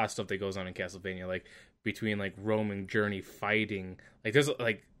 there's a lot of stuff that goes on in Castlevania, like between like roaming, journey, fighting. Like there's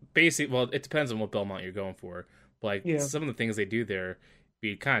like basic. Well, it depends on what Belmont you're going for. But like some of the things they do there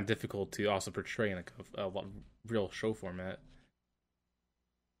be kind of difficult to also portray in like a real show format.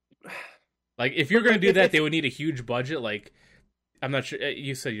 Like if you're going to do that, they would need a huge budget. Like I'm not sure.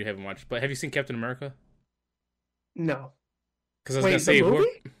 You said you haven't watched, but have you seen Captain America? No. Because I was going to say, the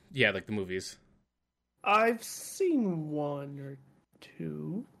movie? Yeah, like the movies. I've seen one or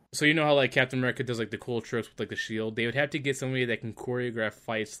two. So you know how like Captain America does like the cool tricks with like the shield? They would have to get somebody that can choreograph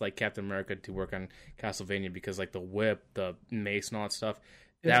fights like Captain America to work on Castlevania, because like the whip, the mace, and all that stuff,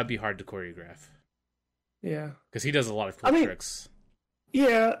 that would be hard to choreograph. Yeah, because he does a lot of cool tricks.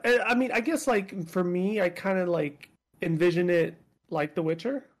 Yeah, I mean, I guess like for me, I kind of like envision it like The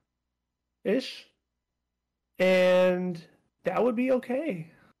Witcher ish, and that would be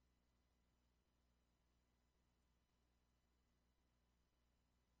okay.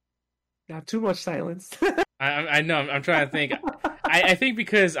 Not too much silence. I know. I'm trying to think. I think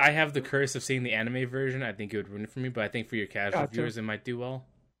because I have the curse of seeing the anime version, I think it would ruin it for me. But I think for your casual viewers, it might do well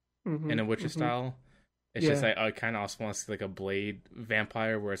in a Witcher style. It's just like I kind of also want to see like a Blade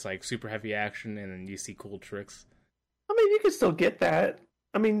vampire where it's like super heavy action and then you see cool tricks. I mean, you can still get that.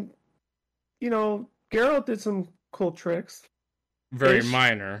 I mean, you know, Geralt did some cool tricks. Very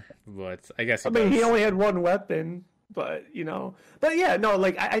minor, but I guess he only had one weapon. But yeah, no,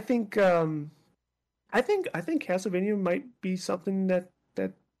 like I think Castlevania might be something that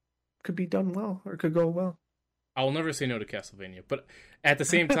could be done well or could go well. I will never say no to Castlevania, but at the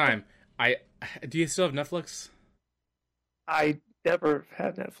same time, do you still have Netflix? I never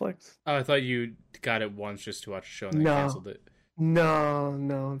had Netflix. Oh, I thought you got it once just to watch a show and then canceled it. No,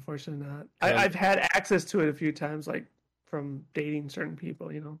 unfortunately not. I've had access to it a few times, like from dating certain people,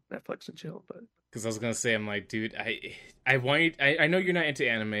 Netflix and chill, but. Because I was gonna say, I'm like, dude, I want you. I know you're not into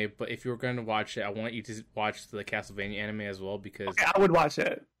anime, but if you're going to watch it, I want you to watch the Castlevania anime as well, because I would watch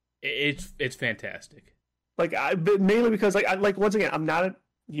it. It's fantastic. Like mainly because like once again, I'm not.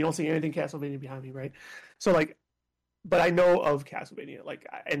 You don't see anything Castlevania behind me, right? So like, but I know of Castlevania, like,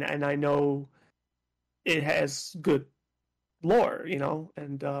 and I know it has good lore,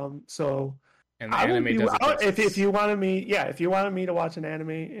 and so. And the anime does it if you wanted me, if you wanted me to watch an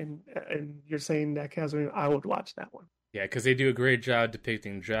anime and you're saying that Castlevania, I would watch that one. Yeah, because they do a great job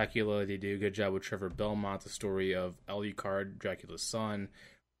depicting Dracula. They do a good job with Trevor Belmont, the story of Alucard, Dracula's son.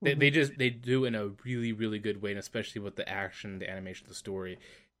 They do in a really, really good way, and especially with the action, the animation, the story,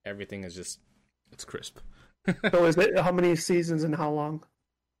 everything is just it's crisp. So is it how many seasons and how long?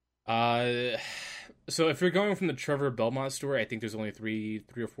 So if you're going from the Trevor Belmont story, I think there's only three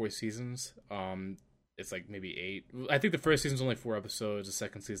or four seasons. It's like maybe 8. I think the first season's only 4 episodes. The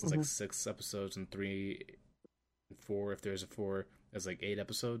second season's like 6 episodes, and 3 and 4, if there's a 4, there's like 8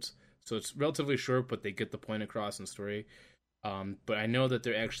 episodes. So it's relatively short, but they get the point across in the story. But I know that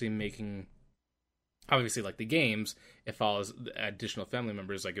they're actually making, obviously, like the games, it follows additional family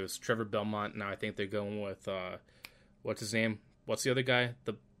members. Like it was Trevor Belmont. Now I think they're going with what's his name? What's the other guy?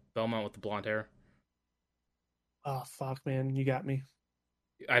 The Belmont with the blonde hair. Oh fuck, man, you got me.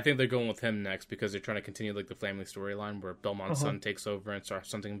 I think they're going with him next because they're trying to continue like the family storyline where Belmont's son takes over and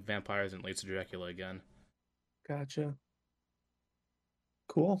starts hunting vampires and leads to Dracula again. Gotcha.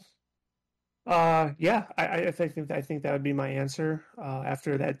 Cool. Yeah, I think that would be my answer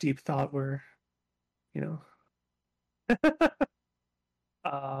after that deep thought where,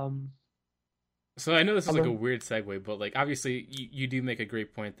 So I know this is like a weird segue, but like obviously you do make a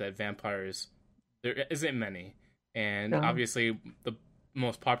great point that vampires, there isn't many. And obviously, the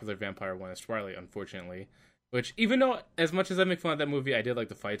most popular vampire one is Twilight, unfortunately. Which, even though, as much as I make fun of that movie, I did like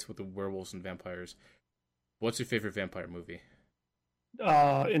the fights with the werewolves and vampires. What's your favorite vampire movie?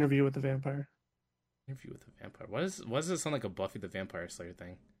 Interview with the Vampire. Interview with the Vampire. Why does it sound like a Buffy the Vampire Slayer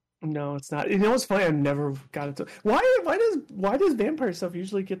thing? No, it's not. You know what's funny? I never got into. Why does vampire stuff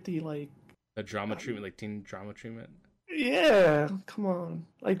usually get the like the drama treatment, like teen drama treatment? Yeah, come on.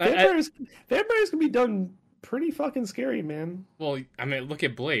 Like vampires can be done pretty fucking scary, man. Well, I mean, look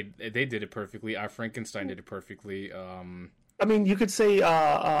at Blade. They did it perfectly. Frankenstein did it perfectly. I mean, you could say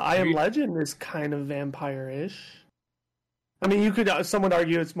I Am Legend is kind of vampire-ish. I mean, you could. Some would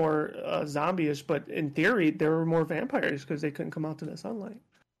argue it's more zombie-ish, but in theory, there were more vampires because they couldn't come out to the sunlight.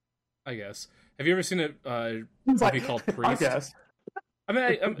 I guess. Have you ever seen a movie called Priest? I guess. I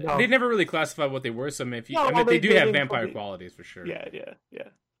mean, No. they never really classified what they were. So I mean, they do have vampire qualities for sure. Yeah.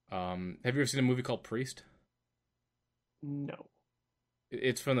 Have you ever seen a movie called Priest? No.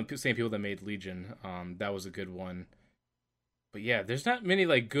 It's from the same people that made Legion. That was a good one. But yeah, there's not many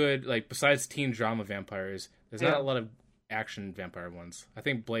like good besides teen drama vampires. There's not a lot of action vampire ones. I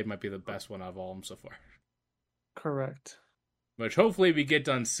think Blade might be the best one out of all of them so far. Correct. Which hopefully we get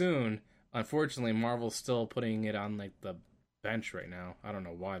done soon. Unfortunately, Marvel's still putting it on the bench right now. I don't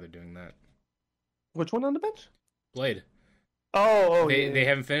know why they're doing that. Which one on the bench? Blade. They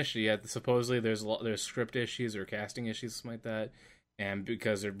haven't finished it yet. Supposedly there's script issues or casting issues, something like that. And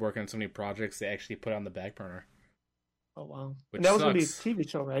because they're working on so many projects, they actually put it on the back burner. Oh wow! And that was going to be a TV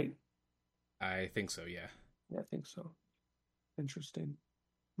show, right? I think so. Yeah. Yeah, I think so. Interesting.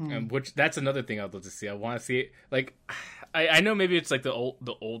 Which that's another thing I'd love to see. I want to see it. Like, I know maybe it's like the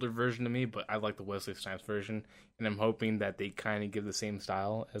older version of me, but I like the Wesley Snipes version, and I'm hoping that they kind of give the same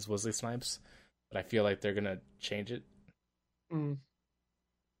style as Wesley Snipes. But I feel like they're gonna change it.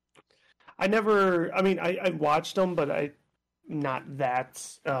 I watched them, but I'm not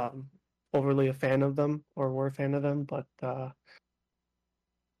that overly a fan of them, or were a fan of them. But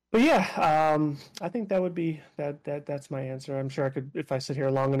yeah, I think that would be that's my answer. I'm sure I could, if I sit here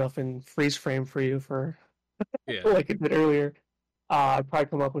long enough and freeze frame for you for like I did earlier, I'd probably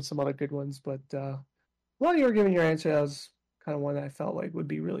come up with some other good ones. But while you were giving your answer, that was kind of one that I felt like would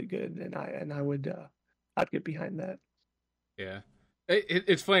be really good, and I would I'd get behind that. Yeah,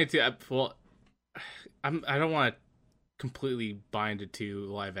 it's funny too. I don't want to completely bind it to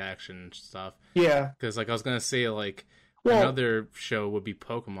live action stuff. Yeah, because I was gonna say another show would be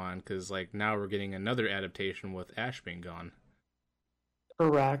Pokemon, because now we're getting another adaptation with Ash being gone.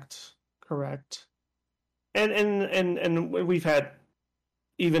 Correct. And we've had,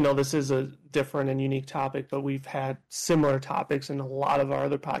 even though this is a different and unique topic, but we've had similar topics in a lot of our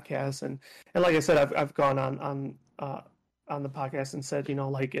other podcasts, and like I said, I've gone on the podcast and said,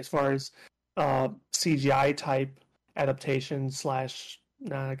 as far as CGI type adaptation / I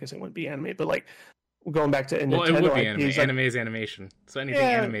guess it wouldn't be anime, but going back to Nintendo, it would be anime. Anime is animation, so anything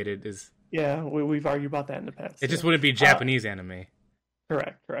animated is. Yeah, we've argued about that in the past. It just wouldn't be Japanese anime.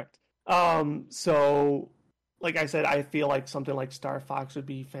 Correct. So, like I said, I feel like something like Star Fox would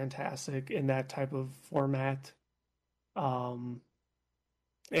be fantastic in that type of format. And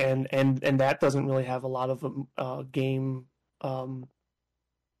that doesn't really have a lot of game. What's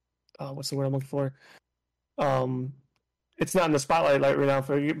the word I'm looking for? It's not in the spotlight right now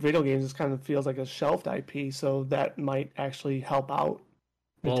for video games. It kind of feels like a shelved IP, so that might actually help out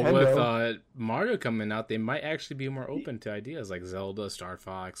Nintendo. Well, with Mario coming out, they might actually be more open to ideas like Zelda, Star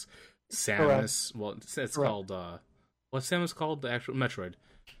Fox, Samus. Correct. Well, it's called what's Samus called? The actual Metroid.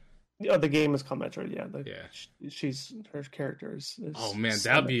 The game is called Metroid. Yeah, her character is oh man,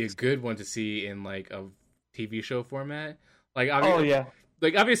 that'd be a good one to see in a TV show format.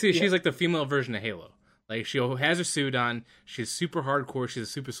 Obviously she's the female version of Halo. She has her suit on. She's super hardcore. She's a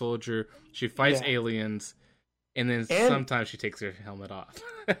super soldier. She fights aliens, and then sometimes she takes her helmet off.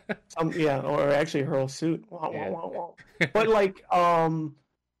 Or actually her whole suit. But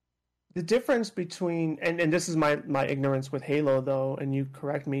the difference between and this is my ignorance with Halo though, and you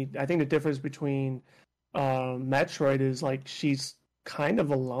correct me. I think the difference between Metroid is she's kind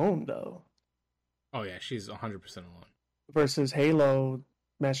of alone though. Oh yeah, she's 100% alone. Versus Halo,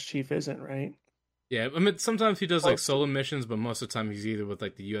 Master Chief isn't, right? Yeah, I mean, sometimes he does solo missions, but most of the time he's either with the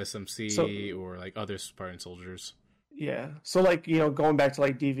USMC or other Spartan soldiers. Yeah, so going back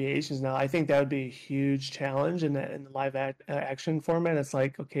to deviations now, I think that would be a huge challenge in the live action format. It's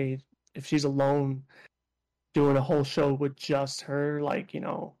okay, if she's alone doing a whole show with just her,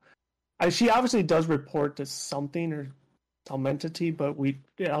 she obviously does report to something or some entity, but I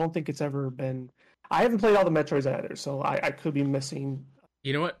don't think it's ever been. I haven't played all the Metroids either, so I could be missing.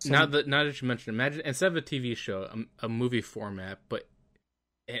 You know what? Now that you mentioned, imagine instead of a TV show, a movie format. But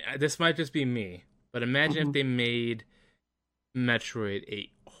this might just be me. But imagine if they made Metroid a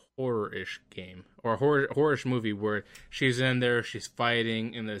horror-ish game or a horror-ish movie where she's in there, she's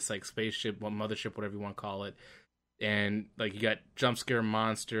fighting in this spaceship, mothership, whatever you want to call it, and you got jump scare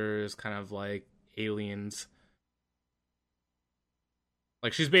monsters, kind of aliens.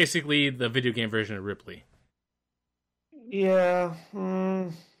 She's basically the video game version of Ripley. Yeah, I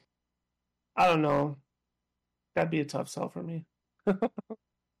don't know. That'd be a tough sell for me.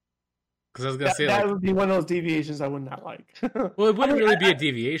 Because I was gonna say that would be one of those deviations I would not like. Well, it wouldn't really be a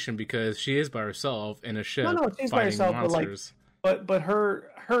deviation because she is by herself in a ship she's by herself, monsters. But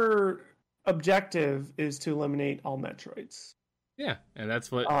her objective is to eliminate all Metroids. Yeah, and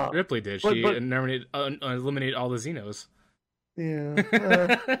that's what Ripley did. She eliminated all the Xenos.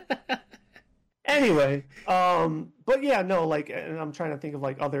 Yeah. Anyway, but yeah, no, like, and I'm trying to think of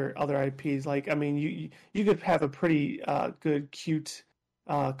like other IPs. Like, I mean, you could have a pretty good, cute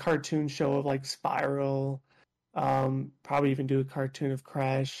cartoon show of like Spyro. Probably even do a cartoon of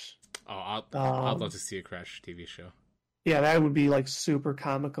Crash. Oh, I'd love to see a Crash TV show. Yeah, that would be like super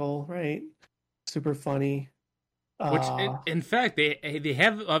comical, right? Super funny. Which, in fact, they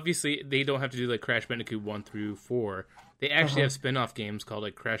have, obviously, they don't have to do like Crash Bandicoot 1 through 4. They actually have spin-off games called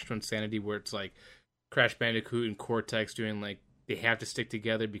like Crash to Insanity, where it's like Crash Bandicoot and Cortex doing like, they have to stick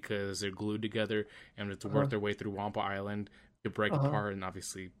together because they're glued together and have to work their way through Wampa Island to break apart, and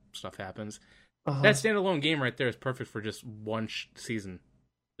obviously stuff happens. That standalone game right there is perfect for just one season.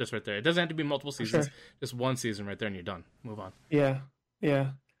 Just right there. It doesn't have to be multiple seasons. Sure. Just one season right there and you're done. Move on. Yeah.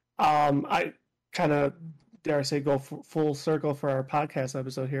 I kind of, dare I say, go full circle for our podcast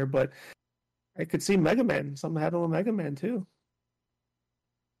episode here, but I could see Mega Man. Something happened with Mega Man too.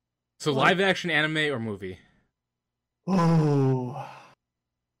 So live action anime or movie? Oh.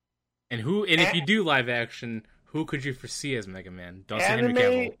 And if you do live action, who could you foresee as Mega Man? Don't say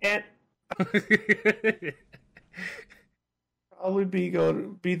Henry Cavill. Probably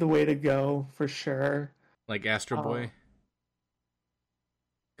be the way to go for sure. Like Astro Boy?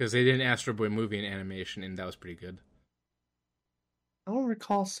 Because they did an Astro Boy movie in animation, and that was pretty good. I don't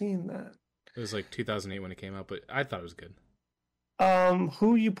recall seeing that. It was like 2008 when it came out, but I thought it was good.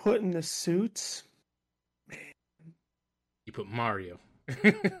 Who you put in the suits? Man. You put Mario.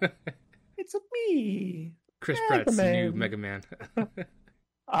 It's me. Chris Pratt's new Mega Man.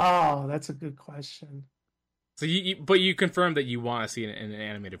 Oh, that's a good question. So but you confirmed that you want to see it in an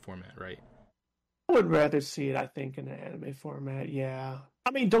animated format, right? I would rather see it, I think, in an anime format, yeah.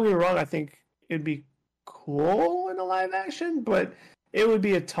 I mean, don't get me wrong, I think it'd be cool in a live action, but it would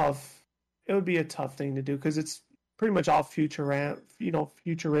be a tough thing to do because it's pretty much all futuristic,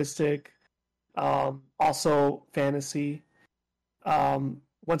 also fantasy.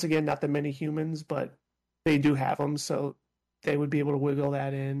 Once again, not that many humans, but they do have them, so they would be able to wiggle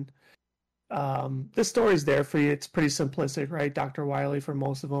that in. The story's there for you. It's pretty simplistic, right? Dr. Wily for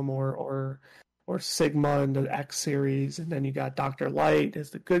most of them, or Sigma in the X series, and then you got Dr. Light as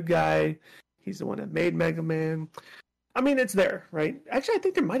the good guy. He's the one that made Mega Man. I mean, it's there, right? Actually, I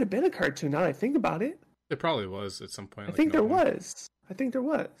think there might have been a cartoon, now that I think about it. There probably was at some point. I think there was.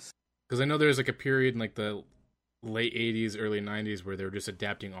 Because I know there was like a period in like the late 80s, early 90s where they were just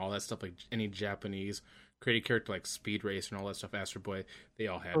adapting all that stuff, like any Japanese created character like Speed Racer and all that stuff, Astro Boy, they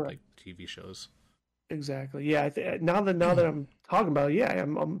all had like TV shows. Exactly. Yeah. Now that I'm talking about it, yeah,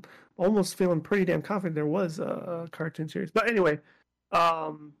 I'm almost feeling pretty damn confident there was a cartoon series. But anyway,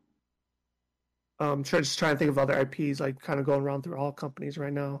 just trying to think of other IPs, like kind of going around through all companies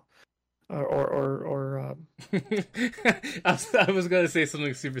right now, or. I was gonna say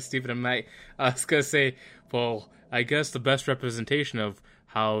something super stupid. I was gonna say, well, I guess the best representation of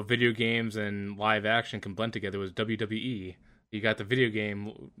how video games and live action can blend together was WWE. You got the video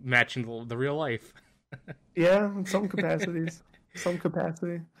game matching the real life. Yeah, in some capacities.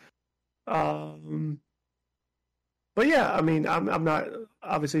 But yeah, I mean, I'm not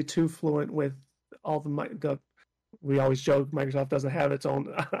obviously too fluent with all the we always joke Microsoft doesn't have its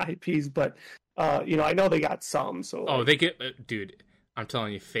own IPs, but I know they got some. So they get, dude. I'm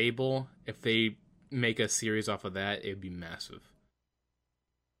telling you, Fable. If they make a series off of that, it'd be massive.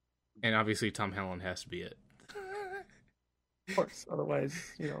 And obviously, Tom Holland has to be it. Of course, otherwise,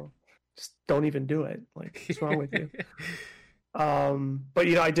 just don't even do it. Like, what's wrong with you? But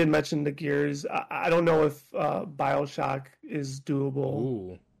I did mention the Gears. I don't know if BioShock is doable.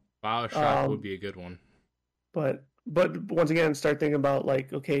 Ooh, BioShock would be a good one. But once again, start thinking about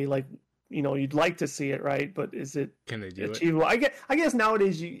like, okay, like you'd like to see it, right? But is it achievable? I guess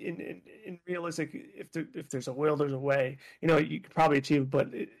nowadays, in realistic, if there's a will, there's a way. You could probably achieve, but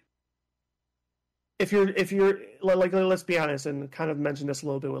if you're like, let's be honest, and kind of mention this a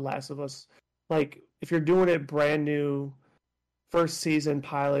little bit with Last of Us, like if you're doing it brand new, first season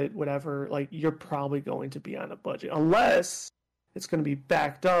pilot, whatever, like you're probably going to be on a budget unless it's going to be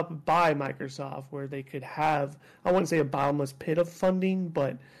backed up by Microsoft, where they could have, I wouldn't say a bottomless pit of funding,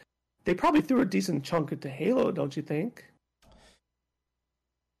 but they probably threw a decent chunk into Halo, don't you think?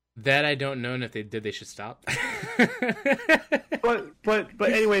 That I don't know, and if they did, they should stop. but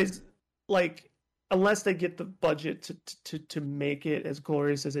anyways, like unless they get the budget to make it as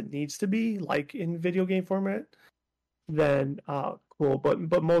glorious as it needs to be, like in video game format, then cool.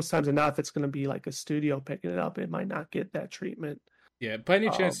 But most times enough, it's going to be like a studio picking it up. It might not get that treatment. Yeah, by any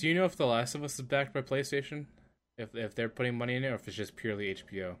chance, do you know if The Last of Us is backed by PlayStation? If they're putting money in it, or if it's just purely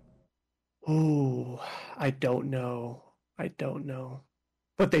HBO? Oh, I don't know.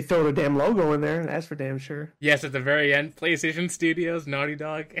 But they throw the damn logo in there, and that's for damn sure. Yes, at the very end, PlayStation Studios, Naughty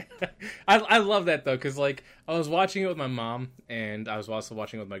Dog. I love that though, because like I was watching it with my mom, and I was also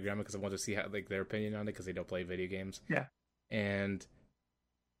watching it with my grandma because I wanted to see how like their opinion on it because they don't play video games. Yeah. And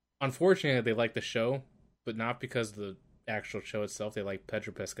unfortunately, they like the show, but not because of the actual show itself. They like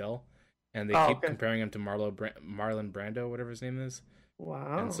Pedro Pascal, and they keep comparing him to Marlon Brando, whatever his name is.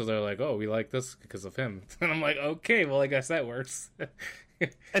 Wow. And so they're like, "Oh, we like this because of him," and I'm like, "Okay, well, I guess that works."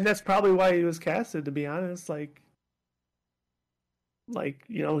 And that's probably why he was casted, to be honest. Like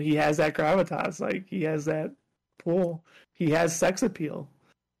you know, he has that gravitas. Like he has that pull. He has sex appeal.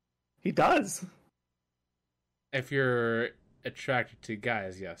 He does. If you're attracted to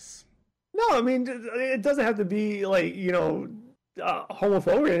guys, yes. No, I mean it doesn't have to be like, you know,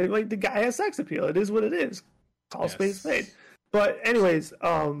 homophobic. Like the guy has sex appeal. It is what it is. Call spade spade. But anyways,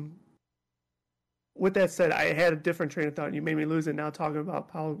 with that said, I had a different train of thought. And you made me lose it now talking about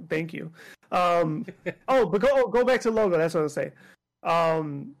Paul. Thank you. But go back to the logo. That's what I was saying.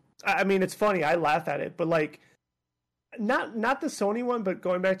 I mean, it's funny. I laugh at it, but like, not the Sony one, but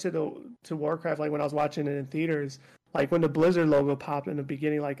going back to Warcraft, like when I was watching it in theaters, like when the Blizzard logo popped in the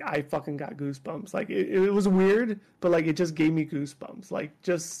beginning, like I fucking got goosebumps. Like it was weird, but like it just gave me goosebumps. Like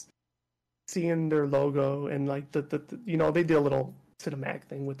just seeing their logo and like the you know, they did a little cinematic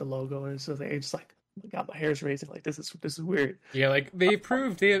thing with the logo, and it's just like, oh my God, my hair's raising. Like this is weird. Yeah, like they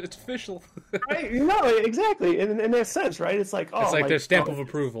approved. It's official. Right? You know, exactly. In that sense, right? It's like, oh, it's like their stamp of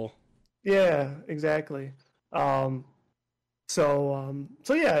approval. Yeah, exactly. So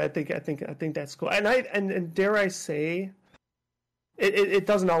yeah, I think that's cool. And dare I say, it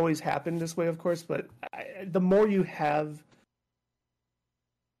doesn't always happen this way, of course, but the more you have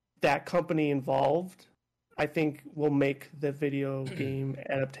that company involved, I think will make the video game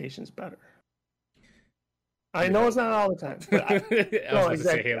adaptations better. I know it's not all the time, but no,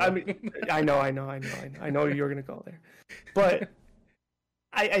 exactly. I mean, I know you're gonna go there, but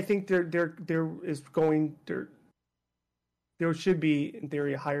I think there should be, in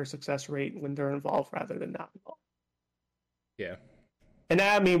theory, a higher success rate when they're involved rather than not involved. Yeah. And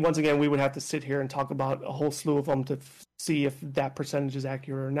I mean, once again, we would have to sit here and talk about a whole slew of them to see if that percentage is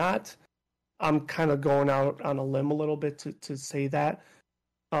accurate or not. I'm kind of going out on a limb a little bit to say that.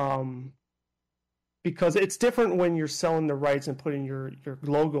 Because it's different when you're selling the rights and putting your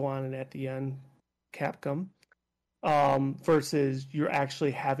logo on it at the end, Capcom, versus you're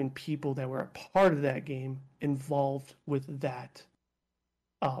actually having people that were a part of that game involved with that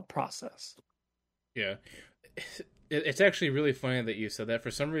process. Yeah. It's actually really funny that you said that. For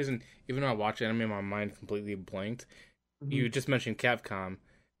some reason, even though I watch anime, my mind completely blanked. Mm-hmm. You just mentioned Capcom.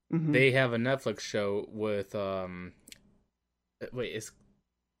 Mm-hmm. They have a Netflix show with wait, is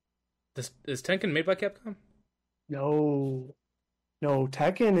Tekken made by Capcom? No,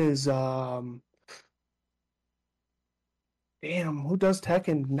 Tekken is damn, who does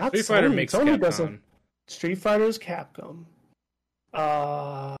Tekken? Not Street Fighter makes Capcom. Street Fighter is Capcom.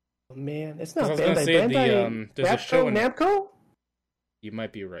 Man, it's not Bandai. There's a show in Namco? You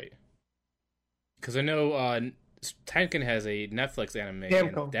might be right. Because I know Tekken has a Netflix anime,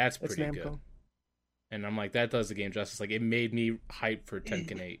 Namco. And that's pretty good. And I'm like, that does the game justice. Like, it made me hyped for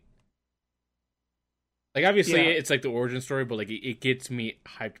Tekken 8. Like, obviously, it's like the origin story, but like it gets me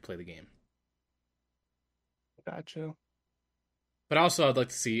hyped to play the game. Gotcha. But also, I'd like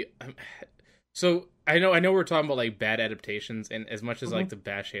to see. So I know we're talking about like bad adaptations, and as much as I like to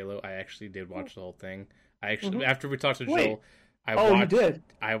bash Halo, I actually did watch the whole thing. I actually after we talked to Joel, you did?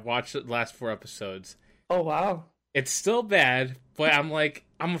 I watched the last 4 episodes. Oh wow! It's still bad, but I'm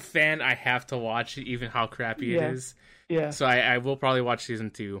a fan. I have to watch it, even how crappy it is. Yeah. So I will probably watch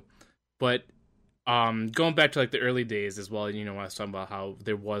season 2, but going back to like the early days as well. You know, I was talking about how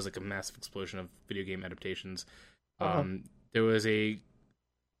there was like a massive explosion of video game adaptations. There was a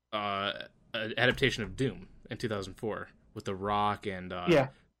adaptation of Doom in 2004 with The Rock and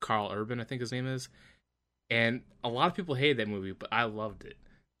Carl Urban, I think his name is. And a lot of people hated that movie, but I loved it.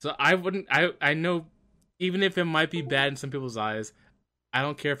 So I know, even if it might be bad in some people's eyes, I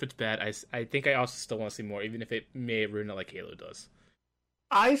don't care if it's bad. I think I also still want to see more, even if it may ruin it like Halo does.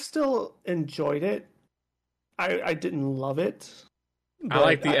 I still enjoyed it. I didn't love it. I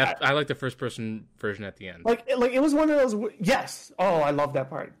like the first person version at the end. Like it was one of those. Yes. Oh, I love that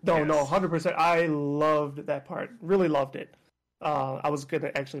part. No, 100%. I loved that part. Really loved it. I was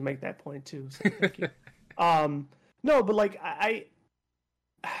gonna actually make that point too. So thank you. No, but like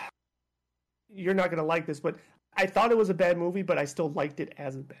you're not gonna like this, but I thought it was a bad movie, but I still liked it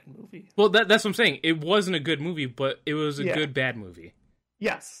as a bad movie. Well, that's what I'm saying. It wasn't a good movie, but it was a good bad movie.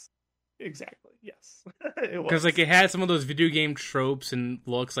 Yes, exactly. Yes, it was. Because like it had some of those video game tropes and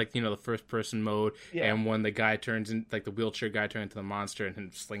looks, like the first person mode, and when the guy turns in, like the wheelchair guy turns into the monster and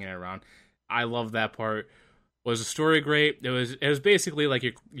him slinging it around. I love that part. Was the story great? It was basically like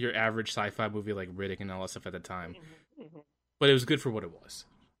your average sci-fi movie, like Riddick and all that stuff at the time, but it was good for what it was.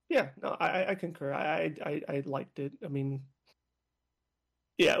 Yeah, no, I concur. I liked it. I mean,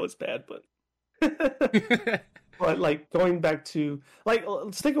 yeah, it was bad, but but like going back to like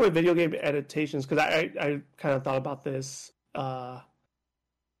sticking with video game adaptations, because I kind of thought about this, and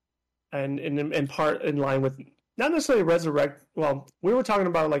in part in line with not necessarily resurrect. Well, we were talking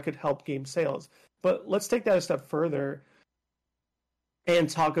about like it helped game sales, but let's take that a step further and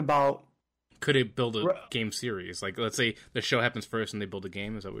talk about. Could it build a game series? Like, let's say the show happens first and they build a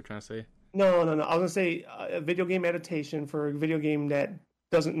game? Is that what we're trying to say? No. I was going to say a video game adaptation for a video game that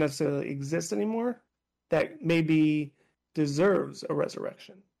doesn't necessarily exist anymore, that maybe deserves a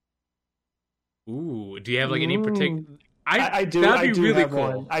resurrection. Ooh, do you have like any particular... I do. That'd be really have cool.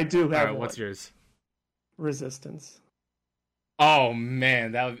 One. I do have one. What's yours? Resistance. Oh,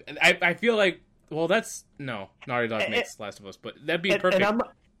 man. I feel like... Well, that's... No. Naughty Dog makes Last of Us, but that'd be perfect.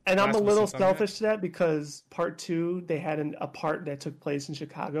 And I'm a little selfish to that because part 2, they had a part that took place in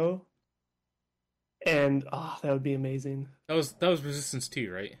Chicago. And, that would be amazing. That was Resistance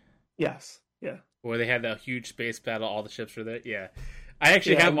 2, right? Yes. Yeah. Where they had that huge space battle, all the ships were there. Yeah. I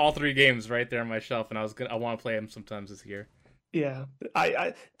actually have all 3 games right there on my shelf, and I want to play them sometimes this year. Yeah.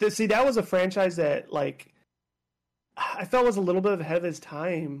 See, that was a franchise that, like, I felt was a little bit ahead of its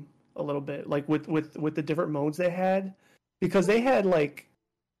time, a little bit, like, with the different modes they had. Because they had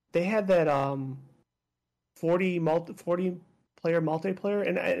that 40 player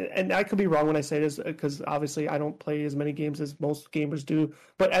multiplayer, and I could be wrong when I say this because obviously I don't play as many games as most gamers do,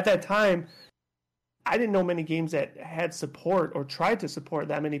 but at that time I didn't know many games that had support or tried to support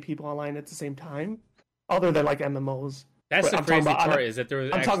that many people online at the same time, other than like MMOs. That's the crazy part is that there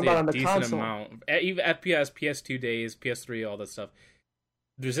was actually a decent console. amount, even FPS, PS2 days, PS3, all that stuff.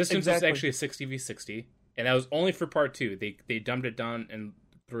 Resistance was actually a 60v60, and that was only for part 2. They dumbed it down in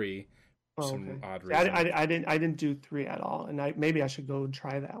 3. Some odd reason. I didn't do 3 at all, and maybe I should go and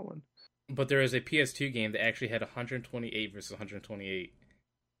try that one. But there is a PS2 game that actually had 128 versus 128,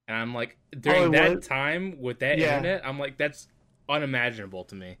 and I'm like, during that time with that internet, I'm like, that's unimaginable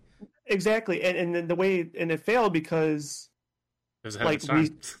to me. Exactly, and then the way it failed because it was ahead of its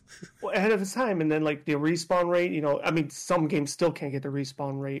time. Ahead of its time, and then like the respawn rate. I mean, some games still can't get the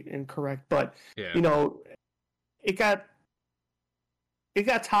respawn rate incorrect, but it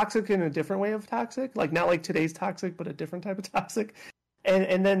got toxic in a different way of toxic, like not like today's toxic, but a different type of toxic.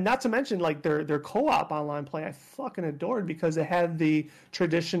 And then not to mention like their co-op online play, I fucking adored because it had the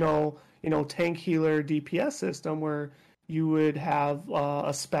traditional, tank healer DPS system where you would have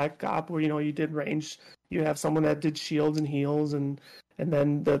a spec op where, you did range, you have someone that did shields and heals and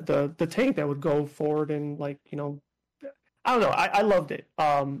then the tank that would go forward and like, I don't know. I loved it.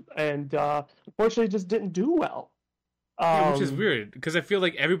 And unfortunately it just didn't do well. Which is weird because I feel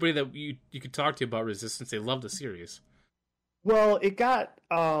like everybody that you could talk to about Resistance, they love the series. Well, it got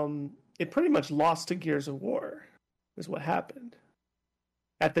it pretty much lost to Gears of War, is what happened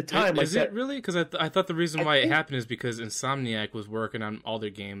at the time. Is it really? Because I thought the reason why it happened is because Insomniac was working on all their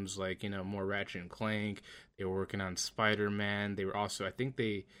games, like more Ratchet and Clank. They were working on Spider-Man. They were also, I think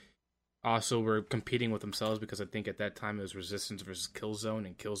they also were competing with themselves because I think at that time it was Resistance versus Killzone,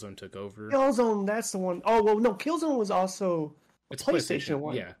 and Killzone took over. Killzone, that's the one. Oh, well, no, Killzone was also a PlayStation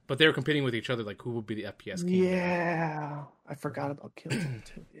one. Yeah, but they were competing with each other, like who would be the FPS game. Yeah, I forgot about Killzone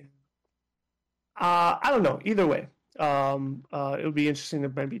too. Yeah. I don't know. Either way, it would be interesting to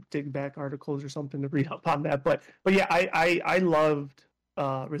maybe dig back articles or something to read up on that. But yeah, I loved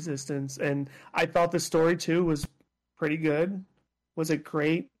Resistance, and I thought the story too was pretty good. Was it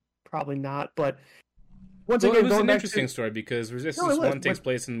great? Probably not, but once again, it was an interesting story because Resistance 1 takes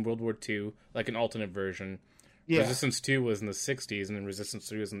place in World War II, like an alternate version. Yeah. Resistance 2 was in the 60s, and then Resistance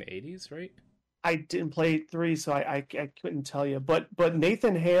 3 was in the 80s, right? I didn't play 3, so I couldn't tell you. But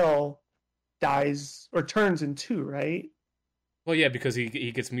Nathan Hale dies or turns in 2, right? Well, yeah, because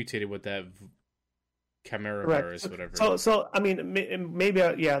he gets mutated with that Chimera virus, whatever. So I mean, maybe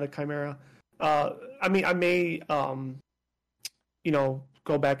the Chimera. I mean, I may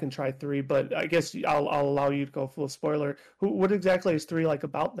go back and try 3. But I guess I'll allow you to go full spoiler. What exactly is 3 like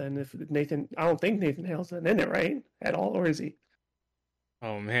about then? If I don't think Nathan Hale's in it, right? At all, or is he?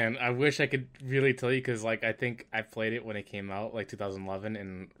 Oh man, I wish I could really tell you because like I think I played it when it came out, like 2011,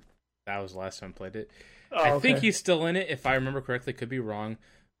 and that was the last time I played it. I think he's still in it, if I remember correctly. Could be wrong,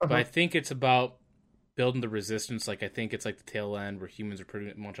 but I think it's about building the resistance. Like I think it's like the tail end where humans are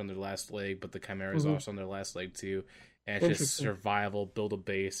pretty much on their last leg, but the Chimeras are also on their last leg too, and it's just survival, build a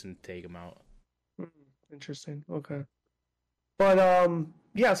base, and take them out. Interesting. Okay, but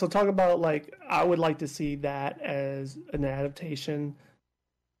yeah. So talk about like I would like to see that as an adaptation.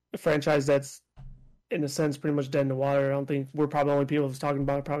 A franchise that's in a sense pretty much dead in the water. I don't think we're probably the only people who's talking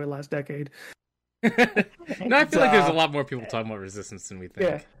about it probably last decade. No, I feel like there's a lot more people talking about Resistance than we think.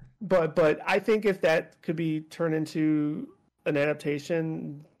 Yeah, but I think if that could be turned into an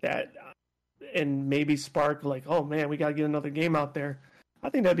adaptation that and maybe spark like, oh man, we got to get another game out there, I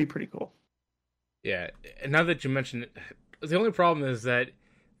think that'd be pretty cool. Yeah, and now that you mention it, the only problem is that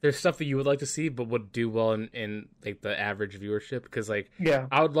there's stuff that you would like to see, but would do well in like the average viewership. Because like,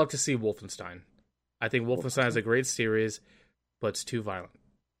 I would love to see Wolfenstein. I think Wolfenstein is a great series, but it's too violent,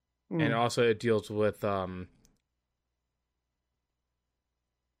 and also it deals with the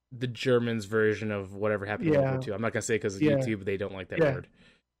Germans' version of whatever happened in World War II. I'm not gonna say because of YouTube, they don't like that word,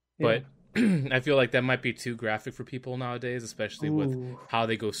 but I feel like that might be too graphic for people nowadays, especially with how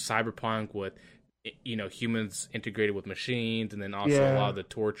they go cyberpunk with. Humans integrated with machines, and then also a lot of the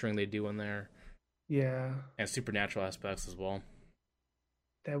torturing they do in there. Yeah. And supernatural aspects as well.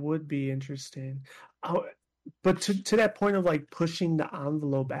 That would be interesting. But to that point of like pushing the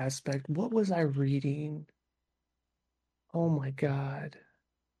envelope aspect, what was I reading? Oh my God.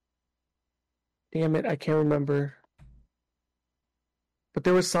 Damn it, I can't remember. But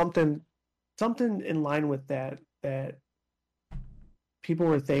there was something in line with that people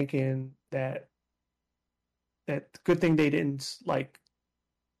were thinking that good thing they didn't like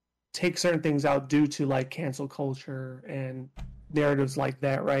take certain things out due to like cancel culture and narratives like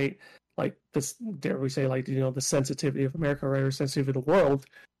that, right? Like this, dare we say, like the sensitivity of America, right, or sensitivity of the world.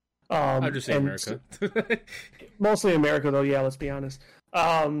 I'll just say America. Mostly America, though. Yeah, let's be honest.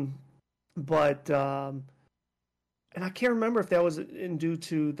 But and I can't remember if that was due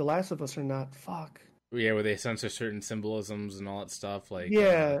to The Last of Us or not. Fuck. Yeah, where they censor certain symbolisms and all that stuff. Like,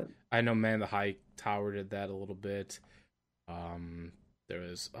 I know Man the High Tower did that a little bit.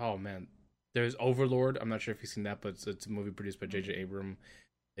 There's Overlord. I'm not sure if you've seen that, but it's a movie produced by J.J. Abrams.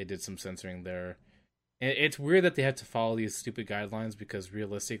 They did some censoring there. And it's weird that they have to follow these stupid guidelines because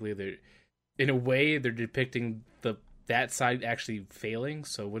realistically, in a way, they're depicting that side actually failing.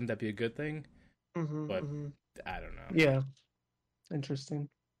 So wouldn't that be a good thing? But I don't know. Yeah, interesting.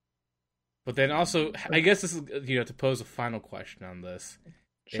 But then also, I guess this is, to pose a final question on this,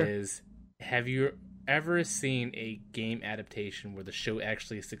 is have you ever seen a game adaptation where the show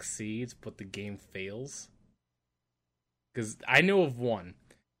actually succeeds, but the game fails? Because I know of one.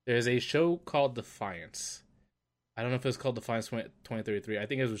 There's a show called Defiance. I don't know if it was called Defiance 2033. I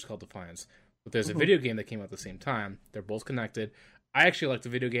think it was just called Defiance. But there's a video game that came out at the same time. They're both connected. I actually liked the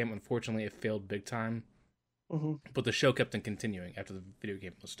video game. Unfortunately, it failed big time. But the show kept on continuing after the video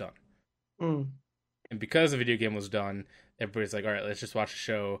game was done. And because the video game was done, everybody's like, all right, let's just watch the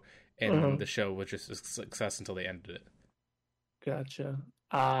show. And the show was just a success until they ended it. Gotcha.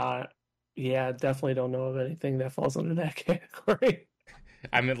 Yeah, definitely don't know of anything that falls under that category.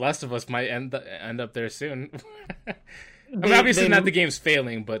 I mean, Last of Us might end up there soon. I mean, obviously not the game's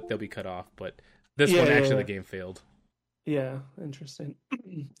failing, but they'll be cut off. But this one, actually, the game failed. Yeah, interesting.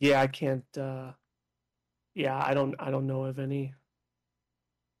 Yeah, I can't... I don't know of any...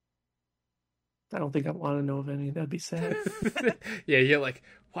 I don't think I want to know of any. That'd be sad. Yeah, you're like,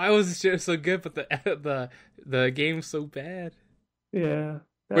 why was this show so good, but the game's so bad? Yeah,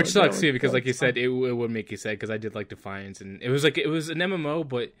 which sucks too, because like you said, it would make you sad. Because I did like Defiance, and it was an MMO,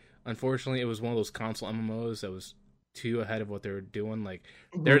 but unfortunately, it was one of those console MMOs that was too ahead of what they were doing. Like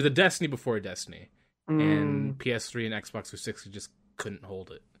they're the Destiny before Destiny, and PS3 and Xbox 360 just couldn't hold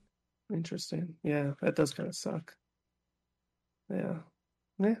it. Interesting. Yeah, that does kind of suck. Yeah.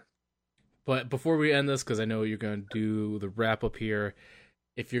 But before we end this, because I know you're going to do the wrap-up here,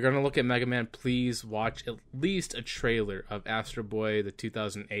 if you're going to look at Mega Man, please watch at least a trailer of Astro Boy, the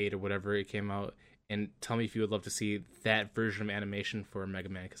 2008 or whatever it came out, and tell me if you would love to see that version of animation for Mega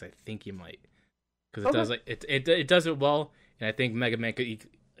Man, because I think you might. Because it does it does it well, and I think Mega Man could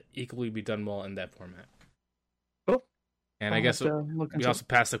equally be done well in that format. Cool. And I guess we also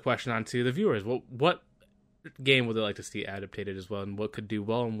pass the question on to the viewers. What game would they like to see adapted as well, and what could do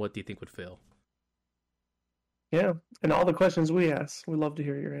well, and what do you think would fail? Yeah, and all the questions we ask, we love to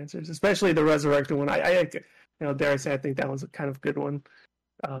hear your answers, especially the resurrected one. Dare I say, I think that was a kind of good one,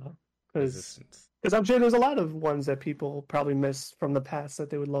 because I'm sure there's a lot of ones that people probably miss from the past that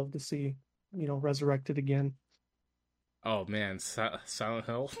they would love to see, resurrected again. Oh man, Silent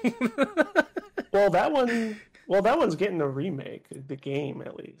Hill. Well, that one's getting a remake, the game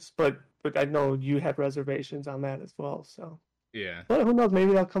at least. But I know you had reservations on that as well. So yeah, but who knows?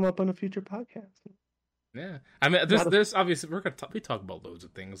 Maybe that'll come up on a future podcast. Yeah, I mean, there's obviously we talk about loads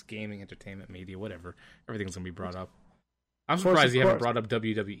of things: gaming, entertainment, media, whatever. Everything's gonna be brought up. I'm surprised you haven't brought up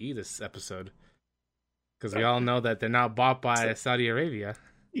WWE this episode, because we all know that they're now bought by Saudi Arabia.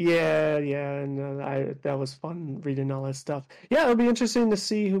 Yeah, and that was fun reading all that stuff. Yeah, it'll be interesting to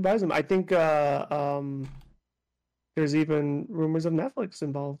see who buys them. I think there's even rumors of Netflix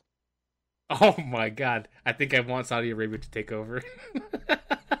involved. Oh my god! I think I want Saudi Arabia to take over.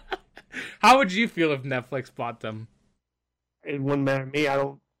 How would you feel if Netflix bought them? It wouldn't matter to me. I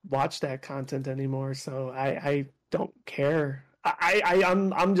don't watch that content anymore, so I don't care.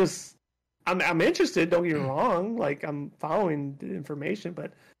 I'm interested. Don't get me wrong. Like, I'm following the information,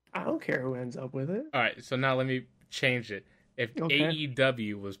 but I don't care who ends up with it. All right, so now let me change it. If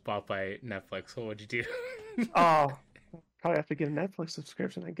AEW was bought by Netflix, what would you do? Oh, probably have to get a Netflix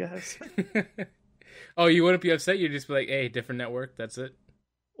subscription, I guess. Oh, you wouldn't be upset? You'd just be like, "Hey, different network. That's it."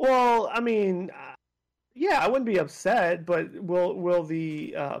 Well, I mean, yeah, I wouldn't be upset, but will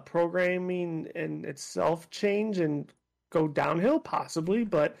the programming in itself change and go downhill? Possibly,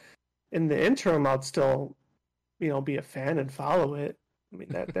 but in the interim, I'd still, be a fan and follow it. I mean,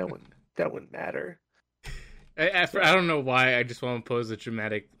 that wouldn't matter. I don't know why. I just want to pose a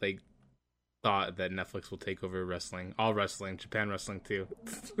dramatic thought that Netflix will take over wrestling, all wrestling, Japan wrestling too.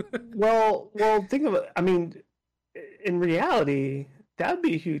 well, think of it. I mean, in reality, that'd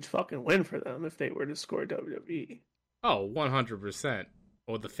be a huge fucking win for them if they were to score WWE. Oh, 100%.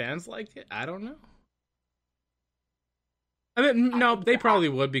 Would the fans like it? I don't know. I mean, no, they probably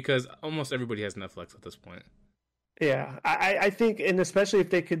would, because almost everybody has Netflix at this point. Yeah, I think, and especially if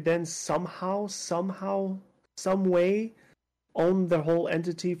they could then somehow, some way, own the whole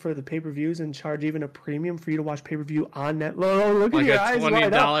entity for the pay-per-views and charge even a premium for you to watch pay-per-view on Netflix. Oh, look at your eyes,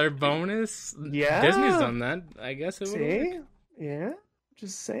 $20 bonus. Yeah, Disney's done that. I guess it would. See? Yeah,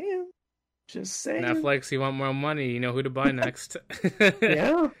 just saying. Netflix, you want more money? You know who to buy next.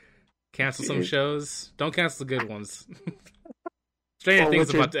 Yeah. Cancel some shows. Don't cancel the good ones. Stranger Things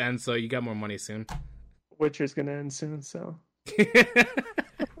is about to end, so you got more money soon. Witcher's gonna end soon, so.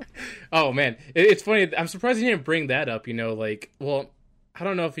 Oh man, it's funny. I'm surprised you didn't bring that up. Well, I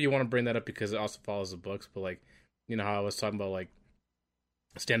don't know if you want to bring that up because it also follows the books, but how I was talking about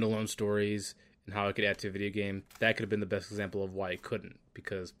standalone stories and how it could add to a video game. That could have been the best example of why it couldn't,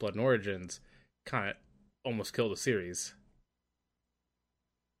 because Blood and Origins kind of almost killed the series.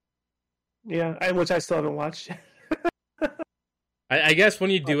 Yeah, and which I still haven't watched. I guess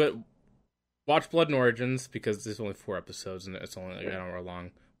when you do it, watch Blood and Origins, because there's only 4 episodes and it's only an hour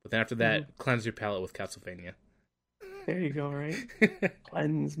long. But then after that, cleanse your palate with Castlevania. There you go, right?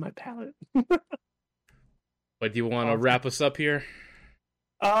 Cleanse my palate. But do you want to wrap us up here?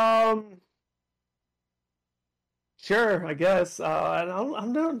 Sure, I guess.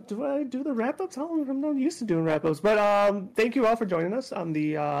 I'm not. Do I do the wrap ups? I'm not used to doing wrap ups. But thank you all for joining us on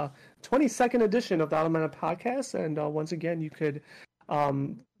the 22nd edition of the Automatic Podcast. And once again, you could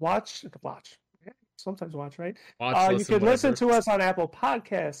watch. Sometimes watch, right? You could listen to us on Apple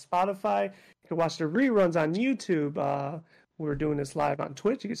Podcasts, Spotify. You can watch the reruns on YouTube. We're doing this live on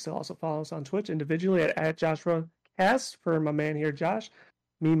Twitch. You can still also follow us on Twitch individually at Joshua Cast for my man here, Josh.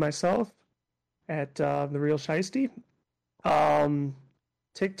 Me, myself, at The Real Shiesty.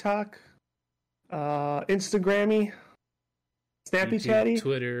 TikTok, Instagrammy, Snappy YouTube, Chatty,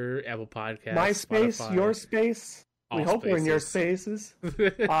 Twitter, Apple Podcasts, MySpace, Spotify. Your Space. We hope we're in your spaces.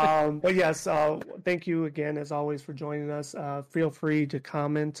 But yes, thank you again, as always, for joining us. Feel free to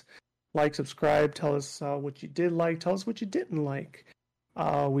comment, like, subscribe, tell us what you did like, tell us what you didn't like.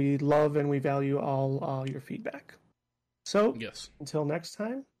 We love and we value all your feedback. So, yes. Until next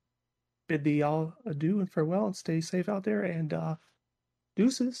time, bid thee all adieu and farewell, and stay safe out there, and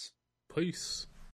deuces. Peace.